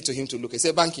and sent it to him to look, he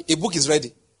said, Banky, a book is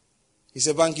ready. He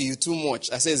said, Banky, you too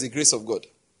much. I said, it's the grace of God.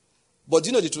 But do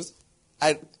you know the truth?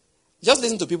 I just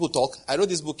listen to people talk. I wrote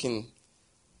this book in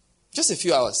just a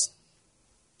few hours.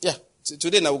 Yeah.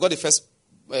 Today now we got the first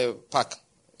pack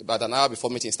about an hour before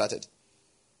meeting started.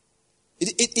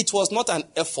 It was not an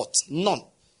effort. None.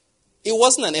 It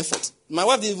wasn't an effort. My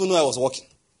wife didn't even know I was working.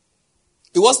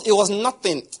 It was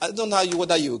nothing. I don't know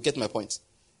whether you get my point.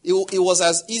 It was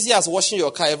as easy as washing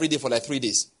your car every day for like 3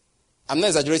 days. I'm not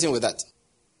exaggerating with that.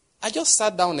 I just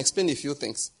sat down and explained a few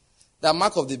things. That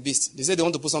mark of the beast. They said they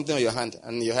want to put something on your hand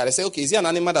and your head. I said, okay, is there an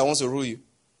animal that wants to rule you?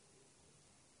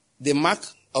 The mark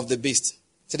of the beast.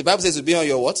 So the Bible says to be on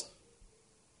your what?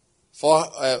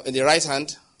 In the right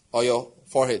hand or your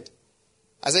forehead.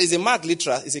 I said, is a mark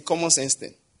literal? It's a common sense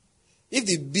thing. If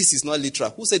the beast is not literal,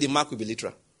 who said the mark will be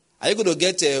literal? Are you going to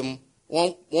get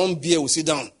one bear will sit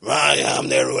down? I am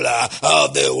the ruler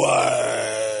of the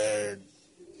world.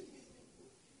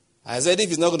 I said, if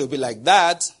it's not going to be like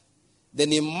that, then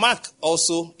the mark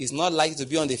also is not likely to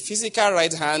be on the physical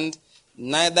right hand,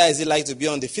 neither is it likely to be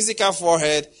on the physical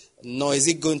forehead, nor is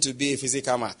it going to be a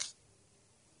physical mark.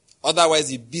 Otherwise,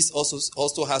 the beast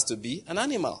also has to be an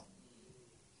animal.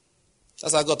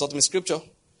 That's how God taught me scripture.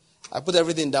 I put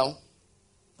everything down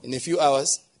in a few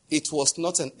hours. It was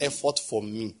not an effort for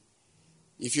me.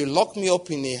 If you lock me up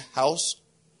in a house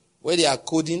where they are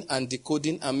coding and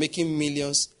decoding and making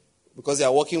millions because they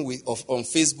are working on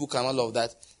Facebook and all of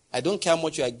that, I don't care how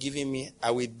much you are giving me,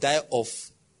 I will die of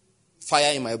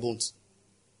fire in my bones.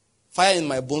 Fire in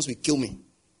my bones will kill me.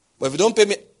 But if you don't pay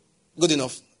me, Good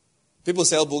enough. People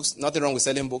sell books. Nothing wrong with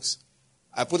selling books.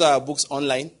 I put our books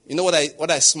online. You know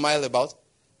what I smile about?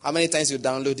 How many times you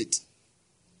download it?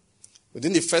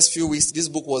 Within the first few weeks, this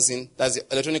book was that's the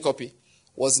electronic copy,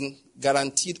 was in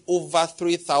guaranteed over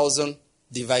 3,000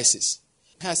 devices.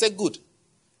 And I said, good.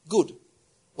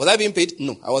 Was I being paid?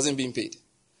 No, I wasn't being paid.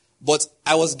 But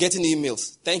I was getting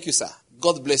emails. Thank you, sir.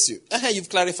 God bless you. You've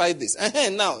clarified this.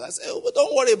 Now, I said,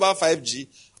 don't worry about 5G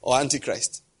or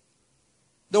Antichrist.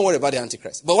 Don't worry about the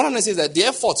Antichrist. But what I'm going to say is that the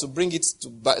effort to bring it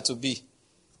to be,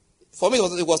 for me,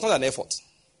 it was not an effort.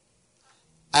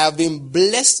 I have been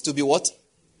blessed to be what?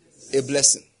 A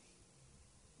blessing.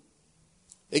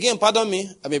 Again, pardon me,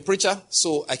 I'm a preacher,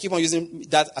 so I keep on using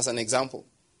that as an example.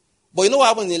 But you know what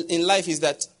happens in life is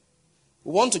that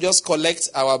we want to just collect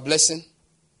our blessing.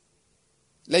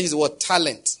 Let's use the word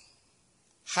talent.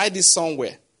 Hide it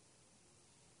somewhere.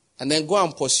 And then go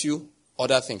and pursue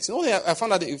other things. You know, I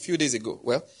found out a few days ago.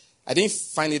 Well, I didn't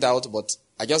find it out, but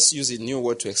I just used a new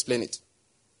word to explain it.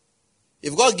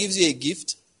 If God gives you a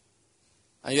gift,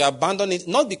 and you abandon it,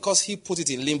 not because he put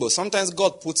it in limbo. Sometimes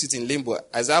God puts it in limbo.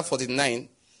 Isaiah 49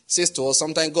 says to us,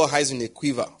 sometimes God hides in a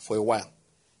quiver for a while.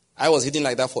 I was hidden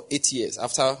like that for 8 years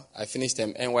after I finished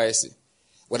NYSC.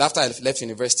 Well, after I left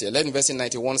university. I left university in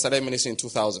 91, started ministry in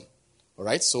 2000. All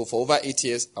right? So for over 8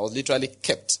 years, I was literally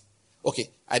kept. Okay,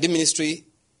 I did ministry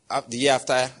the year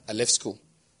after I left school.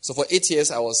 So for 8 years,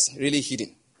 I was really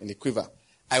hidden in the quiver.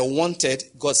 I wanted,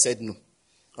 God said no.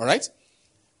 All right?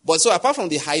 But so apart from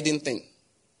the hiding thing,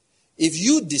 if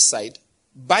you decide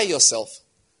by yourself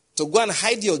to go and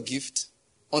hide your gift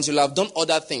until you have done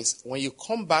other things, when you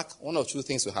come back, one or two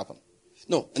things will happen.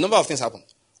 No, a number of things happen.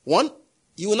 One,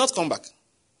 you will not come back.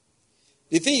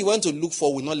 The thing you went to look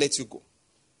for will not let you go.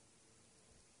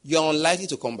 You are unlikely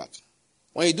to come back.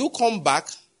 When you do come back,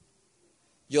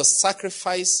 your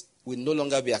sacrifice will no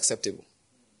longer be acceptable.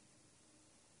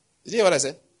 Did you hear what I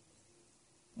said?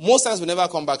 Most times we never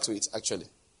come back to it, actually.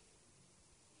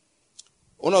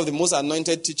 One of the most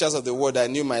anointed teachers of the word I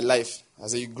knew in my life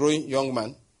as a growing young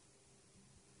man.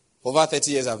 For over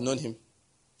 30 years I've known him.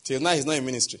 Till now he's not in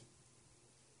ministry.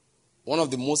 One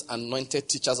of the most anointed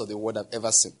teachers of the word I've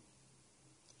ever seen.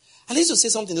 And he used to say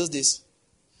something those days.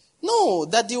 No,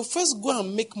 that they'll first go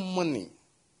and make money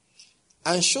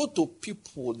and show to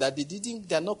people that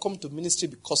they are not come to ministry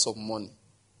because of money.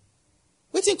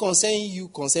 What thing concern you,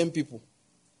 concern people?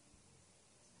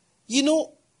 You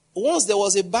know, once there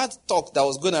was a bad talk that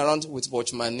was going around with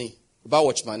Watchman about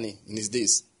Watchman in his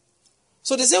days.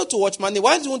 So they said to Watchman,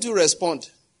 why don't you respond?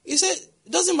 He said,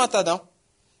 it doesn't matter now.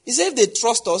 He said, if they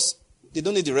trust us, they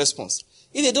don't need the response.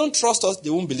 If they don't trust us, they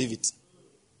won't believe it.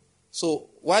 So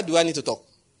why do I need to talk?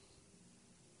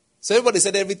 So everybody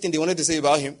said everything they wanted to say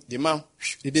about him. The man,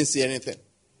 he didn't say anything.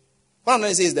 What I'm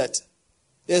trying to say is that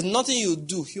there's nothing you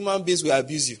do, human beings will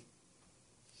abuse you.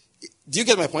 Do you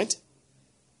get my point?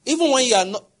 Even when you are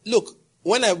not, look,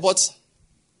 when I bought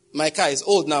my car, it's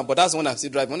old now, but that's the one I'm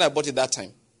still driving. When I bought it that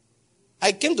time,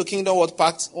 I came to Kingdom World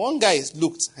Park. One guy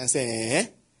looked and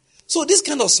said, So this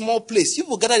kind of small place, you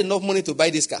will gather enough money to buy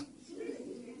this car.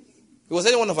 He was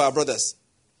one of our brothers.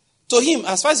 To him,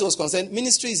 as far as he was concerned,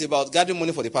 ministry is about gathering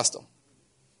money for the pastor.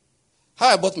 How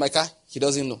I bought my car, he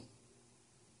doesn't know.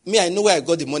 Me, I know where I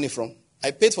got the money from.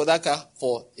 I paid for that car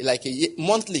for like a year,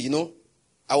 monthly, you know.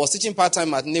 I was teaching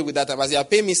part-time at NAWI that time. As they are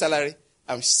paying me salary,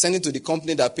 I'm sending to the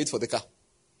company that paid for the car.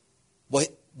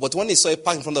 But when he saw it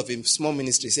parked in front of a small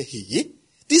ministry, he said, hey,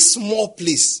 this small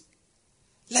place,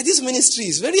 like this ministry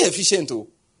is very efficient too.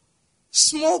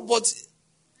 Small but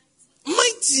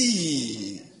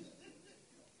mighty.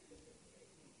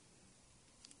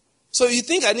 So you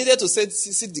think I needed to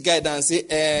sit the guy down and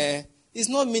say, it's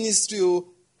not ministry.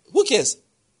 Who cares?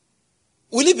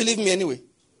 Will he believe me anyway?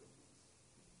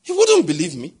 He wouldn't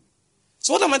believe me.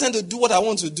 So what am I trying to do what I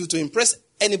want to do to impress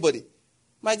anybody?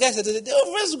 My guy said, they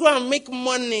will first go and make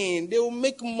money. They will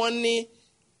make money.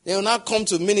 They will not come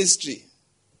to ministry.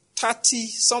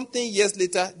 30-something years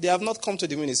later, they have not come to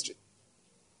the ministry.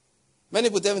 Many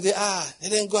people tell me, they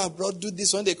didn't go abroad, do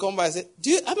this. When they come back, I say,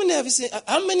 how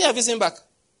many have you seen back?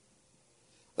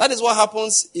 That is what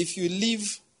happens if you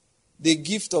leave the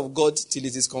gift of God till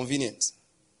it is convenient.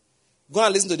 Go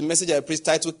and listen to the message I preached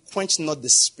titled, Quench Not the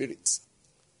Spirit.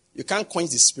 You can't quench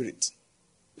the Spirit.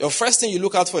 Your first thing you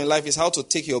look out for in life is how to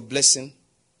take your blessing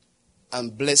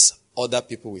and bless other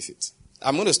people with it.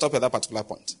 I'm going to stop at that particular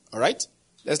point. All right?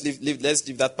 Let's leave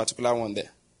that particular one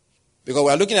there. Because we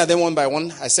are looking at them one by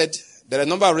one. I said there are a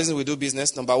number of reasons we do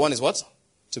business. Number one is what?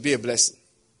 To be a blessing.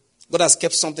 God has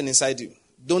kept something inside you.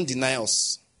 Don't deny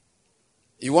us.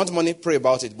 You want money, pray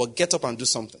about it, but get up and do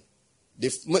something. We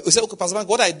say, okay, Pastor Mark,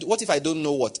 what if I don't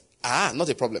know what? Not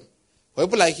a problem. For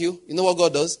people like you know what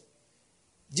God does?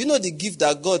 Do you know the gift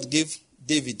that God gave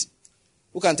David?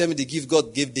 Who can tell me the gift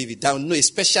God gave David? I know a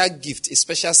special gift, a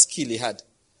special skill he had.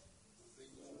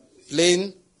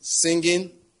 Playing,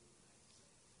 singing.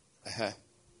 Uh-huh.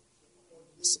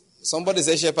 Somebody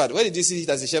said shepherd. Where did you see it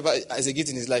as a shepherd, as a gift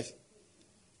in his life?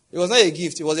 It was not a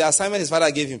gift. It was the assignment his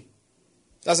father gave him.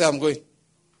 That's where I'm going.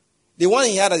 The one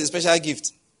he had as a special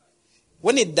gift.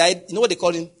 When he died, you know what they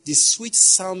call him? The sweet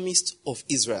psalmist of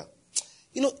Israel.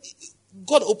 You know,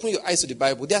 God opened your eyes to the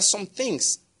Bible. There are some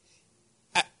things.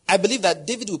 I believe that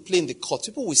David will play in the court.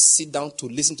 People will sit down to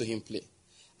listen to him play.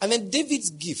 And then David's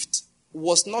gift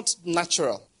was not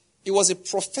natural. It was a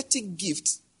prophetic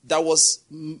gift that was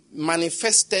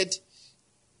manifested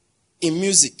in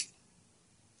music.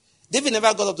 David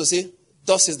never got up to say,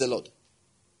 "Thus says the Lord."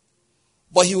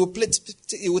 But he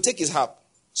will take his harp.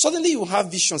 Suddenly he will have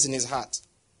visions in his heart.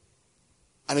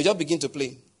 And he just begin to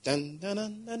play. Dun, dun,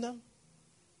 dun, dun, dun.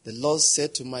 The Lord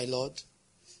said to my Lord,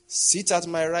 "Sit at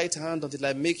my right hand until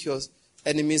I make your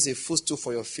enemies a footstool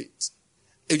for your feet."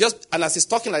 And as he's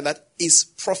talking like that, it's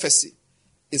prophecy.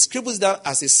 It scribbles down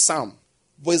as a psalm,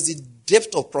 but it's the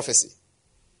depth of prophecy.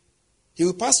 He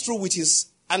will pass through with his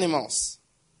animals.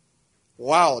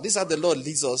 Wow, this is how the Lord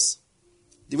leads us,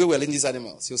 the way we're leading these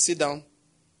animals. He'll sit down.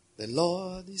 The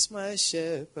Lord is my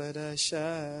shepherd, I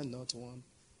shall not want.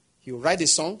 He'll write a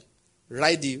song,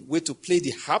 write the way to play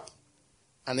the harp,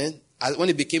 and then when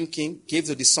he became king, gave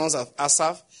to the sons of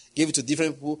Asaph, gave it to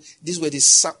different people. These were the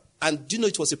psalms. And do you know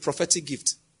it was a prophetic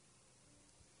gift?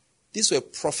 These were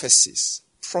prophecies.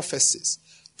 Prophecies.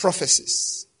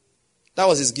 That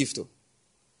was his gift, though.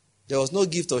 There was no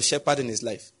gift of shepherding in his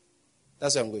life.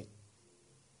 That's where I'm going.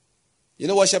 You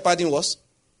know what shepherding was?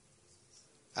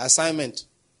 Assignment.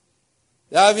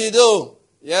 Davido.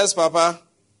 Yes, Papa.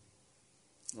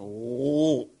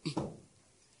 Oh.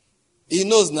 He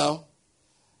knows now.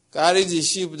 Carry the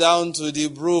sheep down to the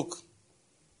brook.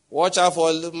 Watch out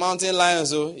for mountain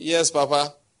lions. Oh, yes,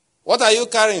 Papa. What are you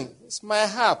carrying? It's my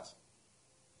harp.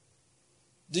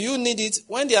 Do you need it?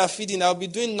 When they are feeding, I'll be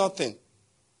doing nothing.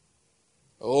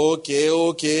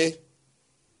 Okay.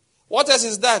 What else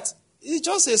is that? It's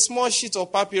just a small sheet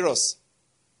of papyrus.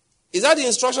 Is that the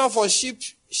instruction for sheep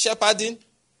shepherding?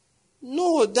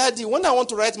 No, Daddy. When I want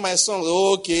to write my song,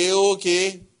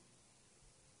 okay.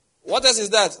 What else is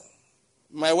that?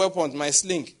 My weapon, my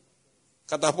sling,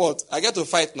 catapult. I get to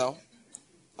fight now.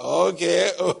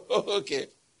 Okay.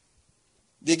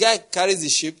 The guy carries the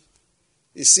sheep,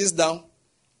 he sits down,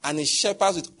 and he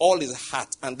shepherds with all his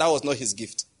heart, and that was not his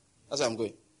gift. That's where I'm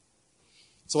going.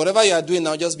 So whatever you are doing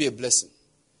now, just be a blessing.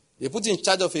 You put in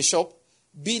charge of a shop,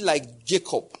 be like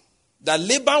Jacob, that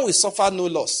Laban will suffer no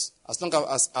loss as long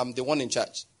as I'm the one in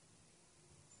charge.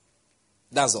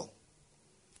 That's all.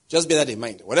 Just bear that in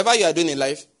mind. Whatever you are doing in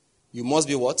life, you must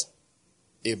be what?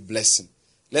 A blessing.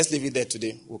 Let's leave it there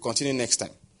today. We'll continue next time.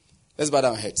 Let's bow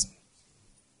down our heads.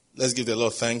 Let's give the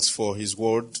Lord thanks for his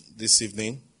word this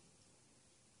evening.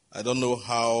 I don't know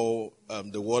how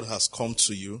the word has come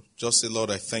to you. Just say,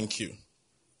 Lord, I thank you.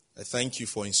 I thank you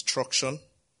for instruction.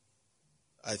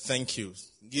 I thank you.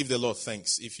 Give the Lord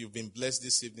thanks. If you've been blessed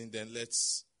this evening, then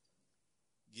let's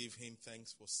give him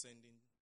thanks for sending